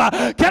them.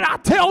 Can I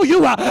tell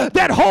you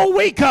that whole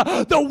week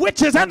the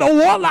witches and the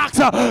warlocks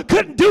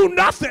couldn't do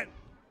nothing?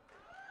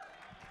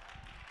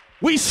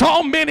 We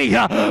saw many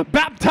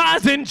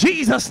baptized in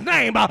Jesus'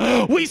 name.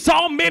 We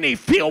saw many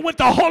filled with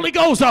the Holy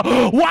Ghost.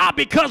 Why?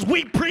 Because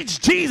we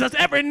preach Jesus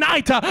every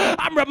night.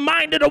 I'm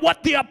reminded of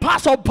what the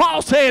Apostle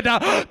Paul said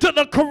to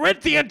the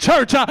Corinthian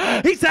church.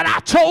 He said, I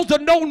chose to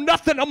know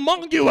nothing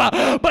among you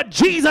but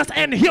Jesus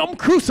and him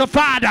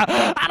crucified.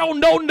 I don't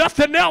know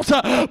nothing else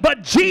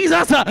but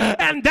Jesus,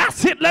 and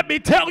that's it. Let me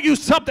tell you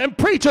something,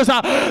 preachers.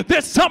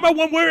 This summer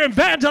when we're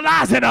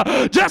evangelizing,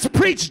 just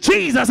preach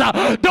Jesus.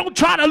 Don't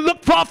try to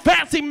look for a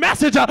fancy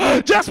message.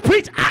 Just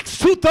preach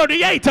Acts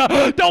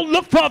 2:38. Don't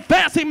look for a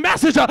fancy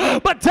message,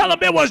 but tell them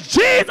it was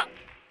Jesus.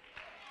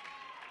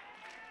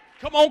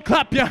 Come on,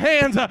 clap your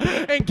hands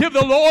and give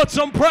the Lord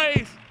some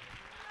praise.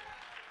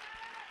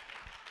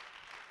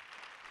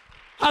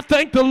 I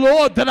thank the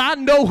Lord that I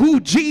know who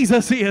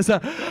Jesus is.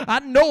 I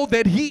know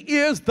that he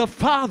is the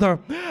Father.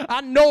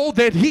 I know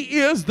that he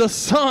is the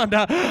Son.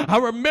 I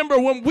remember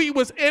when we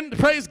was in,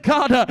 praise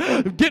God,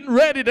 getting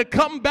ready to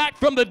come back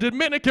from the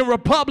Dominican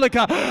Republic,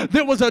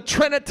 there was a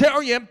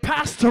Trinitarian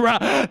pastor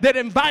that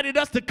invited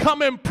us to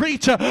come and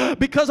preach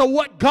because of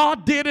what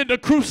God did in the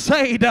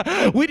crusade.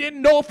 We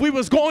didn't know if we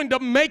was going to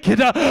make it,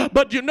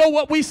 but you know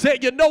what we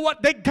said? You know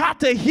what? They got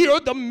to hear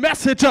the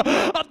message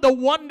of the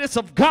oneness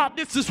of God.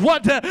 This is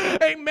what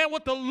amen,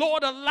 what the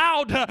Lord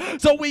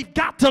allowed. So we've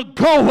got to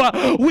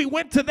go. We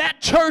went to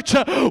that church.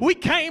 We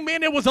came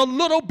in. It was a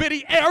little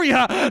bitty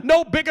area,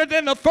 no bigger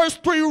than the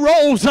first 3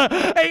 rows,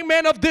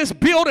 amen, of this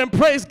building.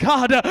 Praise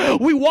God.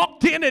 We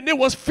walked in and it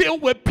was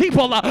filled with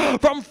people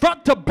from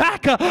front to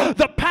back.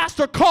 The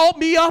pastor called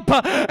me up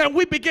and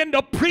we began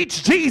to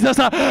preach Jesus.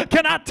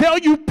 Can I tell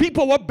you,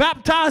 people were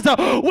baptized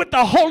with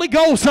the Holy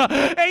Ghost,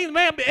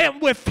 amen,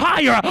 and with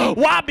fire.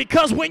 Why?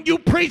 Because when you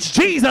preach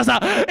Jesus,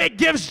 it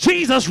gives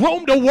Jesus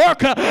room to work.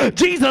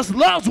 Jesus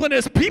loves when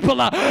his people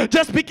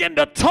just begin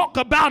to talk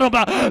about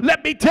him.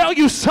 Let me tell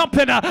you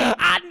something.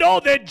 I know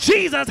that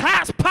Jesus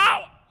has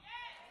power.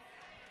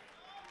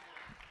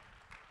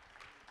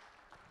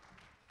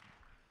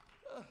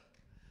 I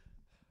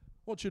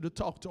want you to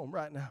talk to him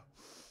right now.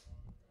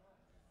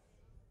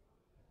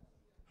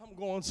 I'm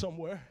going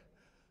somewhere.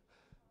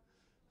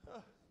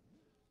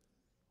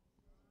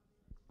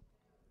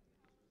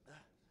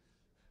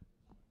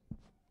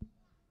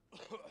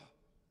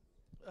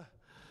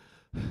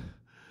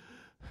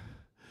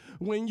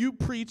 When you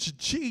preach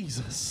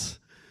Jesus,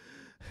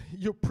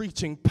 you're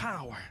preaching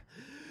power.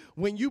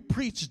 When you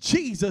preach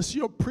Jesus,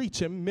 you're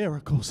preaching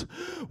miracles.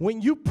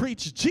 When you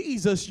preach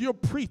Jesus, you're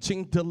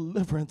preaching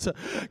deliverance.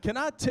 Can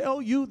I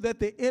tell you that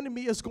the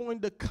enemy is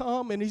going to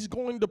come and he's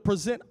going to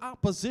present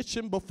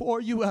opposition before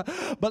you?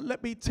 But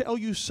let me tell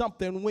you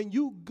something. When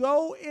you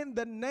go in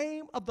the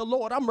name of the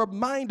Lord, I'm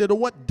reminded of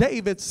what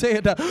David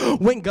said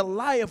when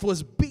Goliath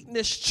was beating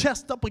his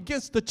chest up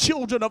against the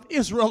children of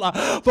Israel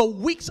for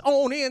weeks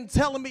on end,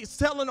 telling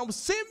them,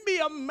 send me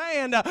a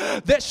man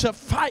that should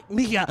fight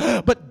me.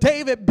 But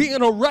David,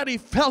 being a ruddy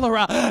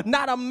fella,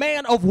 not a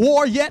man of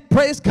war yet,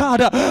 praise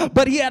God,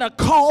 but he had a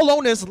call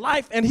on his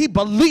life and he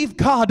believed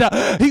God.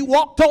 He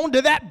walked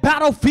onto that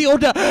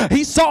battlefield.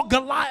 He saw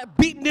Goliath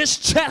beating his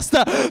chest,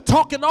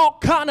 talking all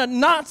kind of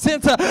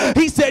nonsense.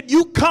 He said,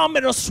 you come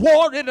in a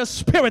sword in a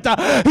spirit.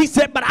 He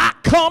said, but I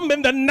come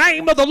in the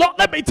name of the Lord.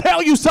 Let me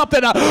tell you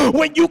something.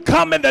 When you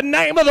come in the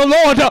name of the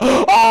Lord,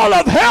 all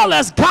of hell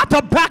has got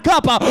to back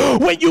up.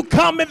 When you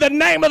come in the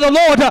name of the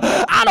Lord,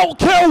 I don't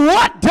care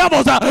what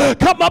devils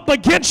come up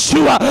against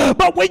you,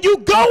 but when you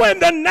go in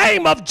the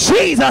name of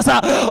Jesus,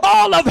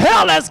 all of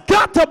hell has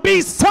got to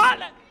be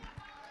silent.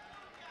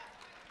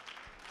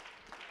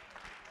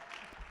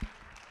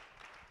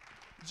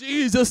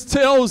 Jesus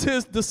tells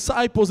his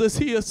disciples as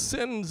he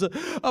ascends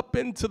up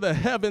into the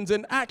heavens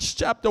in Acts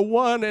chapter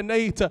 1 and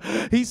 8,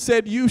 he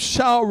said, you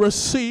shall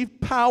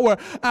receive power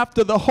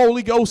after the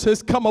Holy Ghost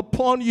has come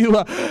upon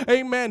you.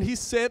 Amen. He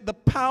said the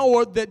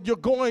power that you're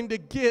going to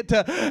get,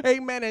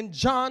 amen, in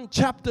John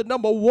chapter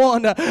number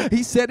 1,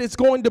 he said it's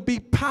going to be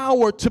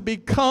power to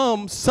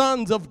become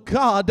sons of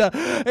God.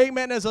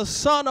 Amen. As a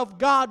son of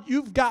God,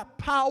 you've got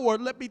power.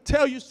 Let me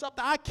tell you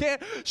something. I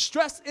can't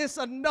stress this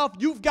enough.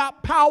 You've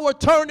got power.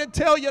 Turn and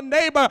tell your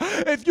neighbor,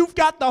 if you've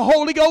got the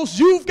Holy Ghost,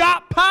 you've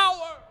got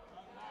power.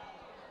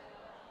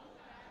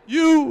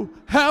 You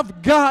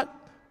have got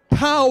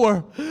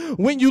power.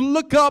 When you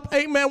look up,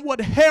 amen, what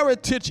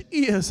heritage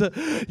is,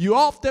 you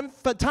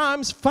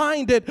oftentimes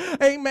find it,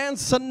 amen,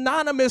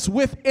 synonymous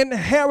with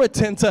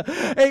inheritance.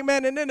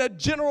 Amen. And in a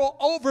general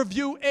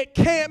overview, it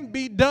can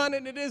be done,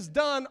 and it is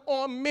done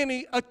on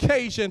many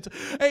occasions.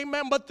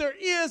 Amen. But there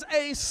is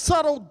a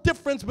subtle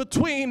difference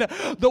between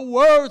the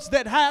words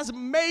that has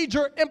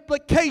major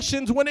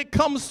implications when it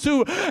comes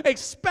to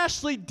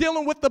especially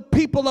dealing with the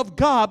people of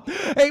God.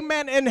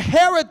 Amen.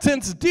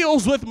 Inheritance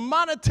deals with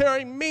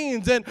monetary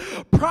means, and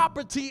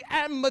property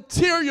and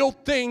material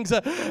things.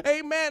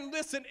 Amen.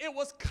 Listen, it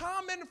was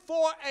common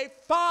for a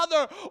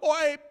father or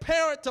a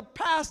parent to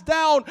pass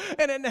down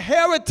an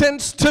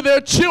inheritance to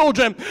their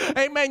children.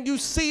 Amen. You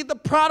see the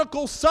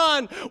prodigal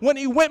son when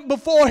he went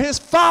before his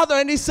father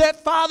and he said,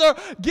 Father,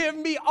 give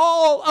me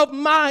all of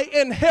my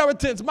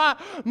inheritance, my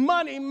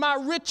money, my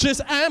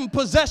riches and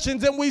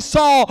possessions. And we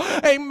saw,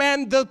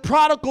 amen, the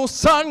prodigal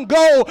son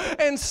go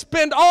and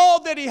spend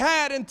all that he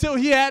had until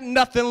he had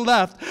nothing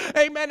left.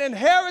 Amen.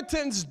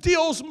 Inheritance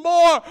deals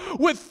more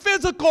with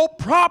physical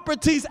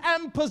properties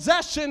and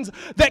possessions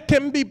that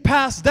can be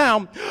passed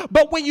down.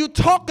 But when you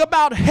talk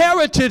about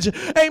heritage,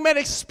 amen,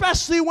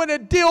 especially when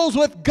it deals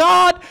with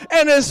God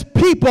and his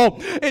people,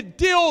 it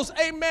deals,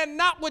 amen,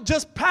 not with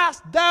just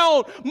passed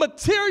down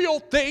material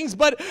things,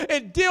 but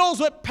it deals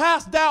with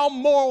passed down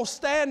moral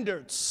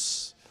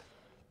standards,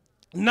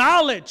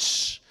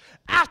 knowledge,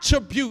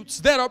 attributes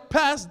that are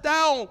passed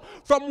down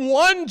from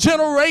one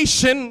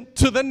generation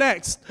to the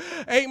next.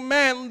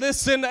 Amen.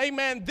 Listen,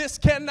 amen. This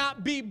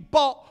cannot be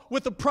bought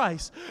with a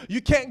price.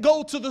 You can't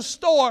go to the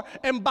store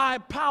and buy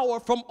power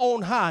from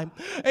on high.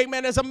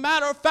 Amen. As a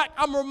matter of fact,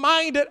 I'm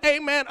reminded,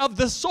 amen, of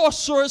the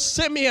sorcerer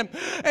Simeon.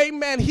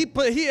 Amen. He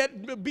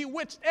had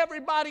bewitched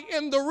everybody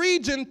in the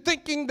region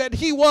thinking that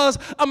he was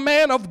a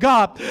man of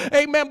God.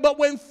 Amen. But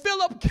when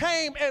Philip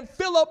came and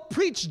Philip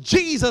preached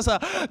Jesus,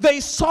 they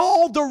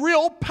saw the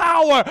real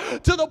power,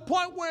 to the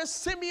point where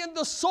Simeon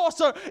the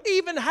sorcerer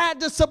even had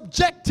to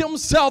subject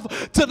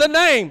himself to the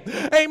name.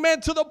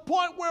 Amen. To the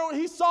point where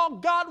he saw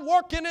God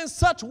working in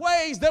such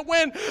ways that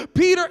when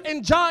Peter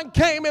and John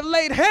came and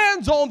laid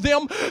hands on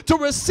them to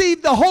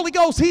receive the Holy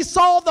Ghost, he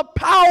saw the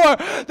power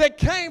that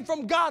came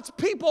from God's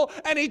people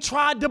and he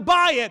tried to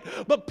buy it.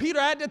 But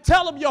Peter had to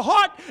tell him, your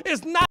heart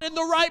is not in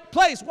the right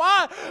place.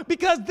 Why?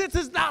 Because this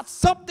is not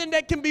something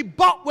that can be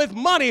bought with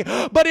money.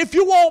 But if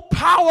you want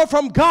power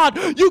from God,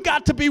 you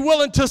got to be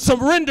willing to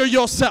surrender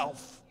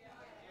yourself.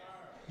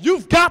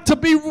 You've got to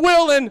be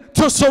willing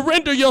to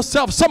surrender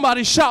yourself.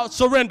 Somebody shout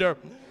surrender.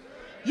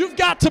 You've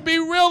got to be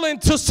willing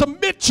to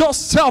submit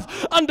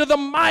yourself under the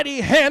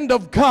mighty hand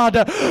of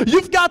God.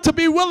 You've got to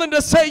be willing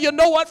to say, you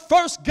know what,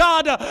 first,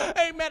 God,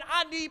 amen,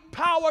 I need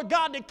power,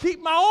 God, to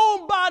keep my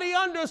own body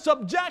under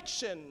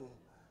subjection.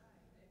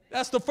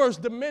 That's the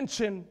first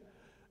dimension,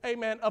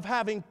 amen, of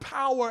having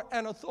power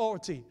and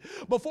authority.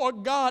 Before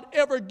God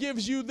ever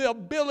gives you the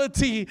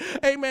ability,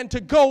 amen, to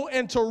go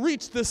and to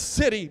reach the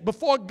city,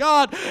 before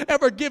God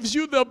ever gives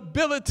you the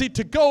ability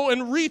to go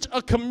and reach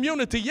a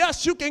community,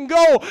 yes, you can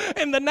go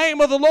in the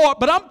name of the Lord,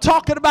 but I'm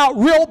talking about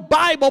real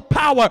Bible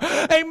power.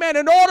 Amen.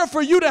 In order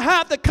for you to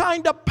have the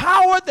kind of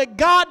power that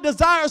God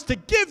desires to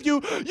give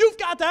you, you've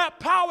got to have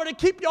power to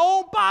keep your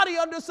own body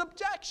under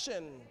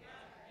subjection.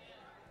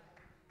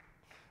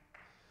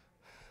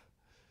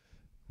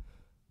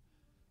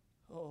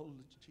 Oh,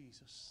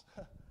 Jesus.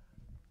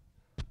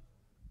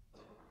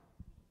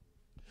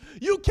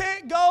 You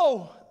can't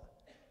go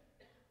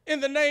in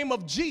the name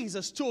of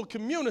Jesus to a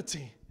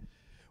community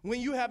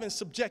when you haven't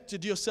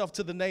subjected yourself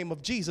to the name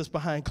of Jesus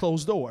behind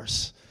closed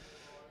doors.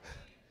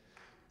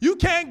 You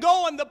can't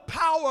go in the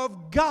power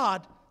of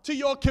God to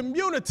your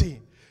community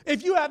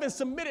if you haven't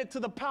submitted to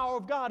the power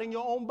of God in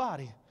your own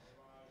body.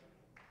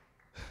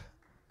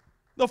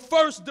 The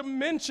first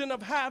dimension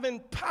of having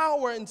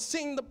power and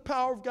seeing the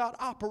power of God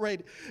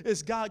operate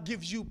is God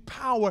gives you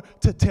power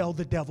to tell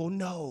the devil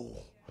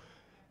no.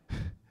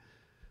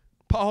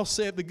 Paul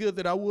said the good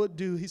that I would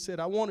do, he said,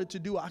 I wanted to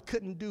do, I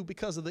couldn't do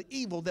because of the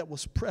evil that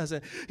was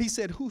present. He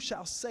said, who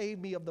shall save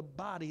me of the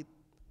body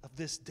of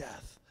this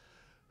death?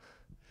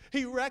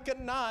 He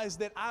recognized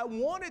that I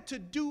wanted to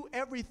do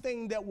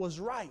everything that was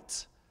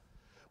right,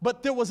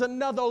 but there was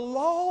another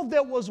law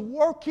that was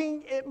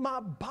working in my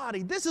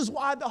body. This is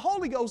why the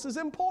Holy Ghost is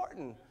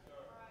important.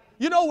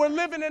 You know, we're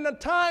living in a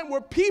time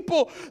where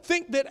people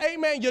think that,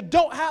 amen, you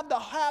don't have to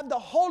have the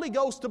Holy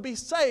Ghost to be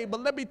saved.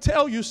 But let me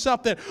tell you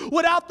something.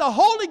 Without the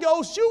Holy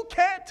Ghost, you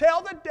can't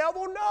tell the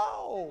devil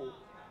no.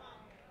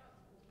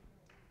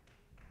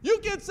 You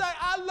can say,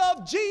 I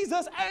love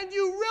Jesus, and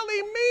you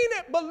really mean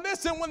it. But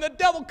listen, when the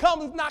devil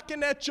comes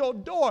knocking at your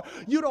door,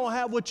 you don't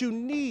have what you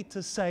need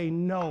to say,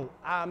 no,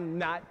 I'm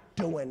not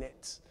doing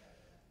it.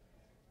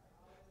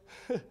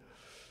 I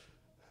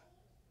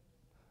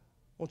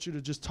want you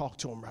to just talk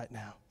to him right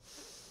now.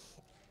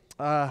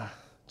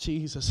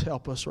 Jesus,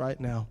 help us right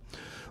now.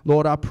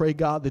 Lord, I pray,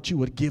 God, that you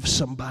would give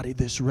somebody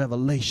this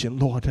revelation,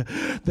 Lord,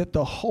 that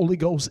the Holy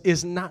Ghost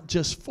is not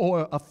just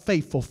for a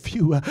faithful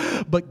few,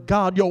 but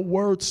God, your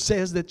word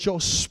says that your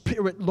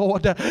spirit,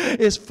 Lord,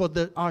 is for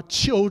our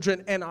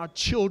children and our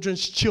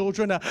children's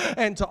children,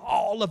 and to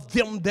all of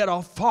them that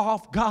are far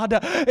off, God.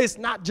 It's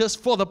not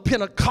just for the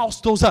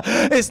Pentecostals,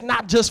 it's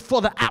not just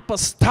for the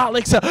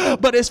apostolics,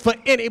 but it's for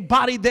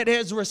anybody that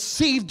has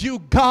received you,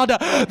 God,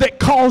 that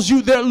calls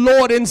you their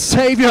Lord and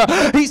Savior.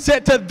 He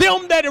said, to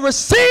them that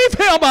receive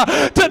him,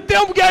 to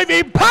them gave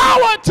he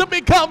power to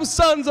become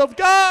sons of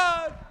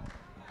God.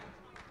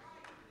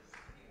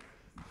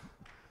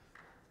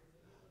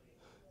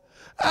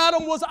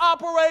 Adam was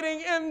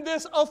operating in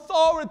this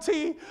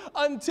authority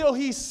until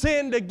he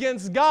sinned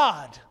against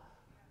God.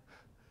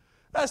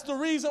 That's the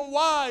reason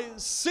why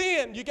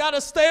sin, you got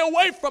to stay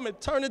away from it.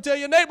 Turn and tell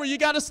your neighbor, you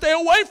got to stay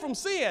away from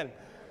sin.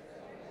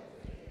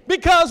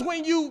 Because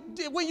when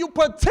you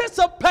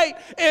participate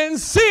in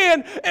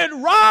sin, it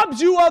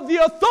robs you of the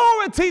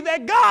authority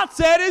that God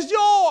said is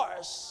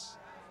yours.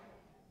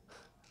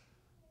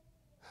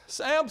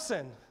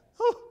 Samson,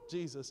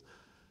 Jesus,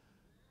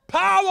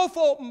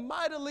 powerful,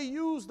 mightily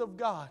used of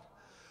God.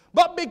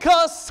 But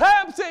because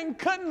Samson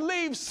couldn't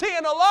leave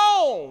sin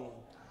alone,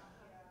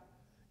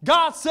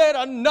 God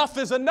said enough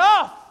is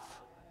enough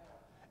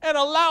and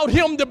allowed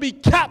him to be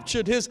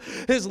captured,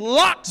 his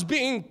locks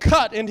being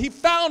cut, and he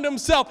found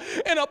himself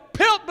in a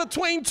pit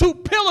between two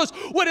pillars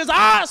with his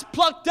eyes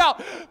plucked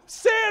out.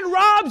 Sin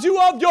robs you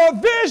of your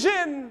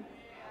vision.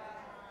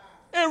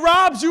 It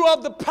robs you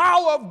of the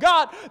power of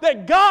God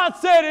that God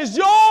said is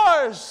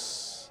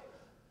yours.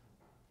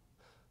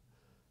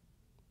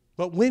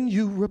 But when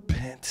you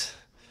repent,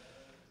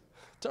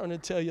 turn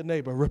and tell your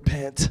neighbor,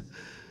 repent.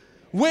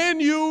 When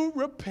you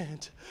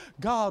repent,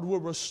 God will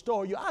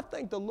restore you. I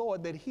thank the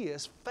Lord that he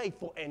is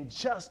faithful and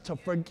just to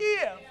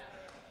forgive.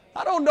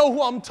 I don't know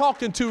who I'm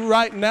talking to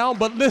right now,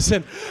 but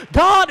listen,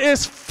 God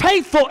is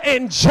faithful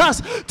and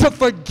just to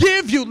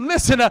forgive you.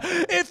 Listen,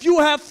 if you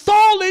have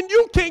fallen,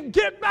 you can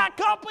get back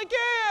up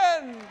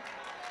again.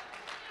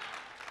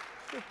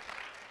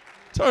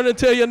 Turn and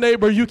tell your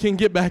neighbor, you can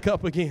get back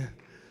up again.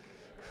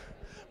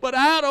 But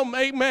Adam,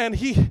 amen,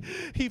 he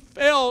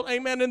fell,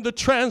 amen, in the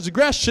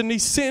transgression. He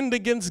sinned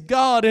against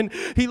God, and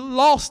he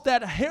lost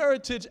that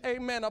heritage,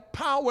 amen, of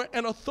power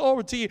and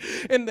authority.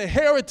 And the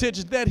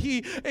heritage that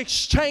he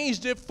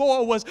exchanged it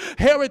for was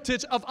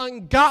heritage of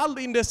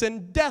ungodliness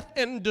and death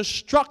and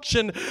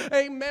destruction,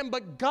 amen.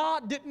 But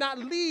God did not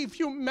leave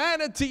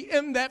humanity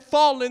in that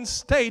fallen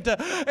state,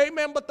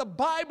 amen. But the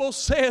Bible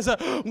says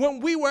when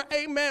we were,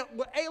 amen,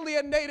 were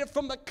alienated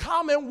from the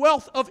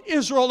commonwealth of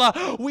Israel,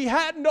 we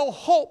had no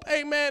hope,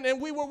 amen.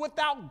 And we were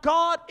without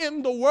God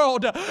in the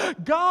world.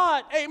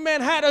 God,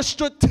 amen, had a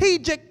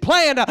strategic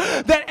plan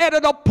that at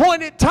an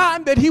appointed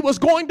time that he was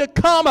going to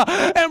come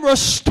and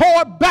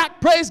restore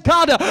back, praise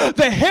God,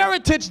 the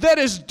heritage that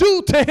is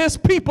due to his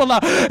people.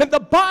 And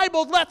the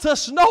Bible lets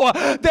us know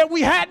that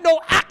we had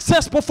no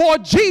access before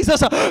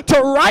Jesus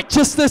to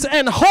righteousness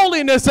and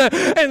holiness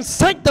and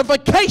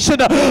sanctification.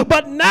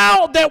 But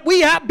now that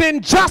we have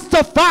been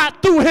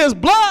justified through his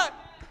blood,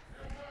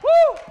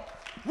 woo,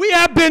 we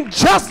have been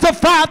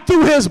justified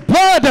through his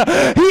blood.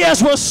 He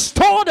has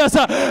restored us,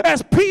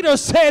 as Peter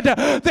said,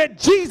 that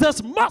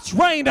Jesus must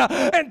reign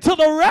until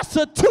the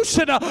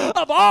restitution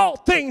of all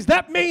things.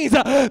 That means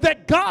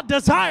that God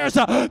desires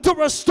to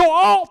restore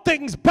all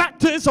things back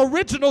to its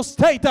original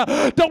state.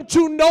 Don't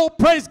you know,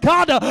 praise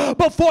God,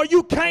 before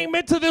you came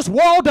into this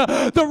world,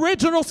 the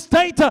original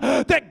state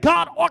that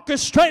God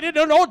orchestrated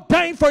and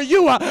ordained for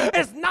you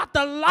is not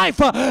the life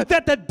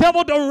that the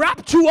devil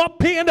wrapped you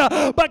up in,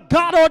 but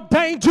God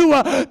ordained you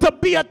to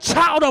be a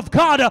child of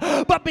God.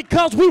 But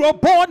because we were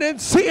born in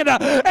sin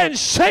and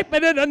shaped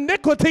in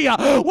iniquity,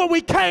 when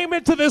we came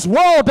into this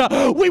world,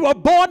 we were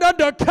born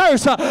under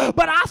curse.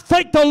 But I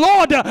thank the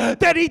Lord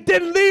that he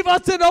didn't leave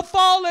us in a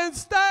fallen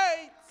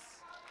state.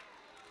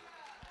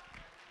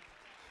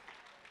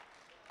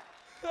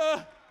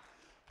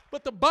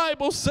 But the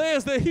Bible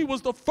says that he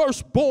was the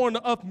firstborn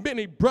of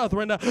many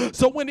brethren.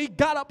 So when he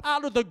got up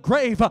out of the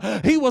grave,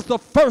 he was the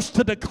first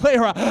to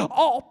declare,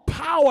 all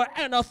power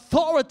and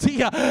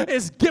authority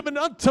is given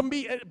unto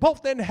me,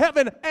 both in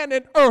heaven and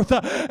in earth.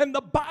 And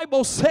the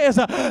Bible says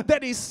that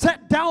he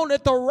sat down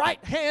at the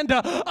right hand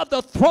of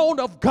the throne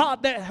of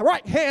God. That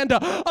right hand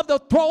of the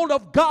throne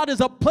of God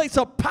is a place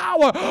of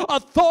power,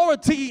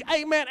 authority,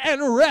 amen,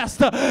 and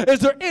rest. Is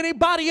there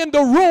anybody in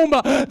the room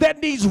that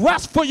needs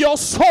rest for your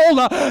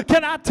soul?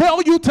 Can I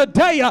tell you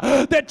today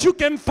that you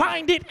can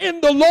find it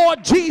in the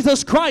Lord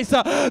Jesus Christ?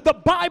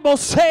 The Bible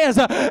says,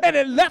 and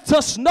it lets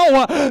us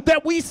know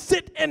that we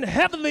sit in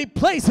heavenly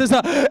places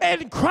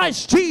in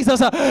Christ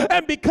Jesus.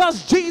 And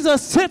because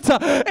Jesus sits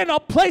in a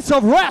place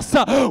of rest,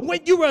 when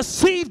you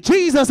receive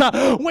Jesus,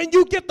 when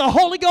you get the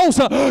Holy Ghost,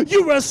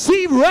 you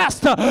receive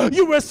rest,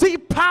 you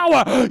receive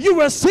power,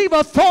 you receive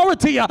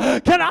authority.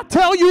 Can I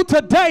tell you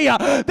today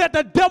that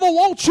the devil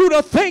wants you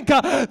to think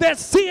that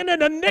sin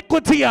and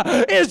iniquity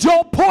is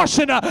your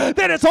portion,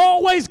 that it's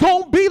always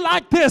going to be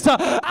like this?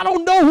 I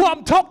don't know who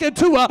I'm talking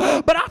to,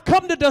 but I've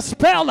come to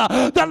dispel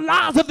the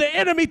lies of the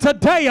enemy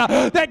today,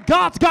 that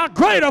God's got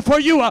greater for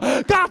you.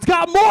 God's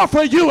got more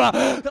for you.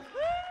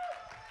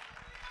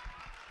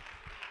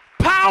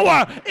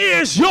 Power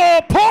is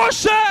your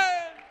portion.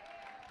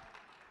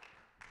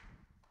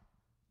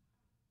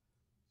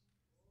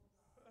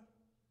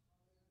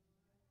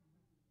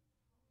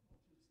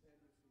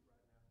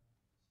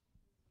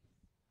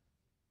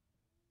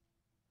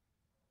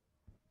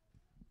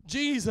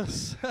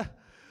 Jesus.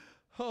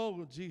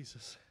 Oh,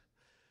 Jesus.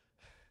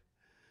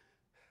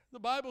 The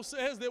Bible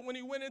says that when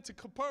he went into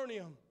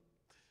Capernaum,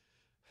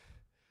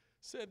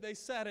 said they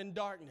sat in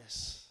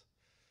darkness.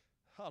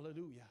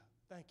 Hallelujah.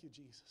 Thank you,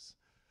 Jesus.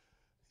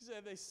 He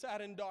said they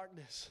sat in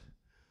darkness.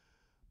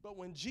 But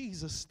when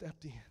Jesus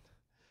stepped in,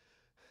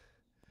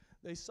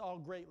 they saw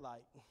great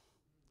light.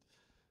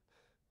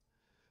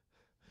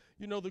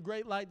 You know, the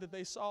great light that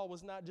they saw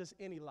was not just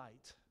any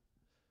light,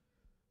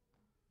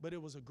 but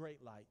it was a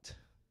great light.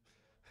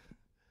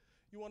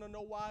 You want to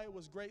know why it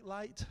was great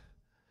light?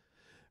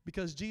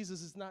 Because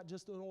Jesus is not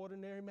just an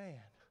ordinary man.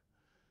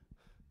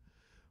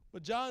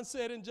 But John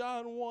said in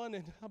John 1,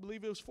 and I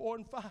believe it was 4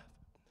 and 5,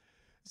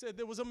 he said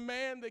there was a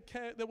man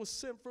that was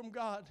sent from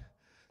God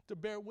to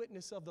bear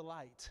witness of the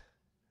light.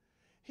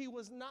 He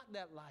was not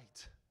that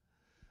light,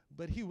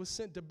 but he was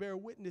sent to bear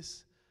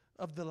witness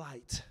of the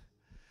light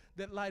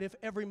that lighteth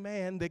every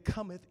man that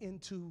cometh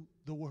into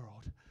the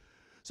world.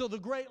 So the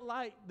great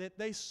light that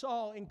they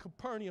saw in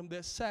Capernaum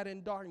that sat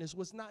in darkness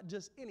was not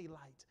just any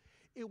light.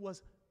 It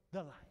was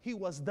the light. He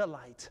was the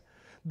light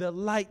that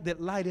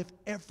lighteth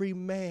every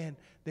man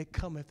that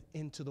cometh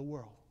into the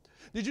world.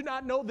 Did you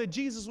not know that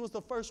Jesus was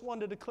the first one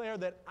to declare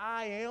that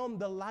I am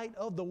the light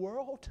of the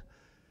world?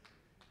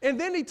 And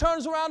then he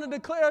turns around and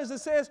declares and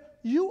says,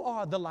 you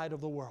are the light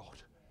of the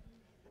world.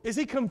 Is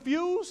he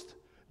confused?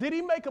 Did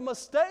he make a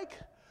mistake?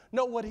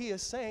 No, what he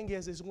is saying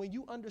is when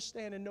you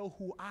understand and know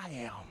who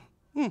I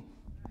am,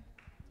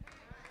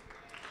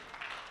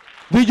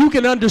 then you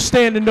can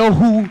understand and know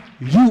who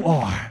you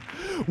are.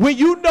 When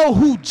you know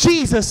who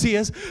Jesus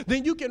is,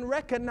 then you can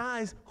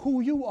recognize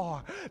who you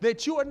are.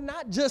 That you are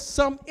not just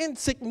some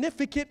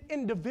insignificant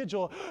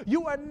individual.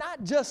 You are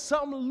not just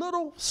some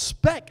little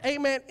speck,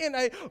 amen, in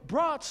a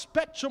broad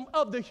spectrum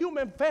of the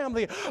human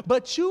family,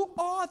 but you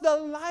are the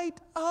light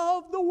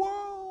of the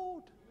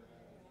world.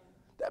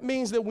 That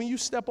means that when you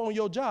step on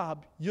your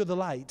job, you're the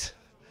light.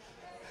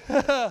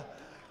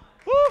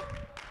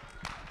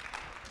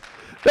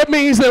 That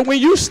means that when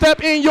you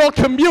step in your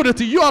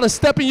community, you ought to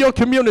step in your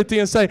community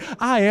and say,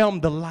 I am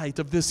the light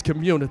of this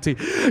community.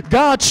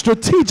 God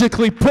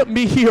strategically put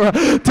me here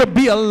to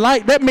be a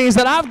light. That means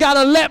that I've got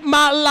to let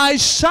my light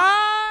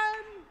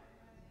shine.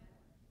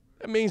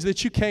 That means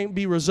that you can't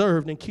be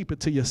reserved and keep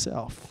it to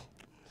yourself.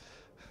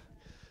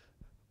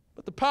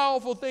 But the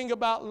powerful thing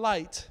about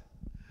light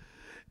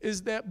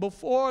is that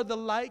before the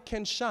light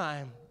can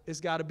shine,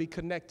 it's got to be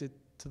connected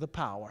to the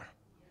power.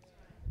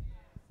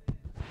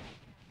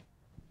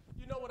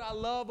 You know what I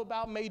love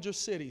about major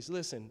cities?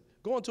 Listen,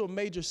 going to a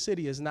major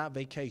city is not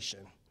vacation.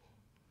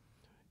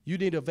 You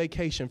need a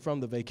vacation from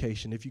the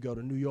vacation. If you go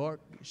to New York,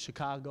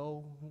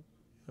 Chicago, you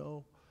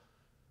know,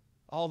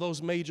 all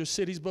those major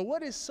cities. But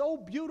what is so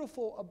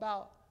beautiful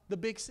about the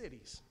big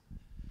cities?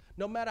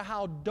 No matter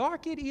how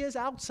dark it is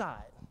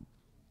outside,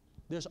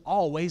 there's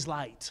always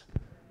light.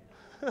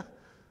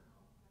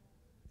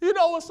 You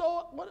know what's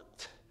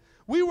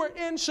we were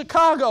in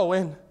Chicago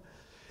and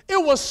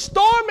it was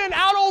storming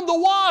out on the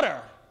water.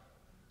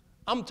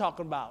 I'm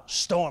talking about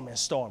storming.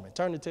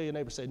 Turn to your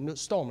neighbor and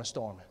say,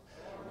 storming.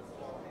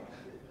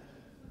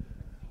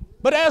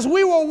 But as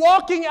we were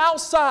walking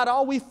outside,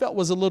 all we felt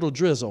was a little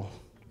drizzle.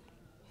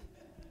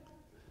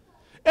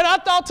 And I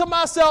thought to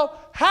myself,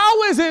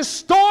 how is it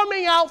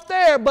storming out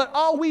there, but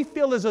all we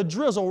feel is a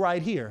drizzle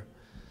right here?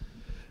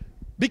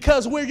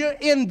 Because we're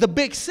in the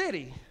big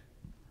city.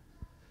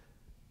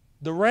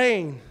 The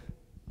rain,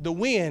 the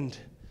wind,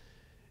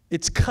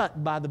 it's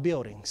cut by the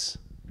buildings.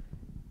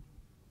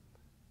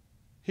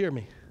 Hear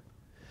me.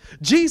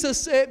 Jesus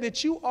said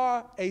that you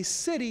are a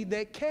city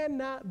that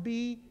cannot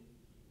be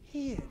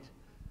hid.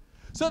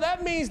 So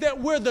that means that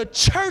where the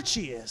church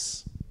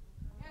is,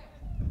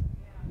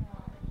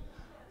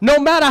 no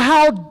matter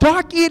how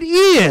dark it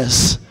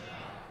is,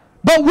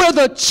 but where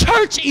the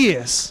church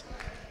is,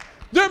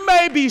 there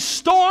may be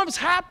storms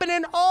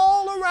happening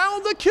all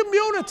around the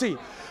community.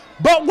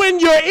 But when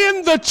you're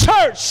in the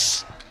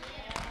church,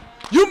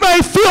 you may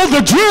feel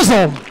the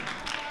drizzle.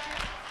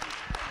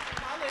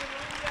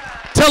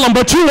 Tell them,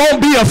 but you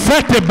won't be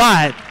affected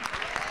by it.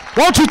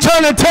 Won't you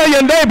turn and tell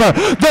your neighbor,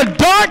 the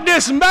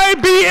darkness may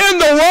be in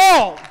the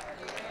world,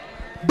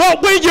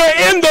 but when you're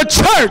in the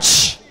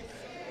church,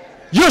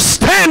 you're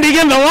standing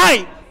in the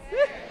light.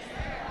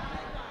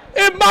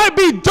 It might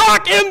be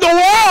dark in the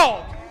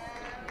world,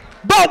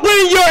 but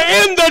when you're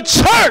in the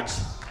church,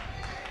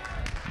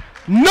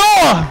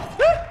 Noah,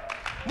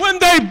 when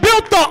they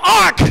built the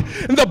ark,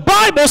 and the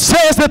Bible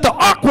says that the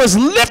ark was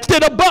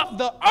lifted above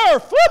the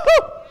earth.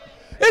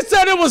 It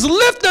said it was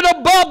lifted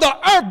above the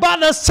earth by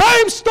the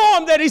same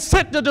storm that he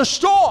sent to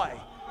destroy.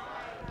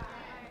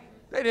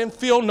 They didn't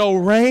feel no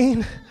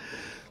rain.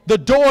 The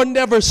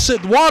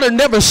water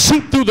never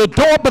seeped through the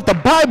door, but the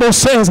Bible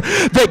says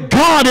that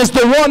God is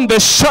the one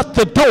that shut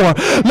the door.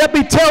 Let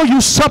me tell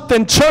you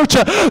something, church.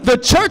 The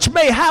church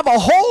may have a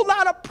whole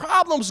lot of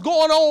problems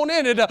going on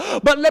in it,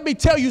 but let me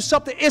tell you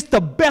something. It's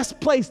the best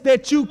place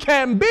that you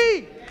can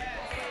be.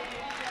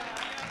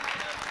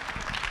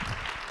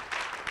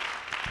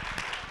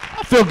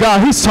 I feel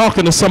God, he's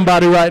talking to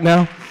somebody right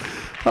now.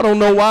 I don't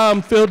know why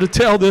I'm filled to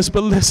tell this,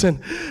 but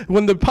listen,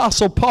 when the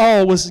Apostle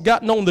Paul was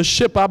gotten on the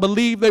ship, I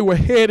believe they were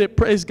headed,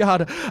 praise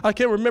God. I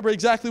can't remember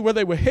exactly where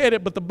they were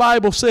headed, but the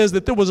Bible says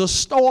that there was a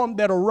storm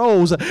that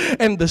arose,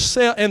 and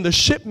the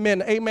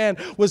shipmen, amen,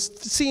 was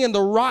seeing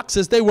the rocks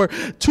as they were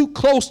too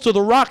close to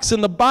the rocks.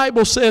 And the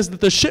Bible says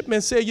that the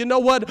shipmen said, you know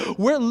what,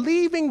 we're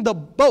leaving the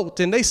boat.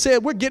 And they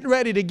said, we're getting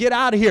ready to get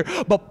out of here.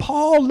 But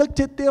Paul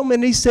looked at them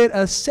and he said,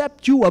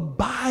 except you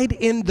abide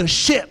in the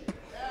ship.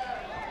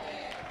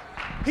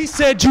 He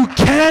said, you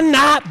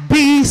cannot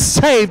be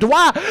saved.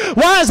 Why?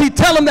 Why is he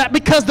telling that?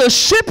 Because the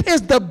ship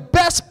is the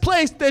best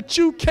place that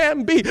you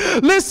can be.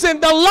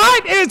 Listen, the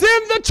light is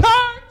in the church.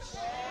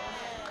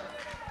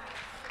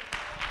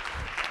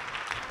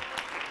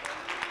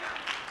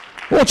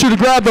 I want you to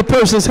grab the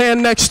person's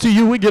hand next to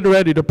you. We're getting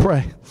ready to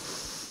pray.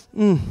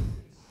 I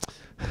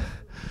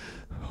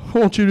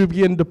want you to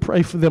begin to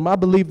pray for them. I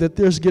believe that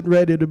there's getting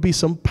ready to be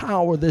some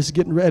power that's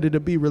getting ready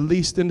to be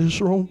released in this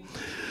room.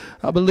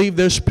 I believe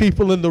there's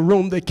people in the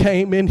room that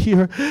came in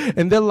here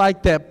and they're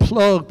like that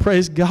plug,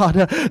 praise God,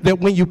 that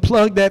when you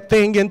plug that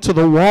thing into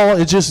the wall,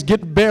 it just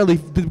get barely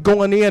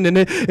going in and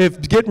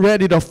it's getting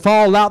ready to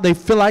fall out. They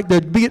feel like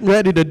they're getting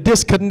ready to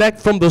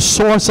disconnect from the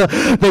source.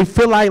 They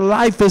feel like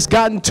life has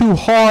gotten too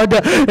hard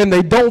and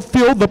they don't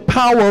feel the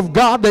power of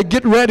God. They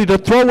get ready to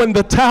throw in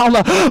the towel,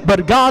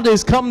 but God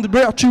has come to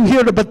bring you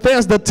here to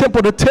Bethesda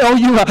Temple to tell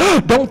you,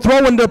 don't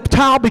throw in the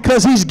towel,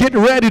 because he's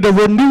getting ready to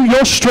renew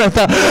your strength.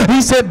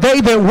 He said,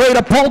 they that wait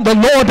upon the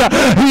Lord,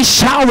 he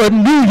shall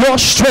renew your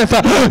strength.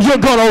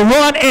 You're going to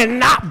run and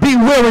not be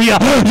weary.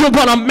 You're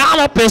going to mount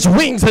up as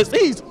wings as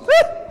eagles.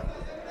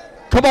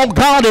 Come on,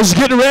 God is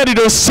getting ready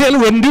to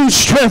send renewed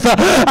strength.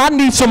 I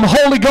need some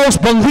Holy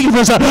Ghost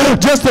believers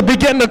just to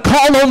begin to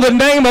call on the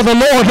name of the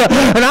Lord.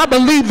 And I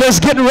believe there's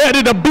getting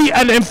ready to be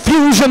an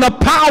infusion of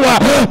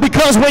power,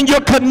 because when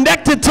you're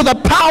connected to the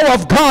power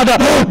of God,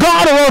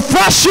 God will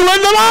refresh you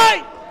in the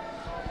light.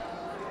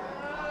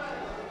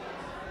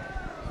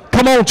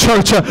 Come on,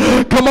 church.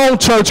 Come on,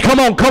 church. Come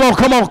on, come on,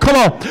 come on, come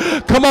on.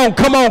 Come on,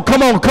 come on,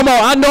 come on, come on.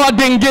 I know I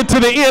didn't get to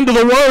the end of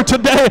the word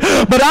today,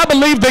 but I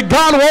believe that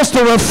God wants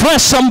to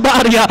refresh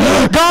somebody.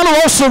 God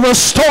wants to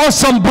restore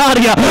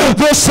somebody.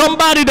 There's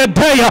somebody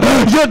today,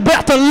 you're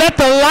about to let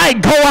the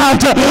light go out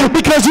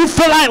because you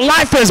feel like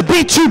life has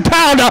beat you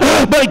down.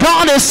 But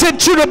God has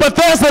sent you to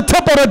Bethesda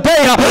Temple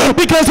today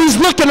because he's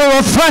looking to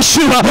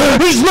refresh you.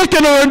 He's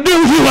looking to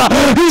renew you.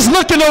 He's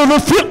looking to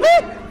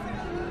refuel.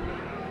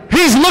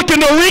 He's looking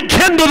to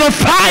rekindle the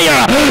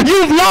fire.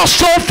 You've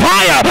lost your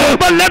fire.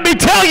 But let me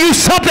tell you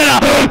something.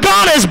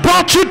 God has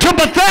brought you to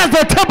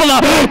Bethesda Temple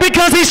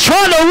because he's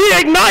trying to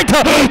reignite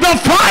the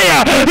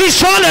fire. He's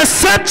trying to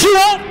set you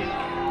up.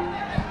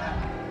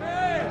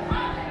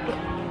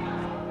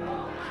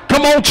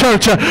 Come on,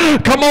 church.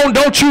 Come on,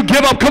 don't you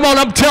give up. Come on,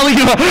 I'm telling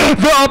you,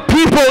 there are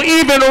people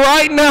even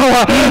right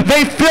now,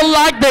 they feel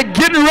like they're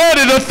getting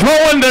ready to throw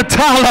in the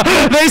towel.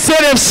 They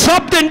said, if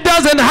something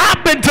doesn't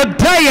happen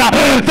today,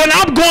 then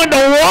I'm going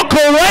to walk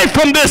away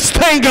from this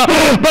thing.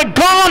 But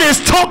God is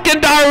talking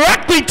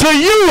directly to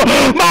you,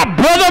 my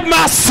brother,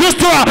 my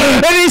sister.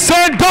 And he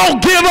said,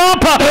 don't give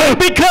up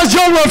because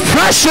your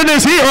refreshing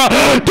is here.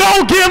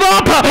 Don't give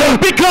up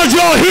because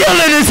your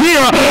healing is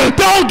here.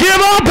 Don't give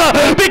up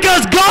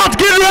because God's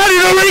getting ready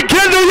to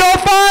rekindle your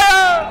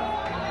fire.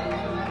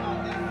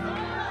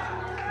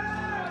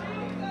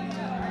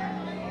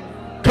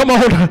 Come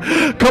on,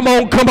 come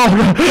on, come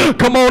on,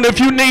 come on. If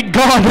you need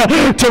God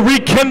to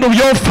rekindle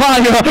your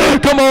fire,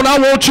 come on, I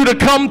want you to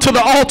come to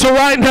the altar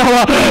right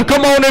now.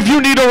 Come on, if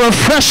you need a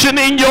refreshing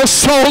in your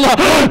soul,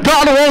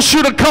 God wants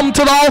you to come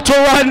to the altar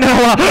right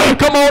now.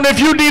 Come on, if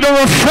you need a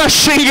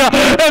refreshing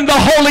in the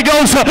Holy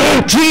Ghost,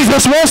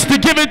 Jesus wants to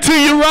give it to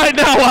you right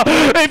now.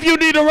 If you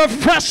need a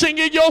refreshing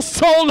in your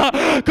soul,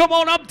 come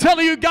on, I'm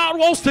telling you, God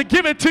wants to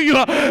give it to you.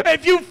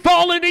 If you've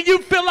fallen and you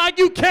feel like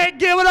you can't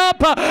give it up,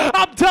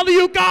 I'm telling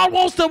you, God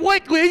wants to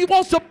wake you. He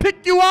wants to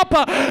pick you up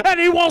and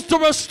he wants to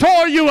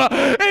restore you.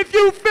 If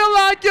you feel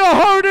like you're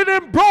hurting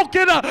and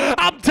broken,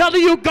 I'm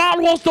telling you,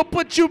 God wants to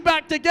put you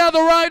back together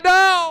right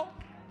now.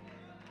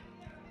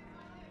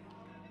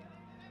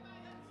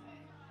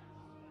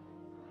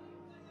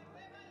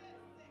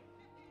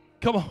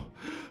 Come on.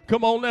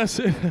 Come on, that's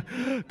it.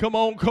 Come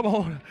on, come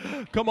on.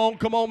 Come on,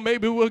 come on.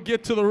 Maybe we'll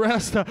get to the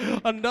rest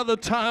another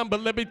time, but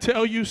let me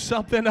tell you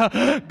something.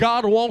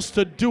 God wants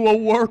to do a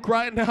work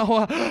right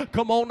now.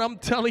 Come on, I'm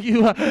telling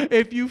you,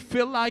 if you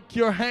feel like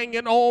you're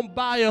hanging on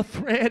by a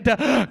thread,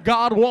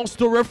 God wants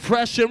to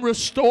refresh and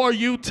restore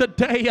you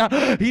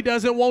today. He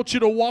doesn't want you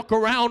to walk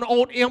around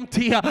on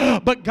empty,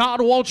 but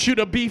God wants you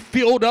to be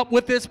filled up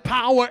with his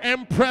power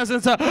and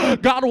presence.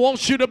 God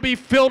wants you to be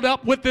filled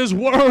up with his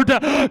word.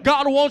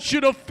 God wants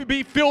wants you to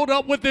be filled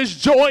up with His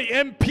joy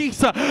and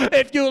peace.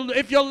 If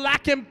you're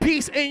lacking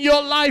peace in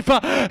your life,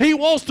 He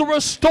wants to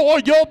restore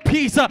your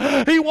peace.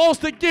 He wants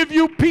to give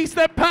you peace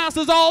that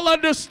passes all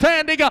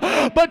understanding.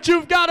 But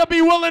you've got to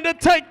be willing to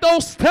take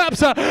those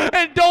steps,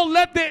 and don't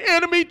let the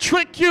enemy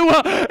trick you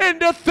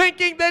into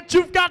thinking that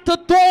you've got to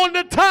throw in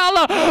the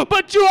towel.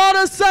 But you ought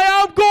to say,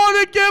 I'm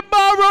going to get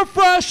my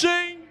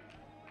refreshing.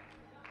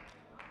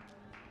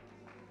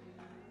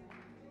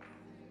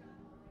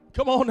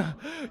 Come on,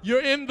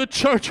 you're in the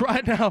church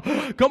right now.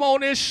 Come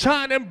on, it's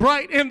shining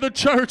bright in the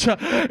church.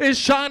 It's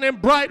shining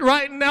bright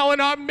right now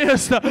in our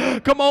midst.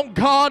 Come on,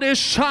 God is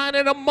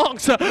shining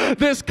amongst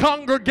this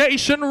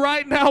congregation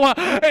right now,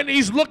 and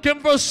He's looking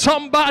for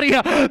somebody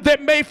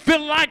that may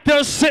feel like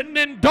they're sitting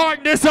in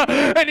darkness,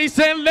 and He's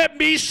saying, let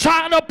me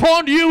shine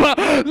upon you.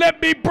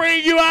 Let me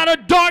bring you out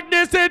of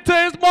darkness into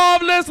His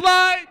marvelous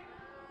light.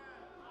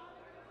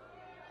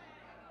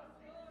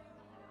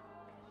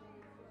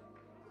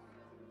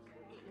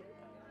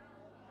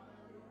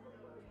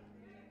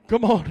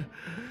 Come on,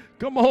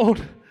 come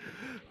on,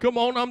 come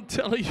on, I'm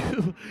telling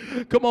you.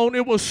 Come on,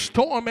 it was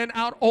storming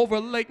out over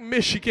Lake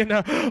Michigan,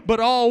 but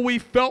all we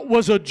felt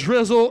was a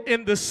drizzle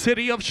in the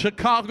city of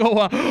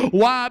Chicago.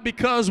 Why?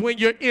 Because when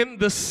you're in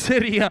the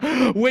city,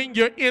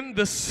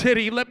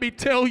 let me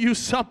tell you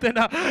something.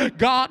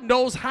 God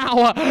knows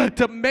how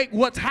to make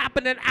what's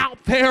happening out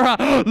there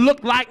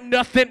look like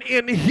nothing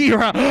in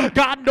here.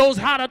 God knows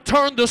how to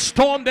turn the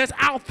storm that's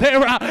out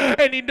there,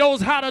 and He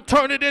knows how to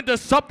turn it into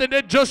something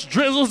that just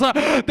drizzles,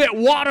 that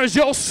waters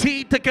your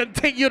seed to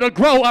continue to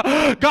grow.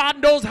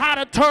 God knows how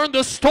to turn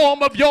the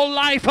storm of your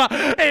life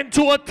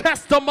into a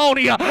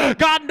testimony.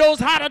 God knows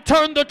how to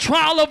turn the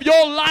trial of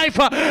your life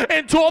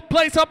into a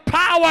place of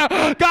power.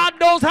 God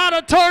knows how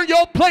to turn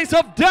your place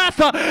of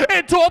death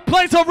into a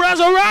place of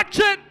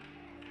resurrection.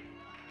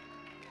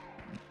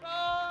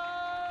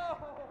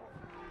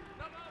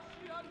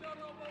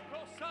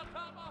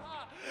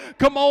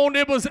 Come on,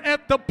 it was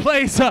at the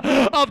place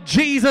of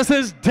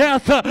Jesus'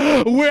 death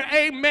where,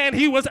 amen,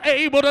 He was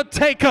able to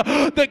take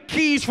the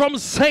keys from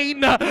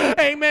Satan,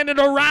 amen, and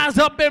to rise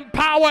up in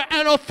power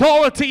and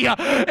authority.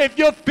 If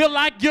you feel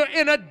like you're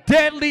in a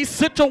deadly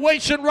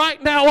situation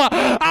right now,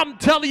 I'm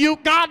telling you,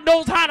 God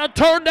knows how to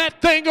turn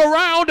that thing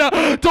around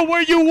to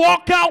where you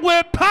walk out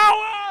with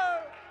power.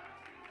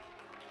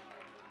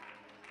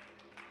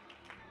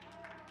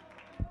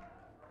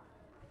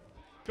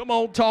 Come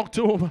on, talk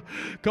to Him.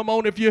 Come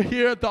on, if you're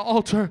here at the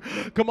altar,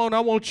 come on, I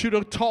want you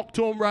to talk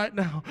to Him right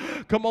now.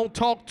 Come on,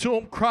 talk to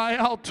Him, cry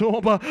out to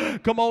Him.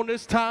 Come on,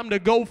 it's time to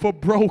go for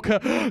broke.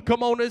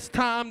 Come on, it's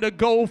time to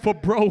go for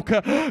broke.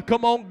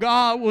 Come on,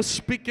 God was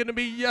speaking to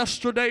me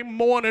yesterday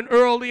morning,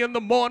 early in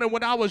the morning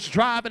when I was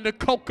driving to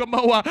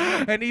Kokomo,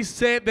 and He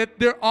said that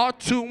there are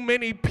too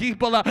many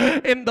people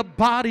in the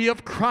body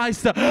of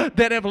Christ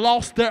that have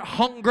lost their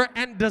hunger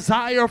and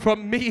desire for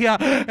me.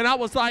 And I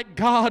was like,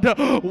 God,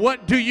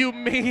 what do you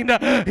mean?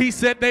 He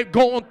said they're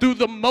going through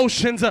the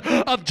motions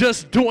of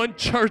just doing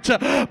church,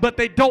 but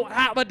they don't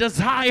have a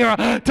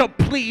desire to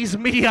please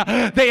me.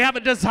 They have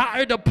a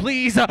desire to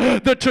please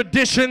the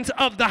traditions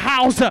of the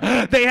house.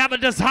 They have a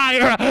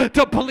desire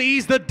to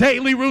please the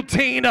daily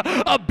routine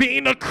of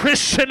being a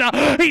Christian.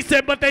 He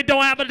said, but they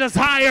don't have a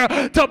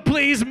desire to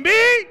please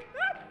me.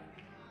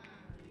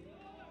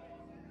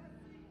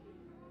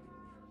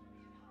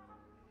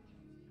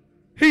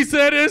 He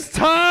said, it's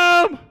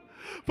time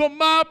for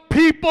my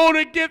people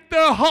to get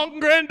their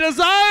hunger and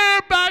desire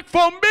back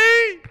from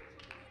me.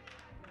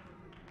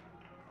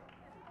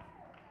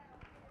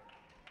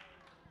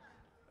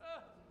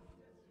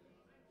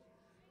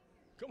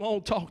 Come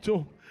on, talk to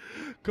Him.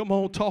 Come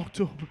on, talk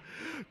to Him.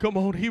 Come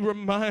on, He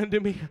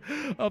reminded me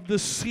of the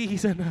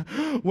season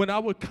when I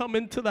would come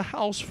into the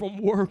house from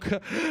work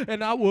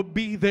and I would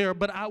be there,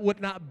 but I would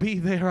not be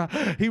there.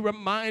 He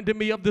reminded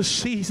me of the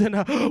season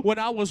when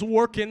I was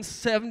working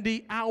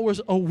 70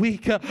 hours a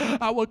week.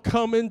 I would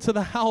come into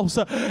the house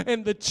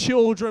and the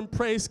children,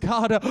 praise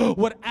God,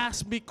 would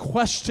ask me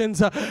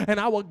questions and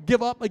I would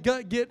give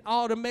them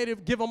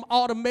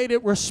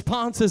automated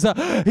responses.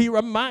 He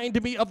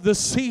reminded me of the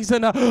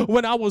season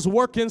when I was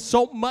working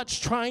so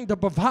much trying to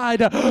provide,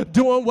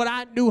 doing what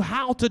I knew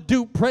how to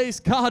do, praise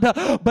God,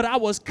 but I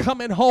was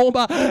coming home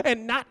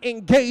and not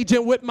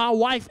engaging with my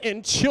wife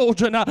and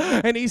children.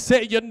 And He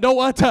said, you know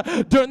what,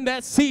 during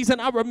that season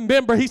I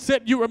remember, He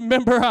said, you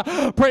remember,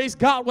 praise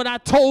God, when I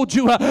told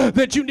you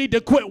that you need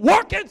to quit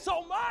working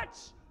so much.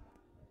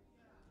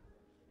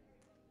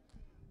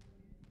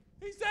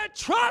 He said,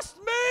 trust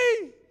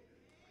me.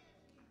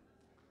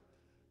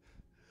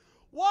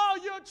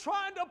 While you're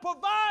trying to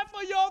provide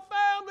for your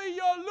family,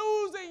 you're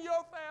losing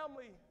your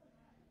family.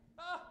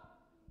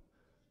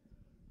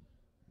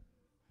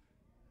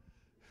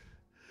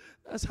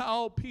 That's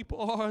how people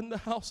are in the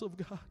house of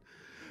God.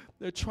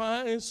 They're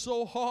trying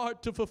so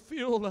hard to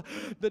fulfill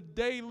the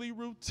daily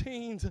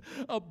routines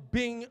of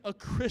being a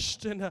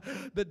Christian,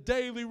 the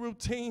daily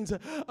routines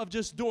of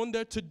just doing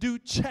their to-do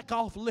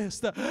check-off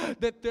list,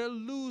 that they're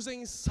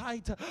losing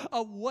sight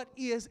of what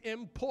is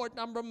important.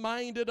 I'm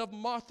reminded of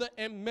Martha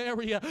and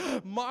Mary.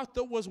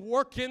 Martha was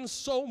working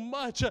so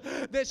much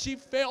that she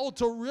failed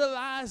to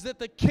realize that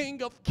the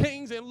King of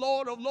Kings and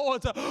Lord of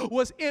Lords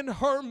was in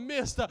her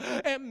midst.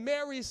 And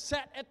Mary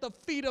sat at the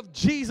feet of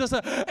Jesus,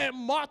 and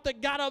Martha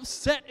got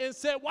upset and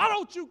said, why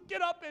don't you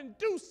get up and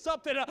do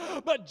something?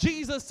 But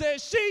Jesus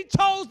said, she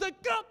chose the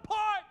good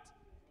part.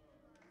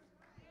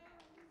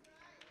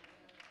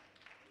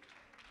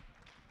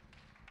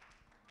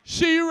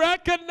 She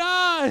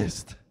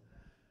recognized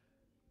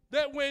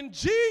that when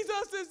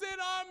Jesus is in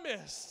our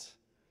midst,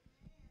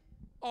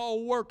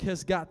 all work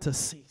has got to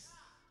cease.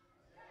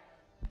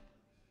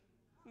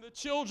 The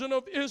children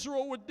of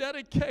Israel were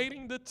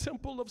dedicating the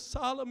temple of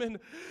Solomon.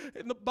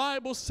 And the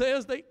Bible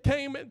says they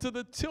came into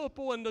the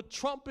temple and the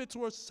trumpets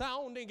were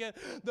sounding and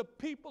the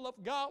people of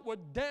God were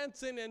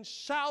dancing and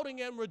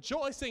shouting and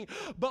rejoicing.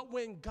 But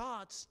when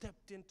God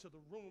stepped into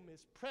the room,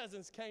 his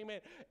presence came in,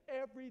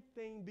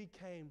 everything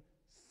became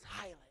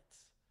silent.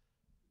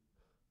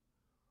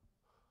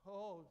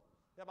 Oh,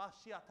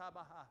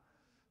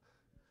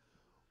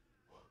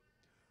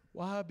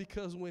 why?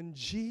 Because when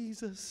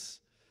Jesus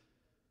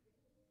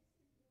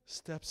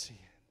steps in,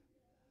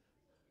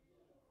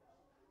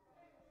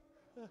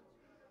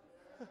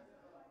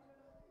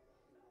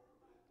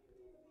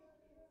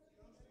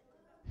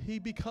 he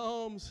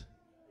becomes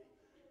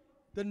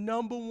the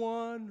number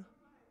one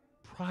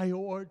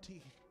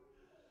priority.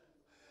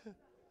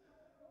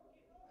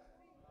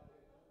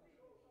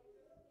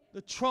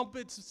 The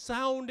trumpets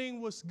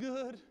sounding was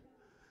good.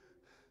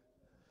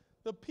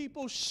 The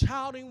people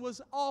shouting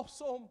was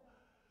awesome.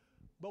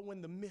 But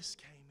when the mist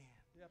came in,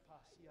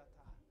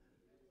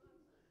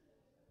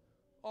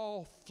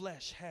 all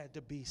flesh had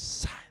to be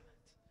silent.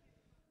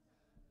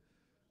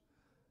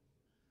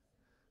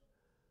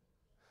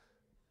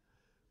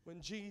 When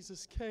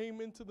Jesus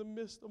came into the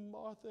midst of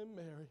Martha and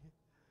Mary,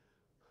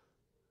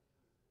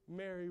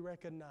 Mary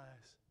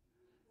recognized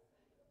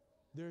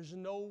there's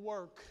no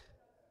work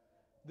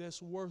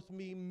that's worth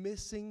me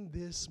missing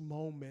this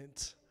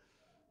moment.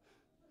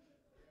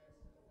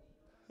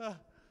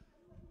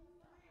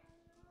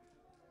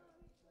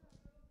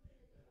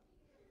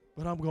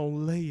 But I'm going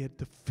to lay at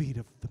the feet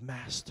of the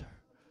Master.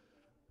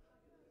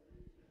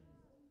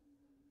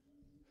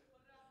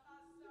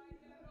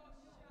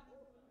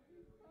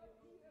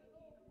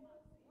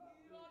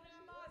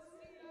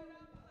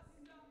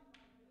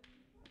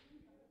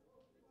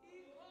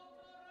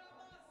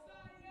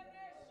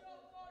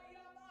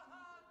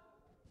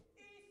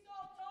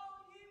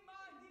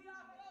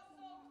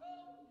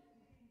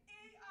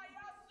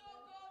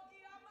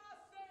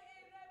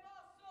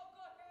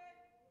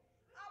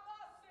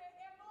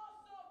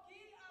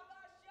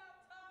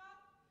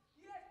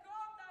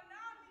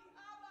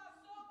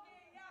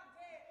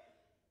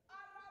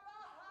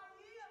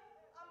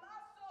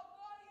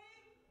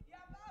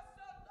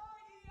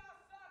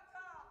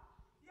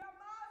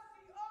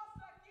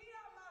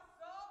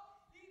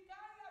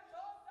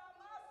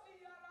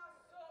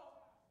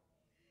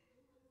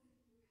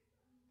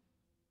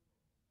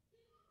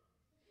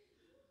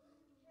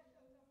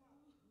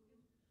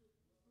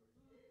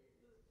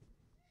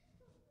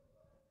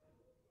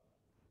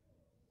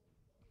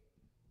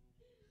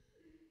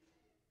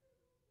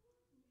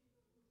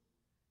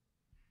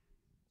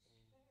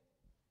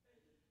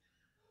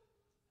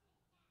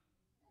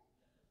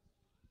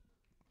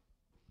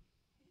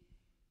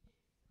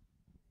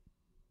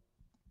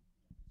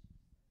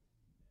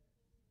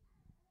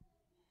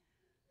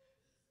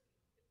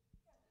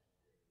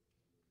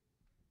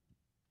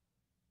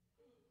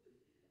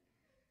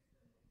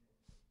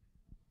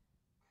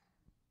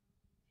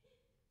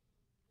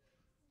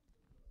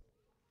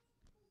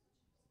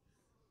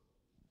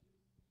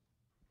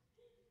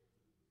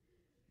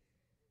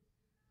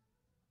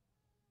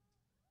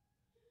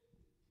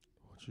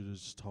 I want you to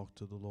just talk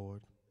to the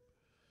Lord.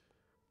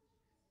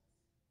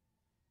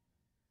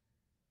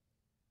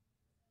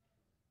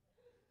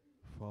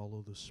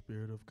 Follow the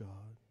Spirit of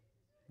God.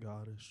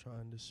 God is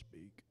trying to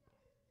speak.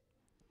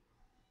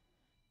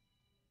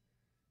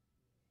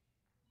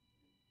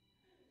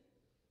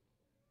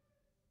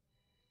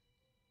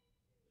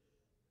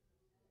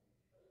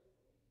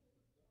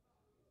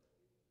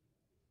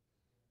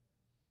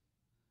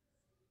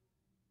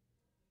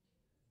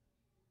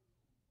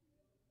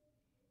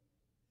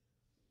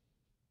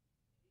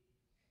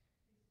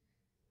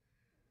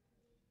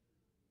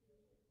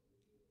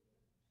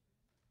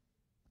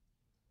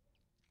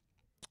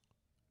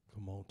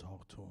 Come on,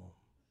 talk to him.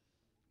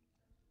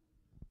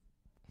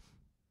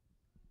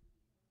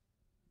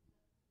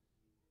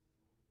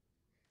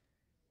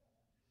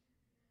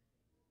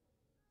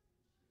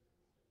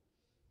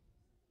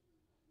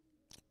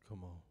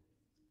 Come on.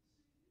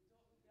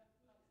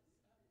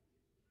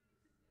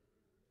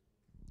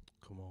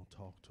 Come on,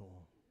 talk to him.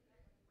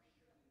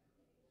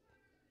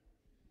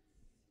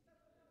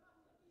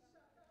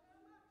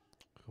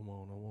 Come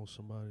on, I want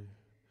somebody.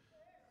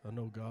 I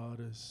know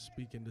God is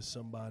speaking to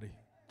somebody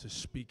to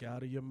speak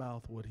out of your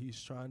mouth what he's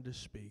trying to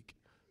speak.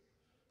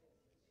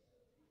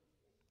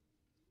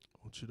 I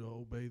want you to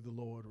obey the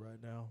Lord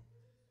right now.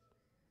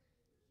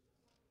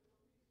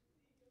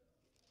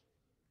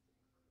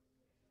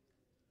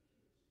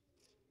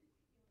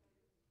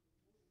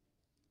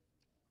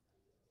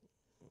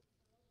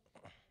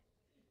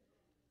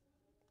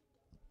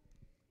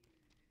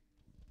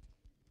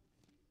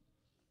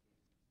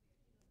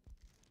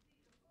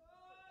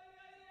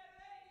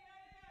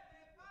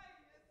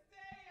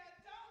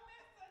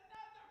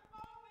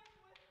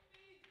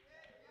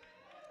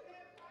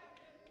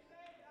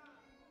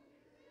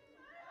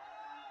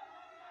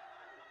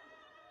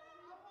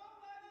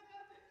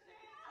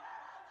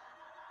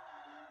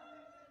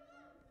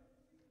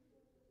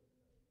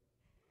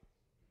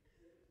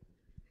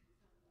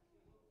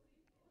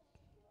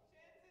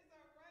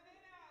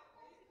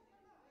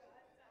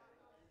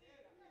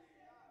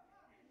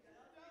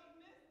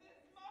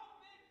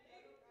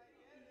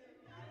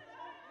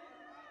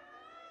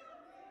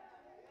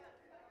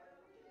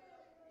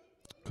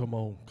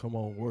 Come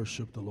on,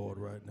 worship the Lord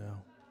right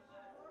now.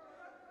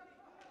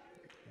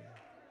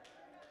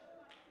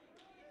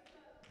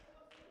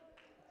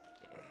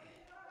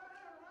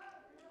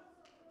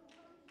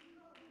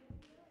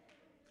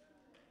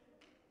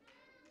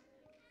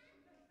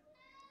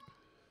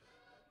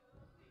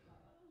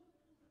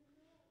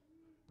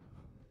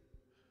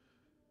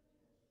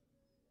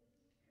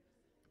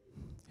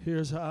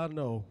 Here's how I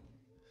know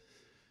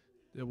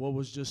that what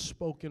was just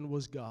spoken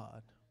was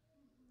God.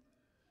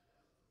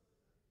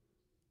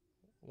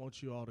 I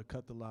want you all to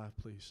cut the live,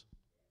 please.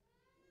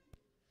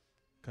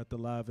 Cut the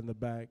live in the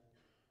back.